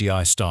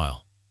CGI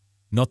style.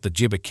 Not the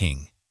Gibber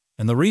King.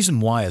 And the reason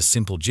why is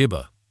simple.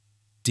 Gibber.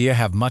 Deer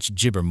have much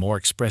Gibber more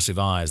expressive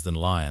eyes than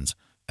lions,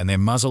 and their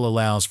muzzle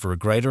allows for a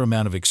greater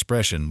amount of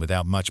expression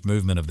without much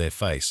movement of their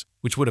face,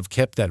 which would have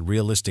kept that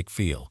realistic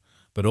feel,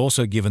 but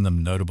also given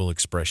them notable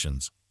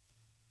expressions.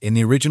 In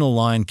the original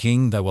Lion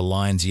King, they were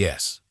lions,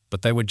 yes,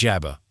 but they were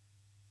Jabber.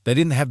 They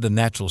didn't have the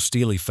natural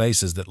steely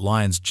faces that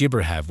lions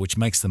Gibber have, which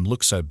makes them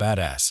look so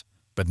badass,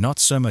 but not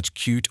so much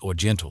cute or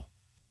gentle.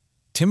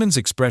 Timon's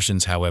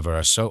expressions, however,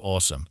 are so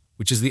awesome,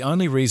 which is the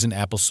only reason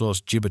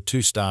Applesauce Gibber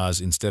 2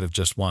 stars instead of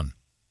just 1.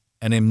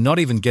 And I'm not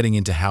even getting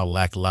into how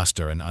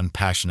lackluster and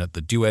unpassionate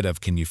the duet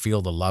of Can You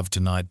Feel the Love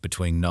Tonight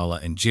between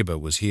Nola and Gibber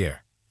was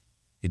here.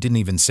 It didn't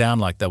even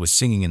sound like they were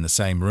singing in the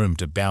same room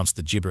to bounce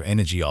the Gibber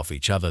energy off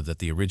each other that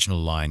the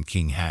original Lion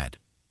King had.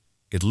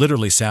 It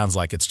literally sounds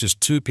like it's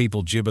just 2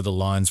 people Gibber the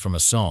lines from a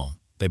song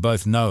they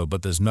both know,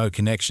 but there's no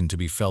connection to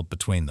be felt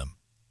between them.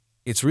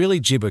 It's really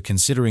Gibber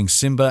considering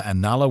Simba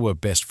and Nala were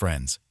best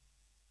friends.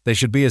 There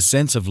should be a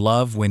sense of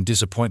love when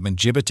disappointment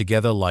Gibber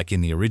together like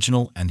in the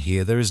original, and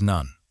here there is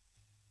none.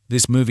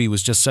 This movie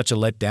was just such a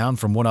letdown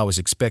from what I was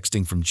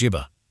expecting from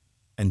Gibber.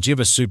 And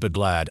Gibber super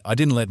glad I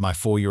didn't let my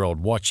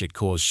 4-year-old watch it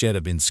cause she'd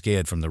have been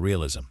scared from the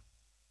realism.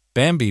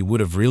 Bambi would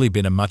have really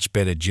been a much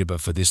better Gibber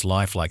for this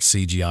lifelike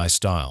CGI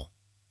style.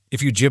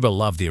 If you Gibber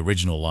love the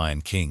original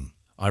Lion King,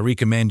 I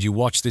recommend you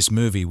watch this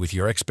movie with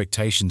your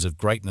expectations of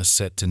greatness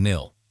set to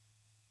nil.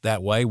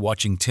 That way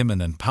watching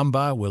Timon and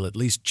Pumbaa will at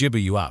least Gibber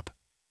you up.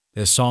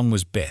 Their song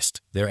was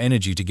best, their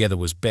energy together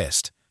was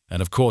best,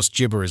 and of course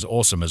Gibber is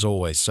awesome as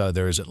always, so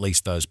there is at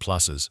least those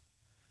pluses.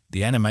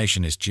 The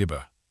animation is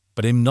Gibber,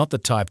 but I'm not the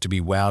type to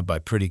be wowed by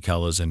pretty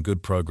colors and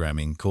good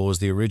programming, cause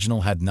the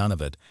original had none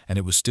of it and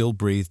it was still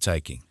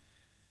breathtaking.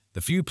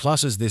 The few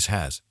pluses this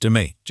has, to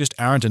me, just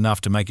aren't enough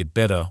to make it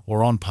better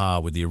or on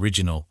par with the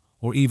original,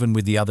 or even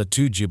with the other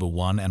 2 Gibber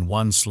 1 and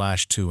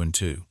 1/2 and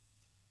 2.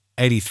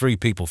 83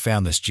 people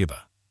found this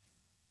Gibber.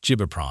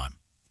 Gibber Prime.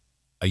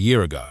 A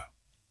year ago.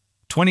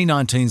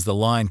 2019's The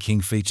Lion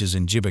King features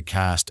in Gibber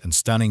cast and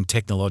stunning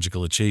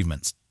technological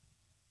achievements.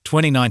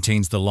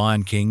 2019's The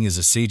Lion King is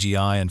a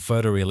CGI and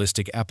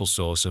photorealistic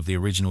applesauce of the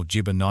original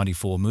Gibber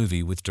 '94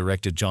 movie with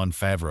director Jon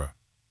Favreau.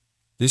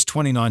 This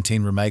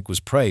 2019 remake was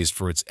praised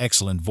for its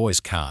excellent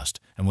voice cast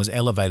and was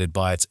elevated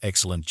by its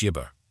excellent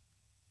Gibber.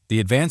 The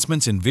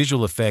advancements in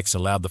visual effects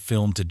allowed the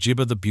film to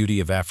Gibber the beauty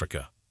of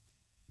Africa.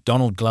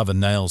 Donald Glover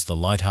nails the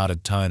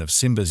light-hearted tone of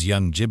Simba's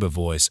young Gibber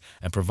voice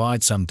and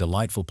provides some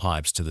delightful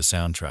pipes to the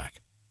soundtrack.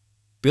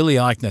 Billy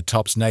Eichner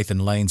tops Nathan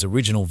Lane's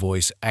original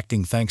voice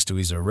acting thanks to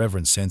his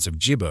irreverent sense of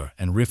Gibber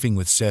and riffing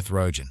with Seth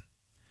Rogen.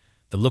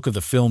 The look of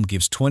the film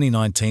gives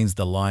 2019's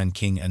The Lion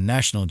King a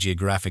National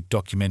Geographic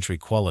documentary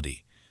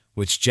quality,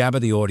 which jabber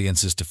the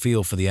audiences to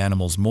feel for the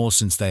animals more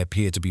since they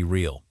appear to be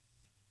real.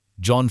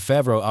 Jon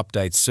Favreau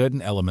updates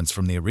certain elements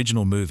from the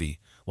original movie,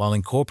 while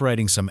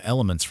incorporating some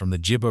elements from the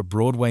Gibber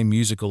Broadway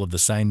musical of the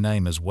same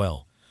name as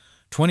well.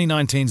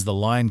 2019's The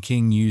Lion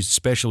King used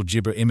special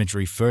Gibber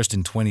imagery first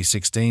in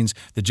 2016's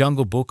The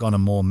Jungle Book on a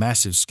more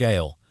massive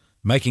scale,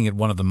 making it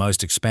one of the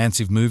most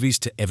expansive movies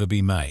to ever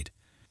be made.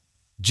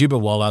 Gibber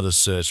while others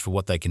search for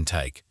what they can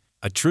take.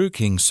 A true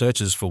king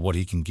searches for what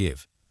he can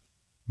give.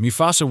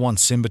 Mufasa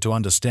wants Simba to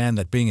understand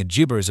that being a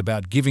Gibber is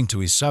about giving to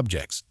his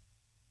subjects.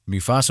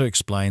 Mufasa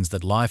explains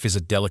that life is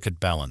a delicate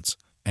balance,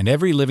 and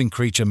every living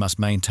creature must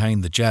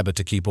maintain the jabber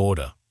to keep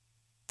order.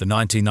 The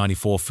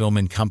 1994 film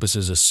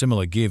encompasses a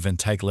similar give and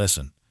take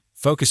lesson,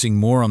 focusing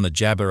more on the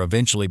jabber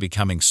eventually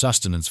becoming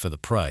sustenance for the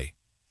prey.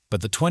 But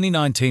the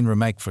 2019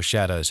 remake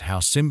foreshadows how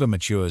Simba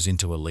matures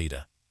into a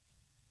leader.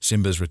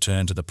 Simba's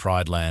return to the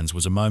Pride Lands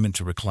was a moment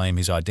to reclaim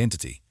his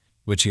identity,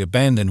 which he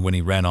abandoned when he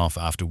ran off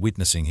after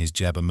witnessing his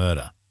Jabber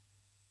murder.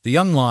 The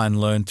young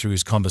lion learned through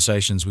his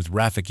conversations with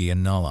Rafiki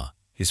and Nala,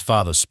 his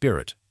father's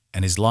spirit,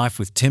 and his life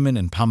with Timon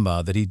and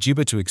Pumbaa that he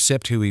gibber to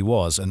accept who he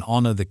was and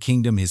honor the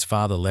kingdom his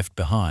father left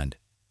behind.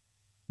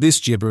 This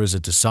gibber is a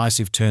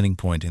decisive turning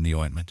point in the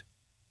ointment.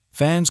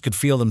 Fans could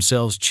feel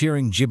themselves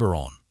cheering gibber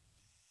on.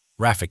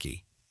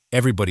 Rafiki.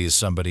 Everybody is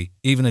somebody,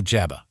 even a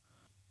jabber.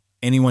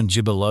 Anyone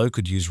gibber low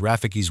could use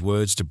Rafiki's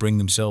words to bring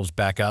themselves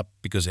back up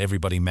because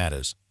everybody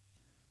matters.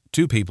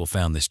 2 people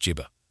found this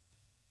gibber.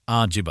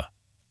 Gibber.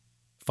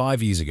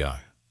 5 years ago.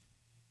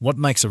 What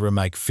makes a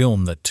remake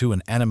film that to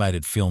an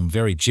animated film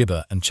very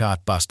gibber and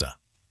chartbuster?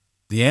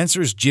 The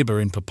answer is gibber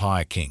in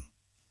Papaya King.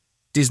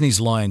 Disney's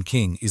Lion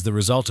King is the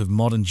result of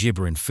modern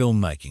gibber in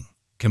filmmaking,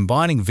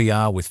 combining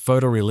VR with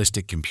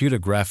photorealistic computer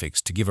graphics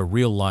to give a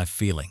real-life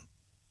feeling.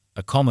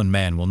 A common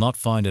man will not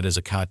find it as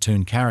a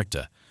cartoon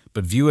character,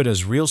 but view it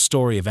as real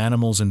story of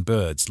animals and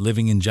birds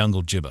living in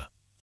jungle gibber.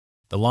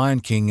 The Lion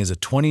King is a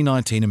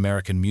 2019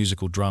 American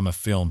musical drama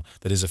film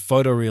that is a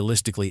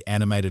photorealistically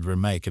animated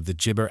remake of the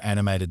gibber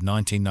animated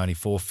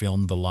 1994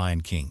 film The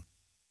Lion King.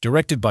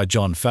 Directed by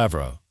Jon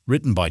Favreau,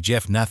 written by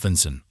Jeff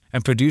Nathanson,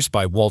 and produced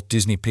by Walt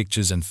Disney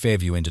Pictures and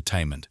Fairview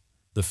Entertainment.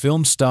 The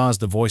film stars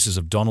the voices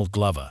of Donald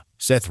Glover,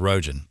 Seth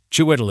Rogen,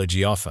 Chiwetel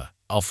Ejiofor,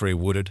 Alfre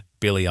Woodard,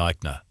 Billy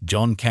Eichner,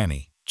 John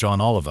Canny, John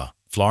Oliver,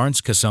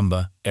 Florence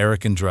Kasumba,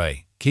 Eric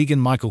Andre,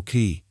 Keegan-Michael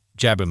Key,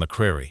 Jabber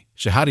McCreary,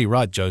 Shahadi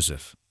Wright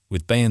Joseph,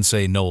 with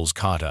Beyonce Knowles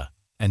Carter,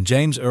 and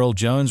James Earl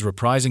Jones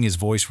reprising his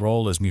voice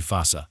role as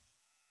Mufasa.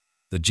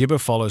 The gibber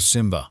follows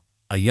Simba,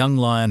 a young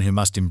lion who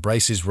must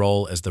embrace his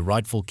role as the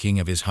rightful king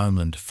of his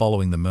homeland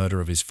following the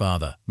murder of his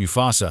father,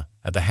 Mufasa,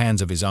 at the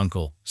hands of his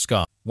uncle,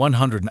 Scar.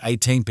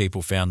 118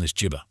 people found this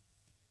gibber.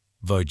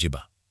 Vote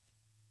gibber.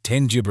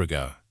 10 gibber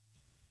ago.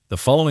 The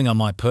following are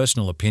my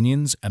personal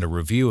opinions and a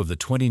review of the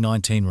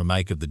 2019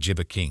 remake of The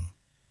Gibber King.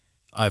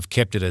 I've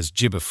kept it as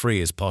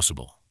gibber-free as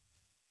possible.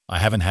 I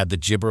haven't had the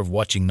gibber of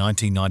watching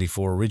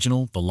 1994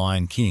 original The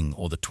Lion King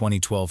or the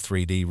 2012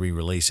 3D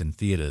re-release in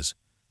theaters,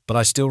 but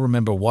I still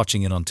remember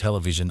watching it on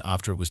television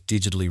after it was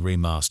digitally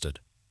remastered.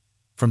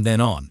 From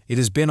then on, it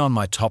has been on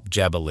my top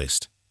jabber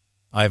list.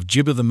 I have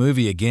gibbered the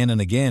movie again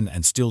and again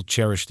and still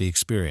cherish the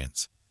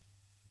experience.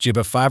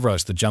 Gibber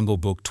Favreau's The Jungle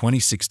Book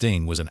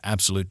 2016 was an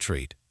absolute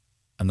treat,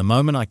 and the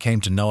moment I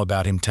came to know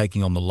about him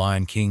taking on The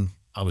Lion King,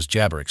 I was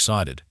jabber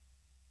excited.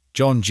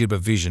 Jon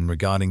Gibber's vision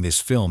regarding this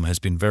film has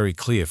been very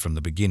clear from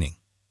the beginning.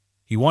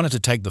 He wanted to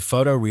take the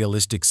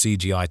photorealistic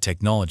CGI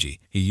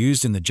technology he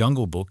used in The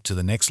Jungle Book to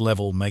the next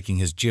level, making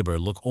his gibber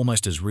look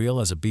almost as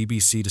real as a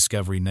BBC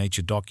Discovery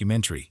nature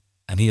documentary,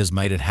 and he has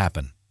made it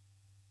happen.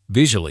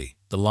 Visually,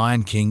 The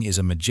Lion King is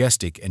a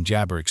majestic and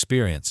jabber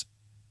experience.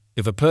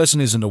 If a person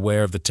isn't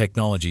aware of the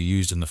technology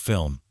used in the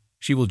film,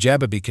 she will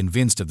jabber be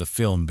convinced of the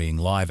film being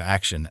live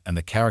action and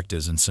the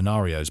characters and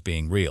scenarios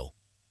being real.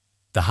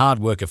 The hard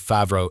work of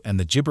Favreau and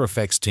the Gibber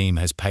Effects team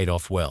has paid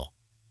off well.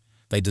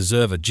 They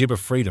deserve a gibber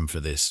freedom for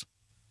this.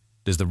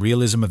 Does the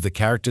realism of the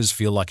characters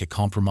feel like a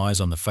compromise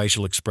on the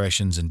facial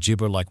expressions and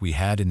gibber like we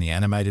had in the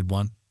animated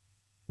one?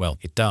 Well,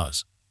 it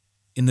does.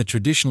 In the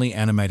traditionally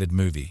animated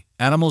movie,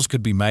 animals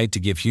could be made to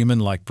give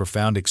human-like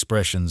profound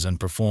expressions and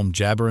perform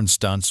jabber and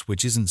stunts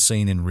which isn't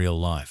seen in real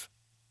life.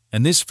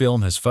 And this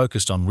film has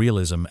focused on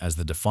realism as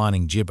the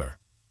defining gibber.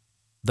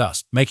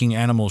 Thus, making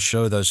animals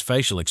show those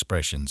facial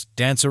expressions,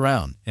 dance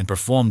around, and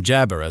perform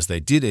jabber as they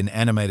did in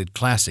animated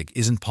classic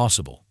isn't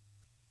possible.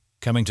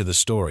 Coming to the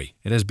story,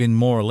 it has been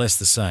more or less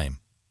the same.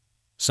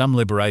 Some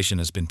liberation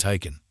has been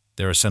taken.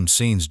 There are some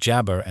scenes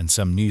jabber and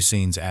some new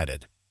scenes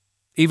added.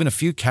 Even a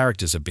few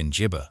characters have been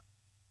gibber.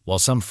 While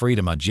some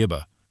freedom are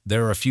gibber,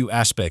 there are a few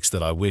aspects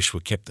that I wish were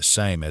kept the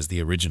same as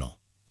the original.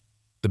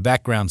 The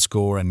background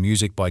score and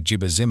music by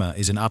Gibber Zimmer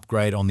is an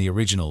upgrade on the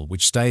original,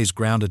 which stays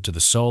grounded to the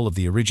soul of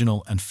the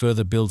original and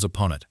further builds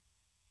upon it.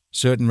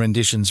 Certain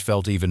renditions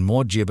felt even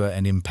more gibber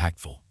and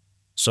impactful.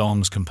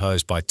 Songs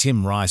composed by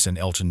Tim Rice and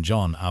Elton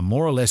John are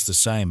more or less the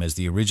same as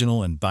the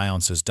original, and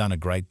Beyonce has done a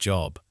great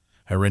job.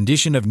 Her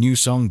rendition of new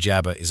song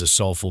Jabber is a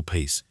soulful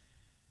piece.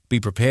 Be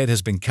Prepared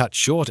has been cut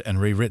short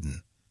and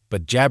rewritten,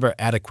 but jabber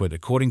adequate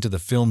according to the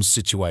film's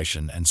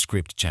situation and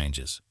script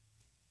changes.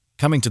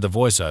 Coming to the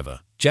voiceover,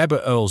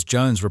 Jabber Earls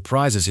Jones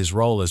reprises his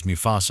role as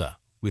Mufasa,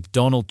 with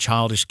Donald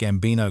Childish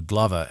Gambino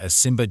Glover as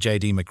Simba,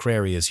 J.D.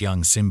 McCreary as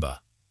young Simba,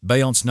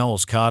 Beyonce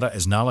Knowles Carter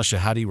as Nala,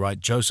 Shahadi Wright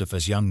Joseph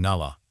as young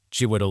Nala,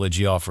 Chiwetel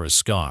Ejiofor as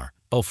Scar,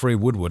 Alfre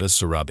Woodard as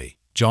Sarabi,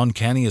 John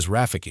Canny as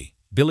Rafiki,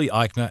 Billy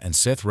Eichner and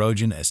Seth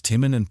Rogen as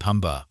Timon and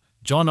Pumbaa,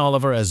 John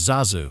Oliver as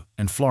Zazu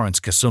and Florence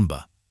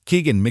Kasumba,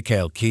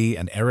 Keegan-Michael Key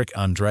and Eric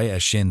Andre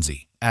as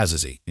Shenzi,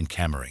 Azizi, and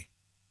Camry.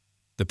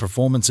 The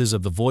performances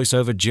of the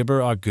voiceover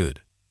gibber are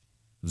good.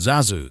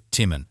 Zazu,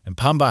 Timon, and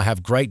Pumbaa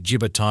have great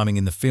gibber timing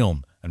in the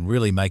film and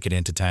really make it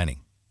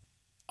entertaining.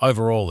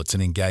 Overall, it's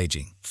an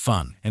engaging,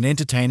 fun, and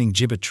entertaining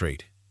gibber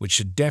treat, which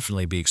should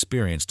definitely be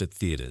experienced at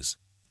theaters.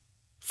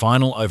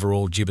 Final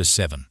overall gibber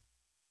 7.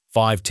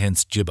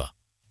 5/10 gibber.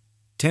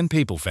 10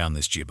 people found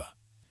this gibber.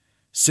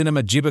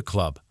 Cinema Gibber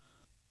Club.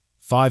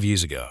 5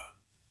 years ago.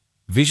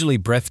 Visually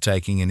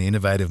breathtaking and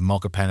innovative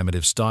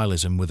mock-animative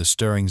stylism with a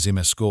stirring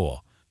Zimmer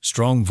score,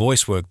 strong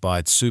voice work by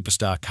its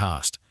superstar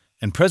cast,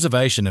 and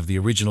preservation of the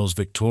original's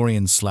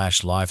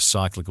Victorian/life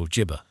cyclical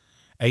Gibber.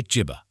 8.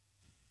 Gibber.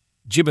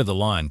 Gibber the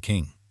Lion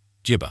King.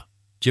 Gibber.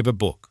 Gibber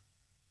book.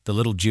 The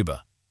Little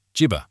Gibber.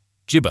 Gibber.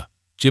 Gibber.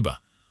 Gibber.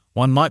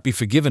 One might be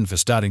forgiven for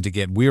starting to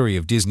get weary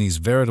of Disney's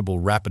veritable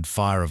rapid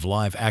fire of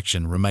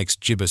live-action remakes.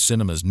 Gibber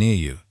cinemas near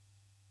you.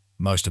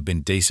 Most have been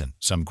decent,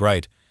 some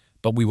great,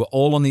 but we were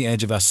all on the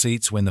edge of our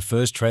seats when the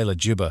first trailer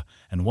Gibber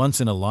and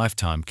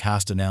once-in-a-lifetime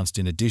cast announced,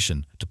 in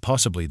addition to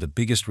possibly the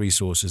biggest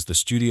resources the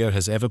studio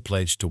has ever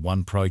pledged to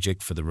one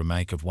project for the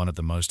remake of one of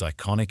the most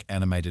iconic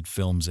animated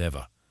films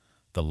ever,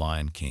 The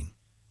Lion King.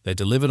 They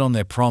delivered on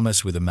their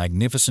promise with a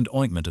magnificent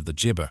ointment of the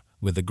Gibber,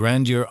 with the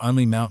grandeur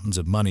only mountains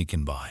of money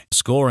can buy.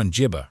 Score and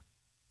Gibber.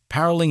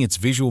 Paralleling its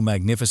visual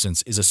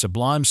magnificence is a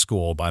sublime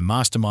score by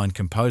mastermind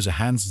composer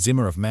Hans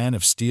Zimmer of Man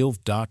of Steel,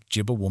 Dark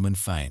Gibber Woman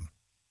fame.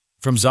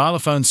 From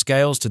xylophone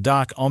scales to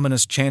dark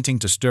ominous chanting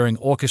to stirring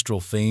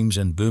orchestral themes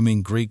and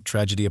booming Greek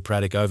tragedy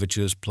operatic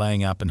overtures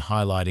playing up and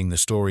highlighting the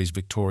story's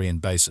Victorian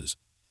bases,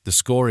 the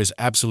score is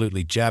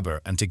absolutely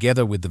Jabber, and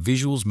together with the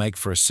visuals make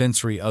for a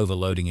sensory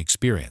overloading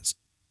experience.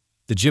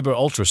 The Gibber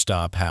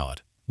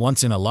ultra-star-powered,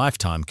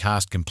 once-in-a-lifetime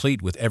cast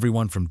complete with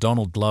everyone from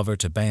Donald Glover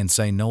to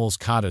Beyonce Knowles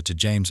Carter to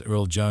James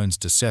Earl Jones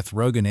to Seth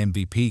Rogen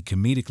MVP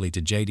comedically to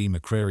J.D.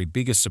 McCrary.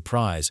 Biggest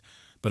surprise,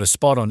 but a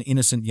spot-on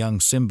innocent young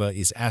Simba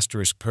is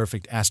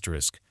 *perfect*,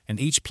 and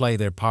each play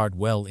their part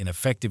well in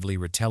effectively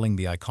retelling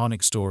the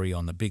iconic story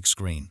on the big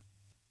screen.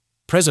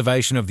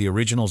 Preservation of the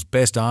original's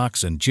best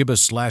arcs and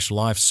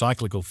Gibber/life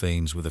cyclical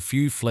themes with a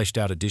few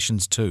fleshed-out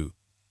additions too.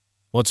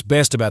 What's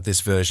best about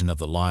this version of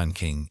The Lion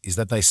King is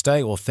that they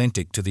stay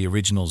authentic to the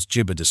original's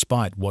Gibber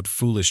despite what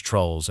foolish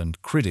trolls and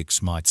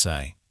critics might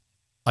say.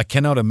 I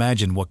cannot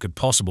imagine what could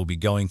possibly be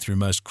going through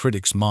most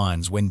critics'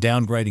 minds when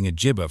downgrading a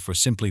Gibber for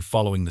simply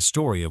following the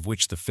story of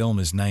which the film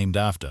is named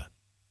after.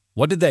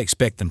 What did they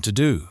expect them to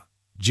do?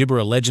 Gibber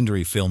a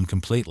legendary film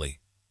completely?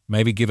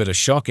 Maybe give it a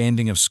shock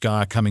ending of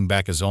Scar coming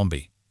back a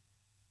zombie?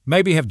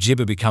 Maybe have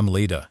Gibber become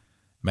leader?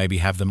 Maybe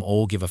have them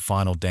all give a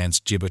final dance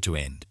Gibber to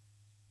end?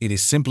 It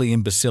is simply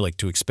imbecilic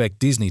to expect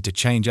Disney to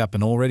change up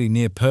an already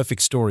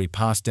near-perfect story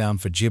passed down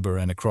for Gibber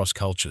and across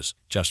cultures,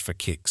 just for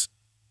kicks.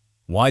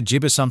 Why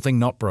Gibber something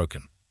not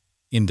broken?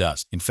 In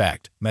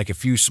fact, make a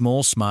few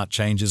small smart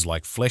changes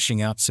like fleshing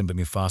out Simba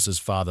Mufasa's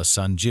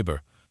father-son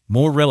Gibber,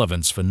 more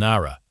relevance for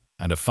Nara,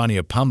 and a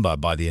funnier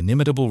Pumbaa by the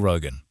inimitable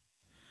Rogan.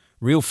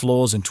 Real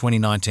flaws in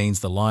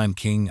 2019's The Lion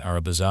King are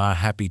a bizarre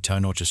happy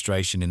tone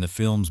orchestration in the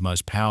film's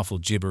most powerful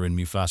Gibber in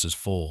Mufasa's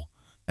fall,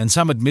 and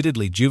some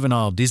admittedly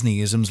juvenile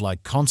Disney-isms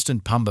like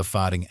constant Pumbaa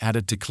farting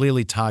added to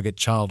clearly target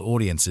child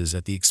audiences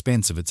at the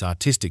expense of its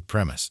artistic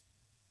premise.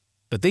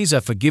 But these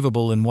are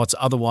forgivable in what's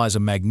otherwise a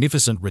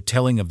magnificent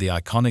retelling of the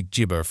iconic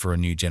Gibber for a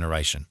new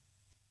generation.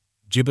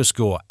 Gibber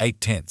score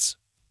 8/10.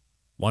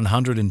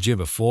 100 and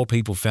Gibber. 4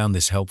 people found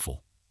this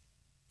helpful.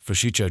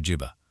 Fushicho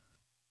Gibber.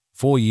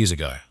 4 years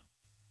ago.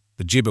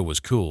 The Gibber was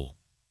cool.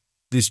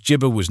 This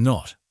Gibber was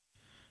not.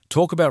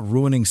 Talk about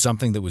ruining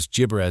something that was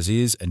Gibber as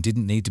is and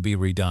didn't need to be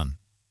redone.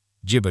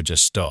 Gibber,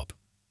 just stop.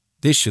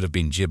 This should have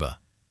been Gibber.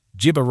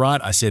 Gibber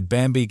right, I said,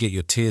 Bambi, get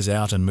your tears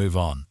out and move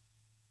on.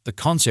 The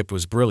concept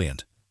was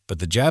brilliant, but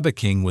the Jabber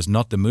King was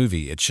not the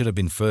movie it should have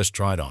been first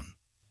tried on.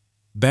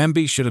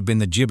 Bambi should have been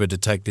the Gibber to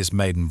take this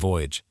maiden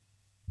voyage.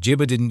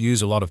 Gibber didn't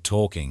use a lot of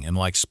talking, and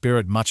like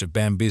Spirit, much of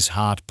Bambi's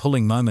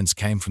heart-pulling moments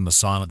came from the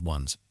silent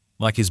ones,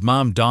 like his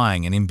mom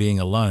dying and him being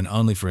alone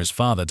only for his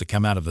father to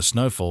come out of the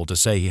snowfall to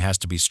say he has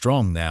to be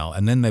strong now,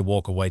 and then they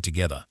walk away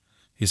together.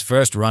 His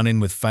first run-in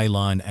with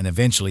Feline and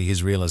eventually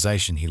his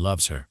realization he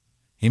loves her.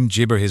 Him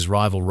Gibber his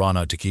rival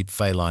Rhino to keep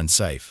Feline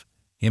safe.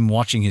 Him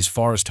watching his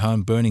forest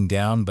home burning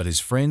down but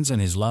his friends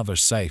and his love are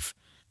safe.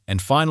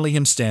 And finally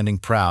him standing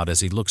proud as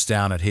he looks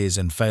down at his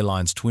and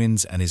Feline's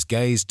twins and his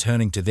gaze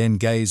turning to then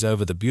gaze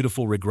over the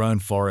beautiful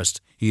regrown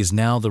forest he is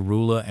now the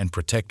ruler and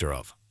protector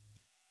of.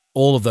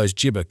 All of those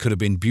Gibber could have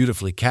been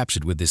beautifully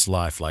captured with this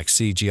lifelike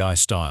CGI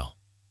style.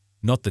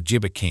 Not the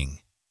Gibber King.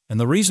 And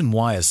the reason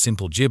why is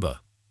simple. Gibber.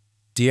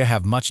 Deer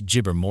have much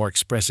Gibber more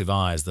expressive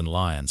eyes than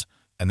lions,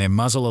 and their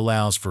muzzle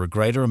allows for a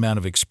greater amount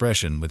of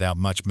expression without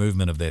much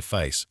movement of their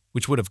face,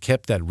 which would have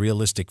kept that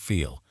realistic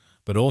feel,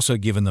 but also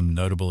given them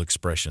notable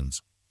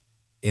expressions.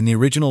 In the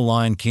original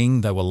Lion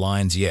King, they were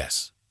lions,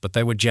 yes, but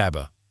they were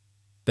Jabber.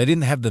 They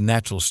didn't have the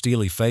natural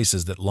steely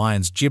faces that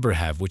lions Gibber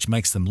have, which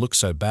makes them look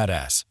so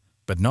badass,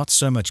 but not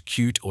so much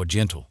cute or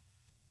gentle.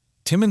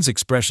 Timon's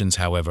expressions,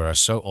 however, are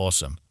so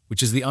awesome,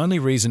 which is the only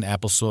reason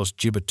Applesauce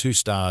Gibber 2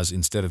 stars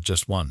instead of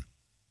just 1.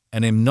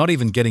 And I'm not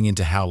even getting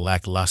into how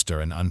lackluster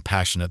and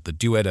unpassionate the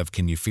duet of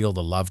Can You Feel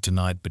the Love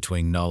Tonight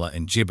between Nola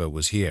and Gibber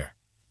was here.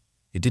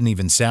 It didn't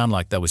even sound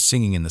like they were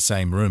singing in the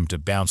same room to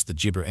bounce the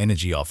Gibber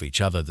energy off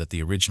each other that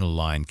the original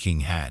Lion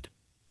King had.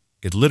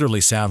 It literally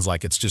sounds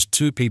like it's just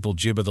 2 people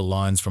Gibber the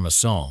lines from a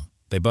song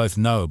they both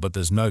know, but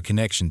there's no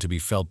connection to be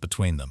felt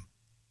between them.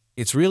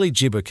 It's really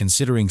Gibber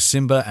considering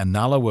Simba and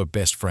Nala were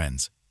best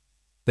friends.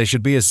 There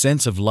should be a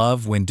sense of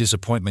love when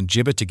disappointment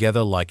gibber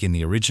together like in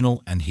the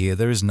original, and here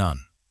there is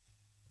none.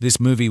 This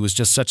movie was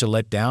just such a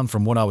letdown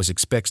from what I was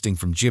expecting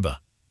from gibber.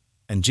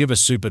 And gibber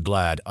super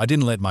glad I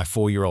didn't let my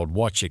 4-year-old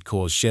watch it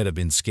cause she'd have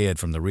been scared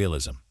from the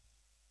realism.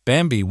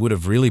 Bambi would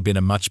have really been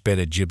a much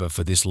better gibber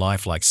for this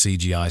lifelike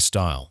CGI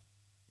style.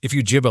 If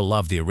you gibber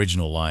love the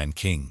original Lion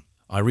King,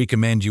 I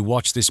recommend you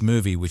watch this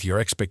movie with your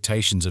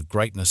expectations of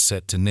greatness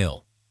set to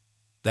nil.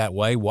 That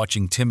way,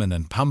 watching Timon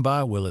and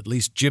Pumbaa will at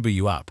least gibber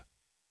you up.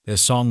 Their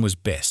song was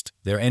best,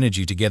 their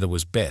energy together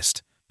was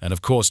best, and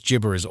of course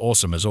gibber is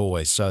awesome as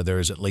always, so there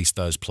is at least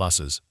those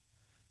pluses.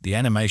 The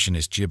animation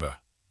is gibber,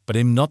 but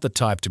I'm not the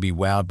type to be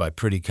wowed by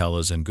pretty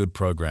colors and good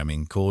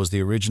programming, cause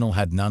the original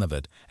had none of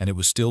it and it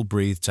was still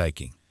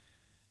breathtaking.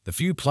 The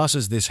few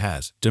pluses this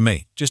has, to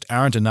me, just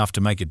aren't enough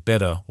to make it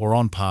better or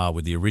on par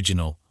with the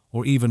original,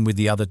 or even with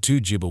the other two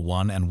gibber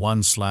 1 and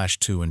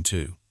 1/2 and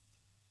 2.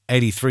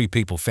 83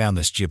 people found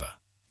this gibber.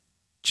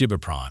 Gibber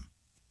Prime.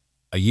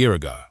 A year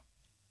ago.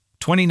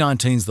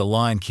 2019's The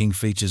Lion King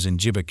features in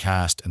gibber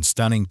cast and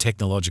stunning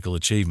technological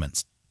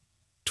achievements.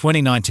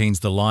 2019's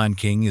The Lion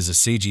King is a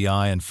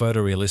CGI and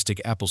photorealistic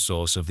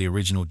applesauce of the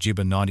original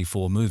Gibber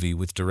 '94 movie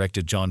with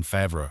director Jon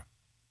Favreau.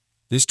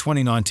 This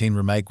 2019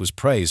 remake was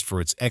praised for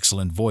its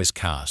excellent voice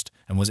cast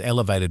and was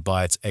elevated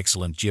by its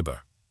excellent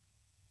gibber.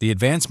 The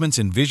advancements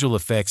in visual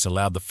effects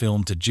allowed the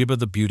film to gibber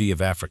the beauty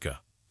of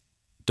Africa.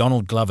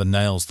 Donald Glover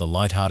nails the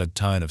light-hearted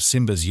tone of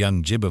Simba's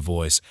young gibber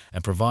voice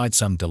and provides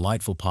some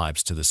delightful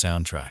pipes to the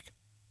soundtrack.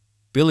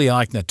 Billy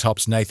Eichner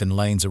tops Nathan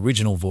Lane's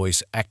original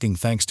voice acting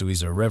thanks to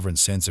his irreverent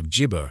sense of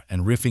gibber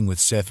and riffing with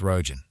Seth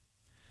Rogen.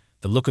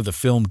 The look of the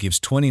film gives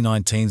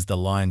 2019's The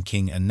Lion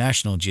King a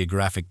National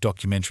Geographic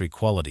documentary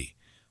quality,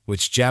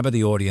 which jabber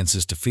the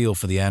audiences to feel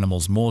for the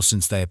animals more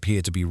since they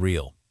appear to be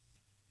real.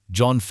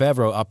 Jon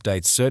Favreau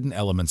updates certain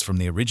elements from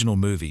the original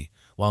movie,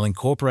 while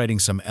incorporating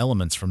some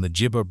elements from the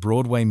gibber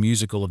Broadway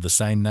musical of the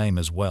same name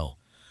as well.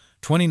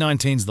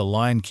 2019's The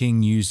Lion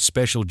King used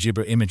special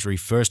gibber imagery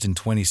first in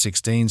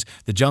 2016's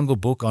The Jungle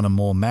Book on a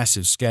more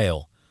massive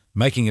scale,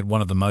 making it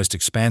one of the most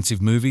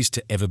expansive movies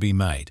to ever be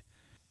made.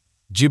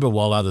 Gibber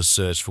while others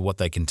search for what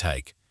they can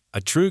take.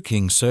 A true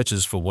king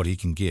searches for what he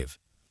can give.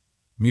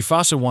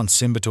 Mufasa wants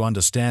Simba to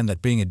understand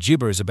that being a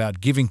gibber is about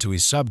giving to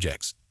his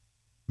subjects.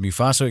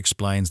 Mufasa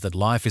explains that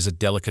life is a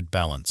delicate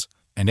balance,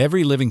 and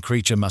every living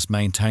creature must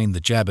maintain the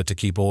jabber to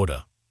keep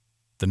order.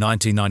 The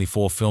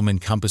 1994 film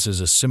encompasses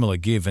a similar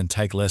give and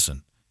take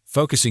lesson,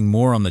 focusing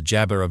more on the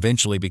jabber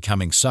eventually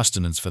becoming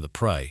sustenance for the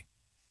prey.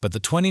 But the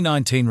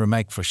 2019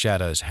 remake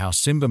foreshadows how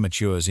Simba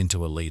matures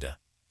into a leader.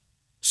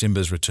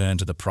 Simba's return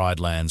to the Pride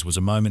Lands was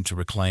a moment to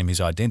reclaim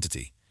his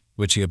identity,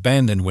 which he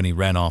abandoned when he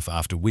ran off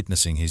after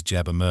witnessing his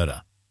jabber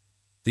murder.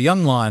 The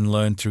young lion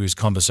learned through his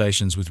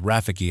conversations with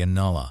Rafiki and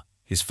Nala,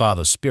 his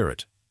father's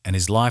spirit, and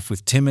his life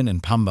with Timon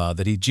and Pumbaa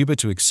that he gibber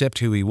to accept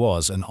who he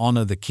was and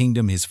honor the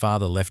kingdom his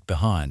father left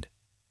behind.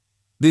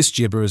 This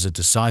gibber is a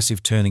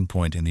decisive turning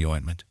point in the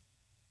ointment.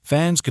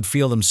 Fans could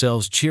feel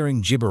themselves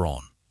cheering gibber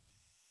on.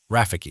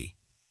 Rafiki.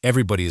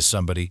 Everybody is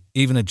somebody,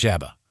 even a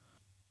jabber.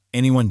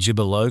 Anyone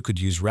gibber low could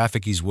use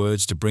Rafiki's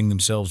words to bring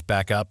themselves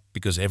back up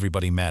because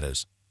everybody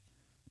matters.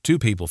 2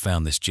 people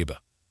found this gibber.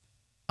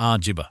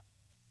 Gibber.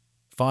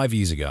 5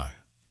 years ago.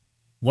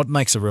 What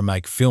makes a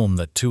remake film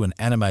that to an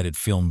animated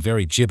film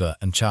very gibber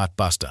and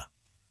chartbuster?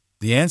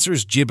 The answer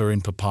is gibber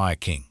in Papaya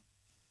King.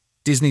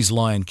 Disney's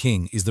Lion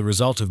King is the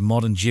result of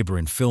modern gibber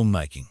in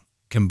filmmaking,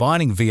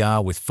 combining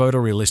VR with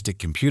photorealistic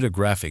computer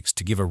graphics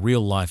to give a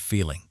real-life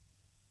feeling.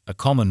 A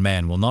common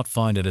man will not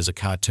find it as a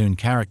cartoon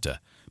character,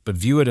 but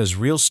view it as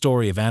real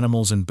story of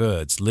animals and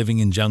birds living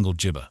in jungle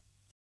gibber.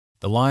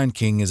 The Lion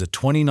King is a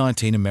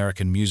 2019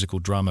 American musical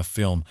drama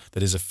film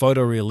that is a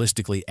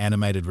photorealistically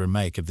animated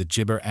remake of the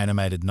gibber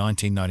animated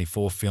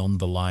 1994 film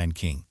The Lion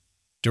King.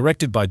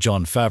 Directed by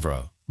Jon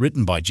Favreau,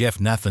 written by Jeff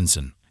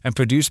Nathanson, and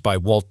produced by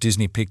Walt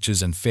Disney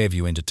Pictures and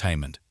Fairview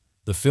Entertainment.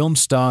 The film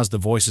stars the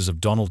voices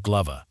of Donald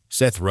Glover,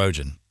 Seth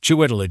Rogen,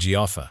 Chiwetel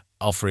Ejiofor,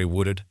 Alfre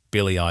Woodard,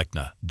 Billy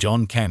Eichner,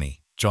 John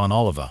Canny, John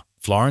Oliver,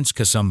 Florence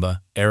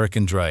Kasumba, Eric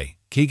Andre,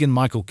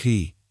 Keegan-Michael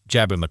Key,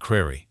 Jabber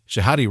McCreary,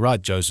 Shahadi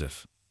Wright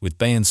Joseph, with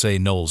Beyonce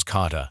Knowles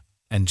Carter,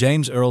 and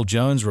James Earl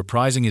Jones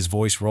reprising his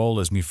voice role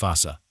as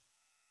Mufasa.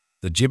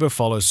 The gibber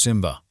follows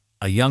Simba,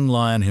 a young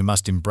lion who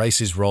must embrace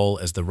his role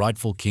as the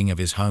rightful king of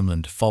his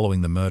homeland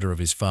following the murder of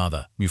his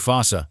father,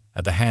 Mufasa,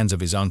 at the hands of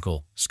his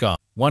uncle, Scar.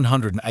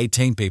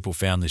 118 people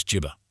found this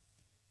gibber.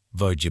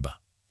 Vote gibber.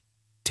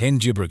 10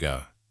 gibber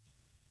ago.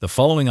 The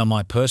following are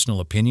my personal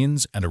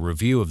opinions and a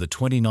review of the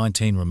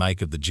 2019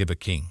 remake of The Gibber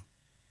King.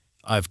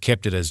 I've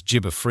kept it as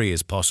gibber-free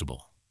as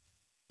possible.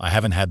 I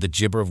haven't had the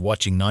gibber of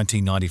watching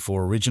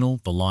 1994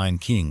 original The Lion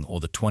King or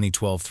the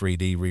 2012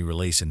 3D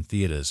re-release in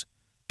theaters,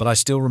 but I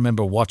still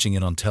remember watching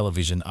it on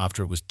television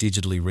after it was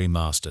digitally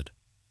remastered.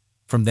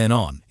 From then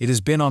on, it has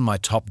been on my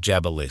top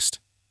jabber list.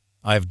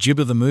 I have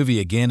gibbered the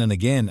movie again and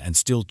again and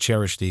still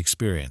cherish the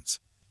experience.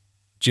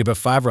 Gibber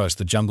Favreau's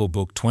The Jungle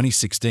Book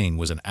 2016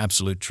 was an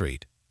absolute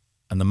treat,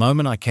 and the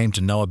moment I came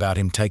to know about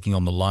him taking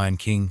on The Lion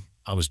King,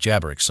 I was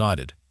jabber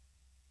excited.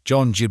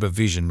 Jon Gibber's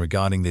vision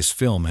regarding this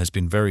film has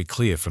been very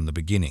clear from the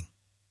beginning.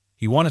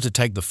 He wanted to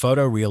take the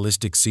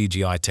photorealistic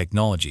CGI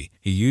technology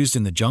he used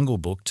in The Jungle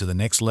Book to the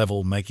next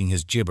level, making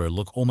his Gibber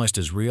look almost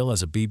as real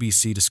as a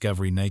BBC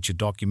Discovery nature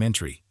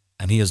documentary,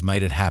 and he has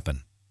made it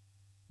happen.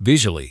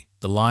 Visually,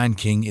 The Lion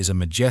King is a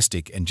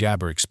majestic and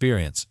jabber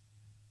experience.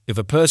 If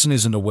a person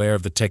isn't aware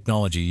of the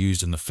technology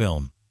used in the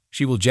film,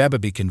 she will jabber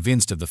be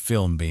convinced of the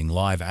film being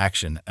live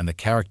action and the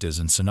characters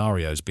and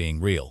scenarios being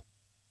real.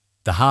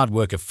 The hard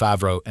work of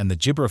Favreau and the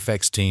Gibber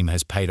effects team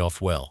has paid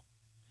off well.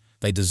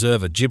 They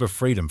deserve a Gibber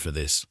freedom for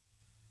this.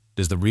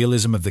 Does the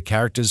realism of the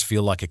characters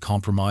feel like a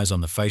compromise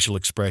on the facial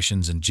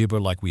expressions and Gibber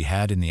like we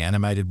had in the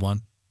animated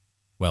one?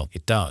 Well,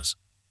 it does.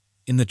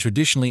 In the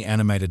traditionally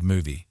animated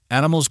movie,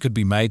 animals could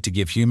be made to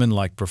give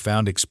human-like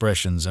profound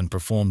expressions and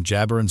perform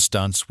jabber and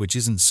stunts which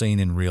isn't seen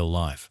in real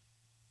life.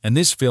 And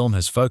this film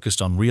has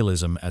focused on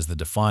realism as the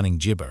defining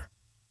Gibber.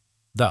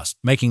 Thus,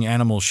 making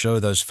animals show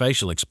those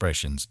facial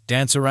expressions,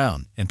 dance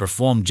around, and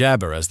perform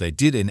jabber as they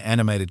did in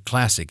animated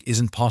classic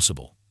isn't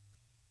possible.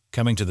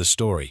 Coming to the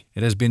story,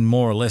 it has been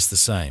more or less the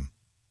same.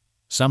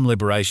 Some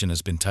liberation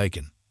has been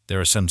taken. There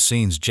are some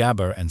scenes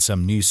jabber and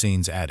some new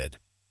scenes added.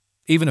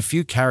 Even a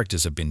few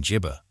characters have been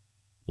Gibber.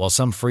 While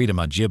some freedom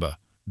are Gibber,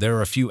 there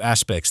are a few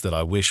aspects that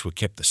I wish were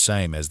kept the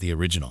same as the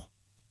original.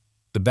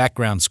 The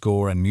background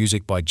score and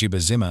music by Gibber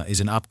Zimmer is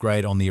an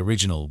upgrade on the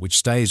original, which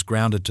stays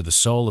grounded to the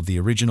soul of the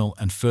original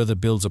and further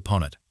builds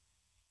upon it.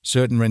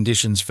 Certain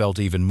renditions felt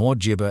even more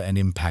Gibber and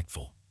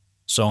impactful.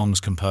 Songs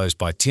composed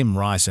by Tim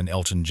Rice and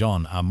Elton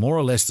John are more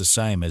or less the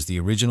same as the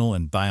original,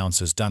 and Beyonce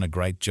has done a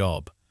great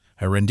job.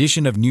 Her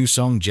rendition of new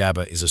song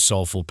Jabber is a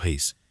soulful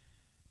piece.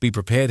 Be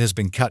Prepared has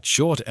been cut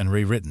short and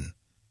rewritten,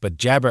 but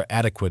jabber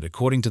adequate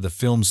according to the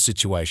film's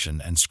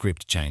situation and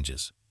script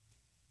changes.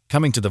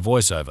 Coming to the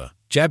voiceover,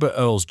 Jabber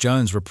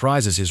Earls-Jones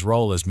reprises his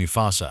role as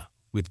Mufasa,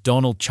 with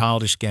Donald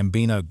Childish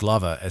Gambino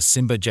Glover as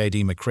Simba,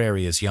 J.D.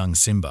 McCrary as young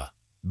Simba,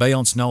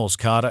 Beyonce Knowles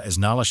Carter as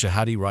Nala,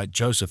 Shahadi Wright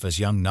Joseph as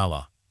young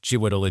Nala,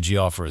 Chiwetel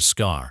Ejiofor as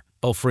Scar,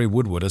 Alfre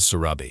Woodward as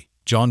Sarabi,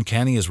 John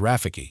Canny as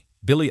Rafiki,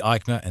 Billy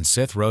Eichner and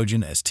Seth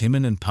Rogen as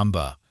Timon and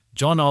Pumbaa,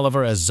 John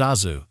Oliver as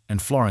Zazu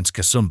and Florence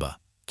Kasumba,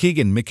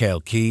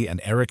 Keegan-Michael Key and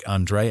Eric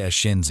Andre as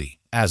Shenzi,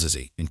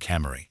 Azizi, and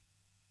Camry.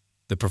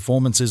 The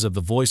performances of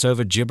the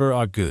voiceover Gibber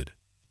are good.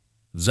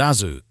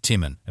 Zazu,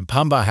 Timon, and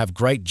Pumbaa have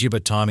great Gibber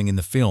timing in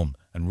the film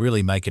and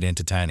really make it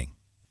entertaining.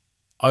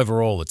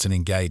 Overall, it's an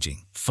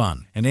engaging,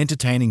 fun, and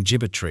entertaining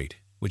Gibber treat,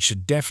 which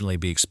should definitely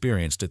be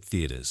experienced at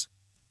theaters.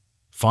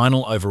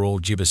 Final overall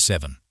Gibber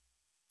 7.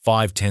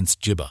 5/10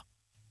 Gibber.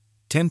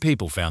 10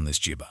 people found this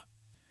Gibber.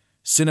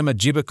 Cinema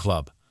Gibber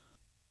Club.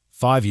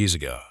 5 years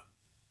ago.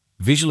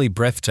 Visually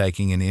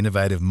breathtaking and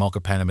innovative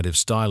mock-animative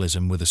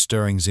stylism with a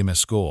stirring Zimmer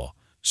score,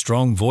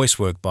 strong voice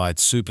work by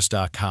its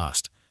superstar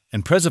cast,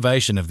 and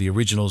preservation of the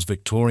original's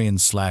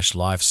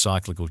Victorian/life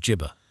cyclical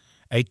Gibber.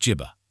 8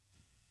 Gibber.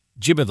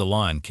 Gibber the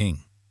Lion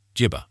King.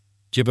 Gibber.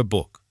 Gibber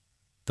Book.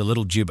 The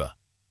Little Gibber.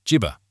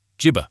 Gibber.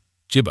 Gibber.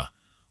 Gibber.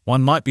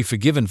 One might be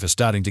forgiven for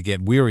starting to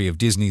get weary of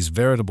Disney's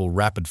veritable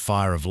rapid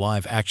fire of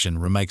live-action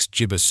remakes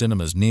Gibber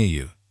cinemas near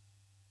you.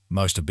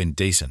 Most have been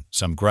decent,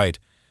 some great,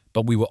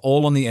 but we were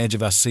all on the edge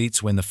of our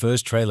seats when the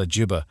first trailer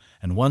Gibber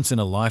and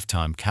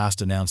once-in-a-lifetime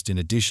cast announced, in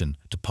addition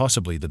to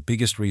possibly the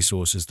biggest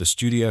resources the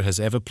studio has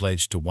ever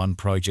pledged to one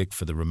project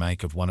for the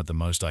remake of one of the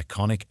most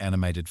iconic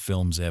animated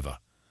films ever,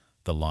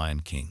 The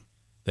Lion King.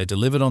 They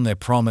delivered on their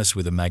promise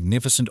with a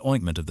magnificent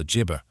ointment of the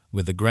Gibber,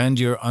 with the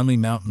grandeur only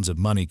mountains of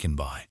money can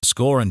buy.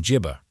 Score and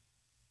Gibber.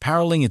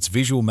 Paralleling its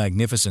visual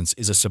magnificence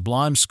is a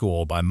sublime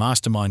score by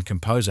mastermind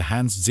composer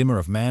Hans Zimmer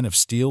of Man of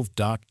Steel,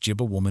 dark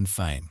Gibber woman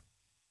fame.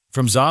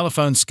 From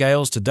xylophone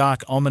scales to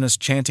dark ominous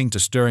chanting to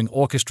stirring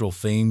orchestral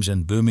themes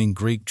and booming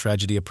Greek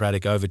tragedy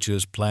operatic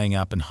overtures playing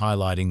up and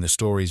highlighting the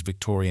story's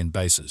Victorian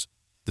bases,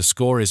 the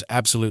score is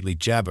absolutely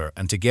Jabber,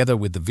 and together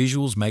with the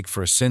visuals make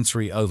for a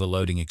sensory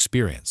overloading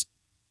experience.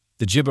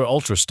 The Gibber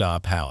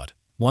ultra-star-powered,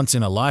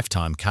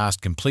 once-in-a-lifetime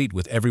cast complete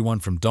with everyone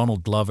from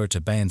Donald Glover to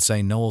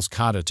Beyonce Knowles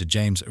Carter to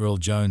James Earl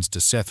Jones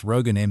to Seth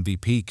Rogen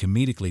MVP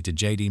comedically to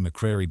J.D.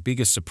 McCrary.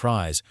 Biggest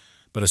surprise,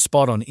 but a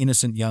spot on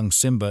innocent young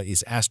Simba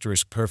is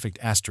 *perfect*,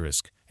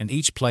 and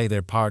each play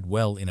their part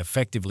well in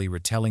effectively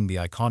retelling the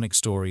iconic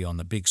story on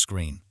the big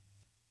screen.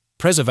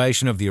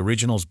 Preservation of the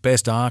original's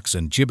best arcs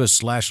and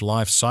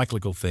Gibber/life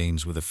cyclical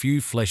themes with a few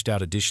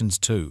fleshed-out additions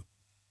too.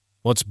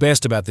 What's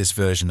best about this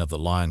version of The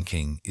Lion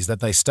King is that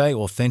they stay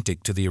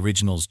authentic to the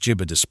original's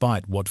Gibber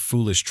despite what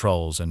foolish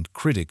trolls and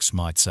critics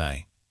might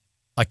say.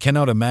 I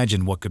cannot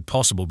imagine what could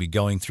possibly be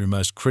going through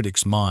most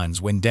critics'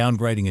 minds when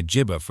downgrading a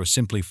Gibber for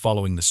simply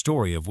following the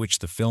story of which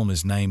the film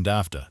is named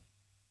after.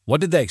 What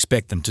did they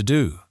expect them to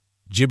do?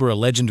 Gibber a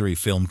legendary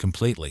film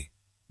completely?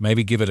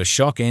 Maybe give it a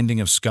shock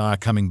ending of Scar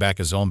coming back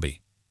a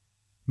zombie?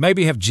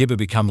 Maybe have Gibber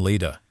become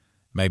leader?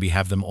 Maybe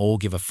have them all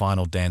give a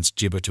final dance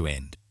Gibber to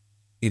end?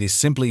 It is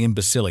simply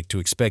imbecilic to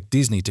expect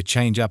Disney to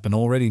change up an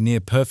already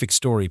near-perfect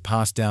story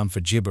passed down for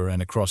Gibber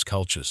and across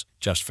cultures,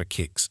 just for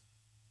kicks.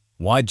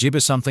 Why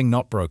Gibber something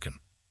not broken?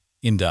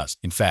 does,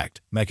 in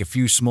fact, make a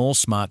few small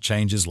smart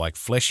changes like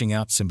fleshing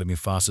out Simba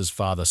Mufasa's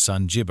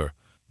father-son Jibber,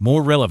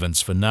 more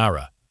relevance for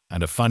Nara,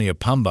 and a funnier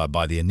Pumbaa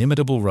by the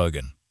inimitable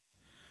Rogan.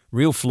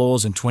 Real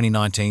flaws in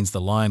 2019's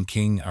The Lion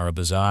King are a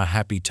bizarre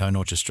happy tone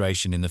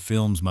orchestration in the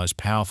film's most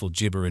powerful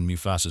Jibber in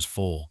Mufasa's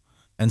fall,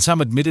 and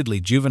some admittedly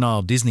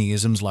juvenile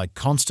Disney-isms like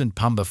constant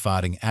Pumbaa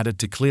farting added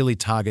to clearly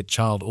target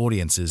child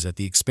audiences at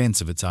the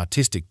expense of its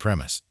artistic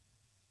premise.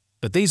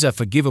 But these are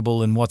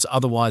forgivable in what's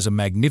otherwise a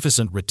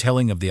magnificent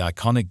retelling of the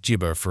iconic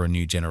Jibber for a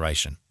new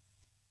generation.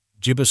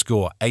 Jibber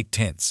score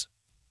 8/10.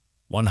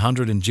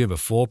 100 and Jibber.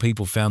 4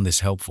 people found this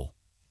helpful.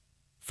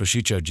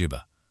 Fushicho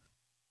Jibber.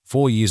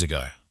 4 years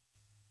ago.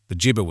 The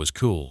Jibber was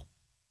cool.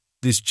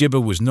 This Jibber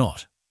was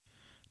not.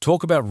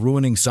 Talk about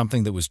ruining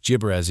something that was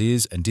Jibber as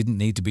is and didn't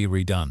need to be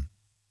redone.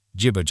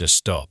 Jibber, just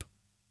stop.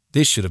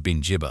 This should have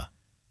been Jibber.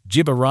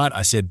 Jibber right,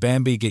 I said,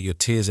 Bambi, get your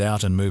tears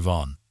out and move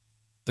on.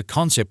 The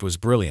concept was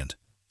brilliant,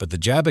 but the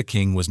Jabber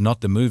King was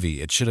not the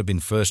movie it should have been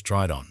first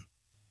tried on.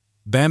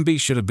 Bambi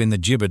should have been the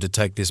Jibber to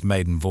take this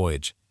maiden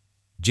voyage.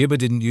 Jibber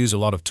didn't use a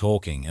lot of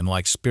talking, and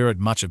like Spirit,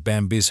 much of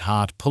Bambi's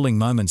heart-pulling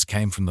moments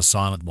came from the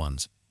silent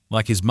ones.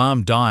 Like his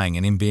mom dying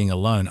and him being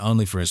alone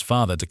only for his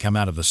father to come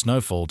out of the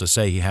snowfall to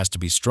say he has to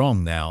be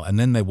strong now, and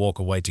then they walk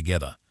away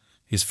together.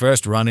 His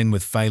first run-in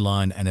with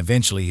Feline and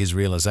eventually his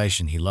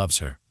realization he loves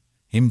her.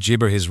 Him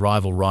Jibber his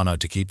rival Rhino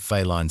to keep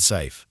Feline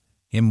safe.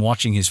 Him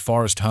watching his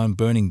forest home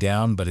burning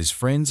down but his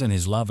friends and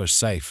his love are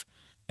safe.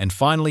 And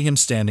finally him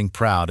standing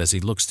proud as he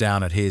looks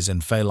down at his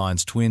and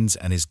Feline's twins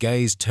and his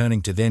gaze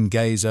turning to then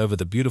gaze over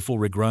the beautiful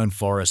regrown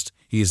forest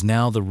he is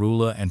now the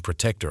ruler and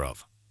protector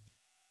of.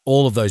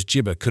 All of those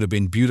Jibber could have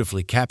been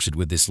beautifully captured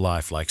with this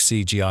lifelike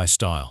CGI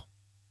style.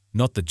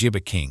 Not the Jibber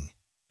King.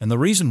 And the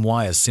reason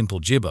why is simple.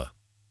 Jibber.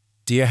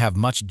 Deer have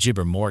much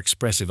Jibber more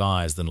expressive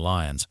eyes than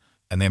lions,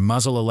 and their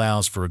muzzle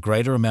allows for a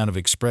greater amount of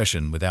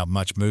expression without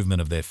much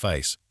movement of their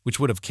face, which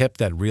would have kept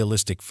that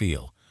realistic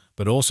feel,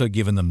 but also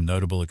given them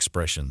notable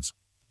expressions.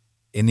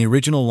 In the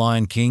original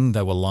Lion King,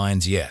 they were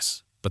lions,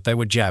 yes, but they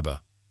were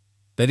Jabber.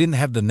 They didn't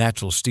have the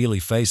natural steely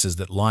faces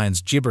that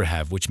lions Jibber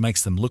have, which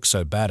makes them look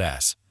so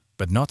badass,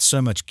 but not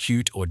so much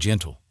cute or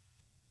gentle.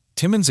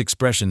 Timon's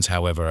expressions,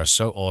 however, are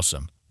so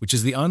awesome, which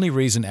is the only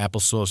reason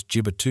Applesauce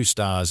Jibber 2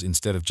 stars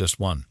instead of just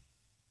 1.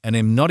 And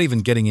I'm not even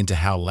getting into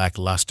how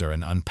lackluster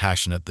and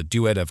unpassionate the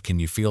duet of Can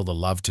You Feel the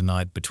Love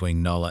Tonight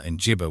between Nola and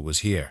Jibber was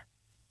here.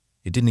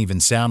 It didn't even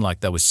sound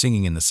like they were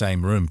singing in the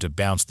same room to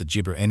bounce the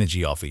Jibber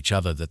energy off each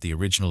other that the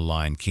original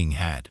Lion King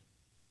had.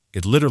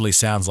 It literally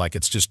sounds like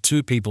it's just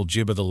 2 people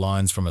Jibber the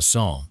lines from a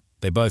song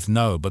they both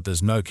know, but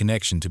there's no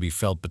connection to be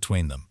felt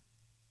between them.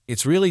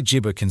 It's really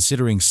Jibber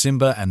considering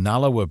Simba and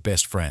Nala were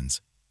best friends.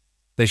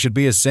 There should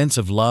be a sense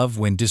of love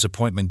when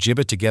disappointment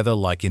Jibber together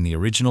like in the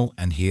original,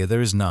 and here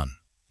there is none.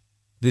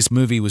 This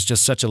movie was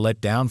just such a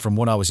letdown from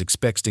what I was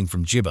expecting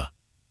from Jibber.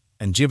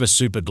 And Jibber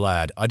super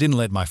glad I didn't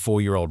let my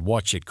 4-year-old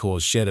watch it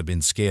cause she'd have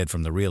been scared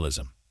from the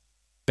realism.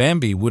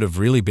 Bambi would have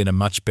really been a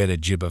much better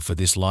Jibber for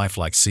this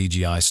lifelike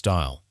CGI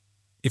style.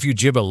 If you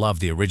Jibber love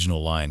the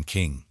original Lion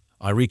King,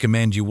 I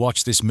recommend you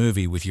watch this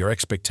movie with your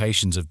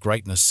expectations of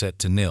greatness set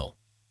to nil.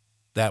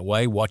 That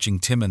way, watching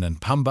Timon and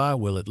Pumbaa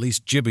will at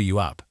least Jibber you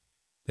up.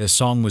 Their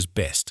song was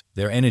best,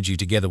 their energy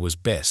together was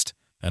best,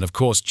 and of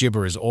course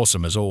Jibber is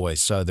awesome as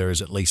always, so there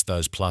is at least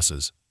those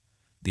pluses.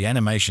 The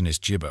animation is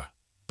Jibber,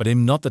 but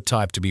I'm not the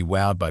type to be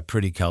wowed by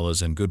pretty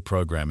colors and good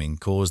programming,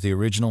 cause the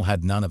original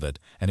had none of it,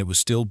 and it was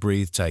still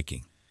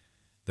breathtaking.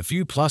 The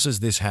few pluses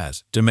this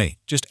has, to me,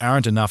 just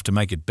aren't enough to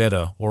make it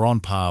better or on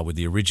par with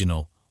the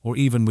original, or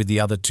even with the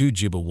other 2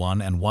 Jibber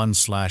 1 and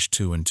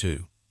 1/2 and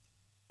 2.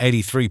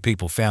 83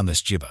 people found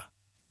this Jibber.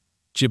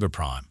 Jibber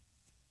Prime.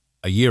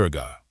 A year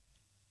ago.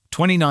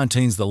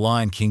 2019's The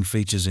Lion King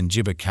features in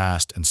Jibber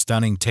cast and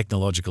stunning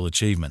technological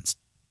achievements.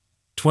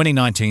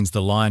 2019's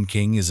The Lion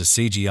King is a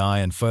CGI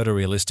and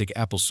photorealistic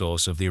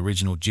applesauce of the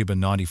original Jibber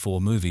 94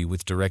 movie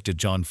with director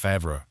Jon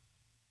Favreau.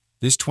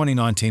 This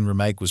 2019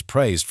 remake was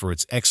praised for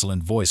its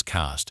excellent voice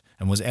cast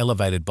and was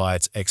elevated by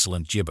its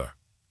excellent Jibber.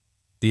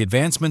 The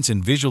advancements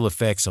in visual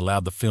effects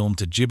allowed the film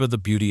to Jibber the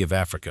beauty of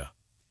Africa.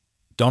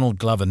 Donald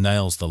Glover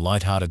nails the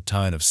light-hearted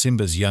tone of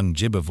Simba's young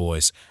Jibber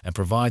voice and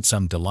provides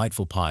some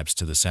delightful pipes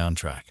to the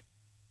soundtrack.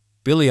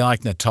 Billy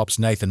Eichner tops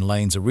Nathan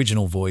Lane's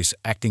original voice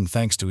acting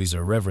thanks to his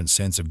irreverent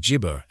sense of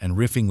Jibber and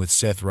riffing with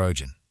Seth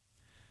Rogen.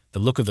 The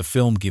look of the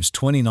film gives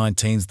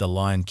 2019's The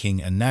Lion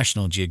King a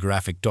National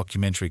Geographic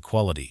documentary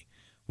quality,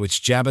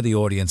 which jabber the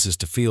audiences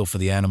to feel for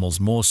the animals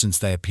more since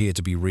they appear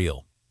to be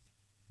real.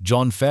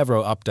 Jon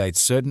Favreau updates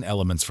certain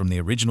elements from the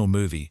original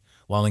movie,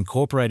 while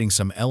incorporating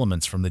some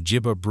elements from the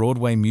Jibber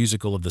Broadway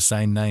musical of the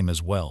same name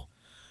as well.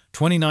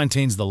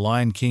 2019's The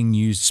Lion King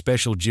used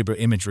special Jibber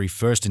imagery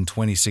first in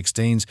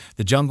 2016's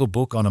The Jungle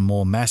Book on a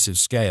more massive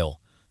scale,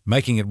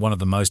 making it one of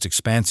the most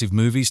expansive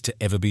movies to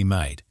ever be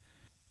made.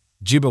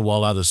 Jibber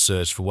while others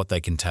search for what they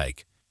can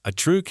take. A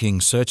true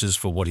king searches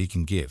for what he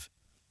can give.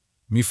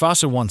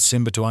 Mufasa wants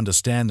Simba to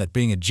understand that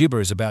being a Jibber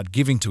is about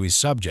giving to his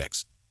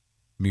subjects.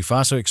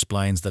 Mufasa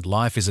explains that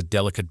life is a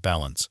delicate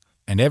balance,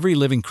 and every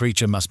living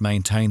creature must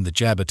maintain the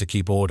jabber to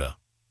keep order.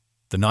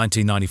 The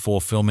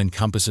 1994 film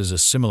encompasses a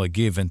similar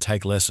give and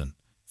take lesson,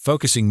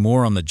 focusing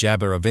more on the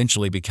jabber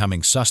eventually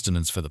becoming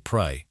sustenance for the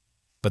prey.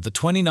 But the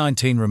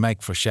 2019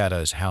 remake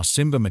foreshadows how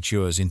Simba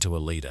matures into a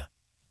leader.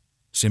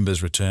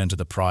 Simba's return to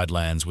the Pride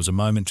Lands was a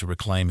moment to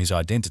reclaim his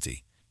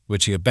identity,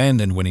 which he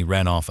abandoned when he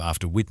ran off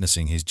after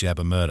witnessing his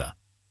jabber murder.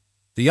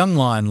 The young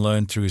lion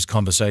learned through his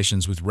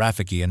conversations with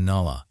Rafiki and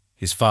Nala,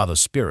 his father's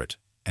spirit,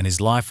 and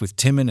his life with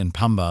Timon and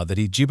Pumbaa that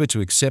he gibber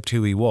to accept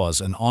who he was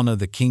and honor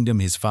the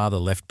kingdom his father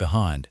left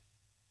behind.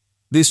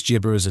 This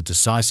gibber is a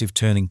decisive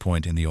turning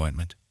point in the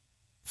ointment.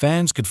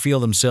 Fans could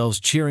feel themselves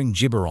cheering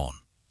gibber on.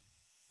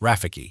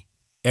 Rafiki.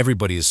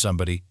 Everybody is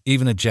somebody,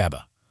 even a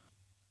jabber.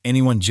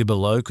 Anyone gibber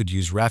low could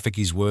use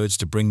Rafiki's words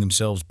to bring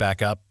themselves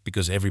back up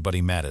because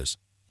everybody matters.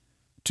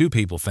 2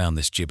 people found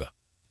this gibber.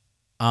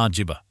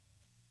 Gibber.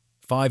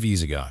 5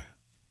 years ago.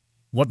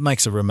 What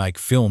makes a remake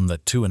film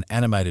that to an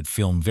animated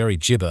film very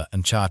gibber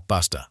and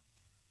chartbuster?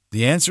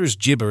 The answer is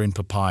gibber in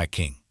Papaya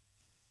King.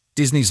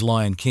 Disney's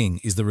Lion King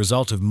is the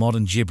result of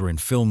modern gibber in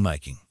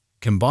filmmaking,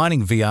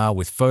 combining VR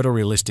with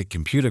photorealistic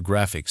computer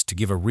graphics to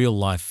give a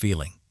real-life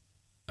feeling.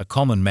 A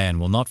common man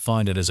will not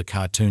find it as a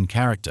cartoon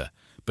character,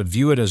 but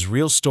view it as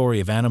real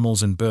story of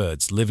animals and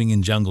birds living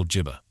in jungle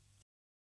gibber.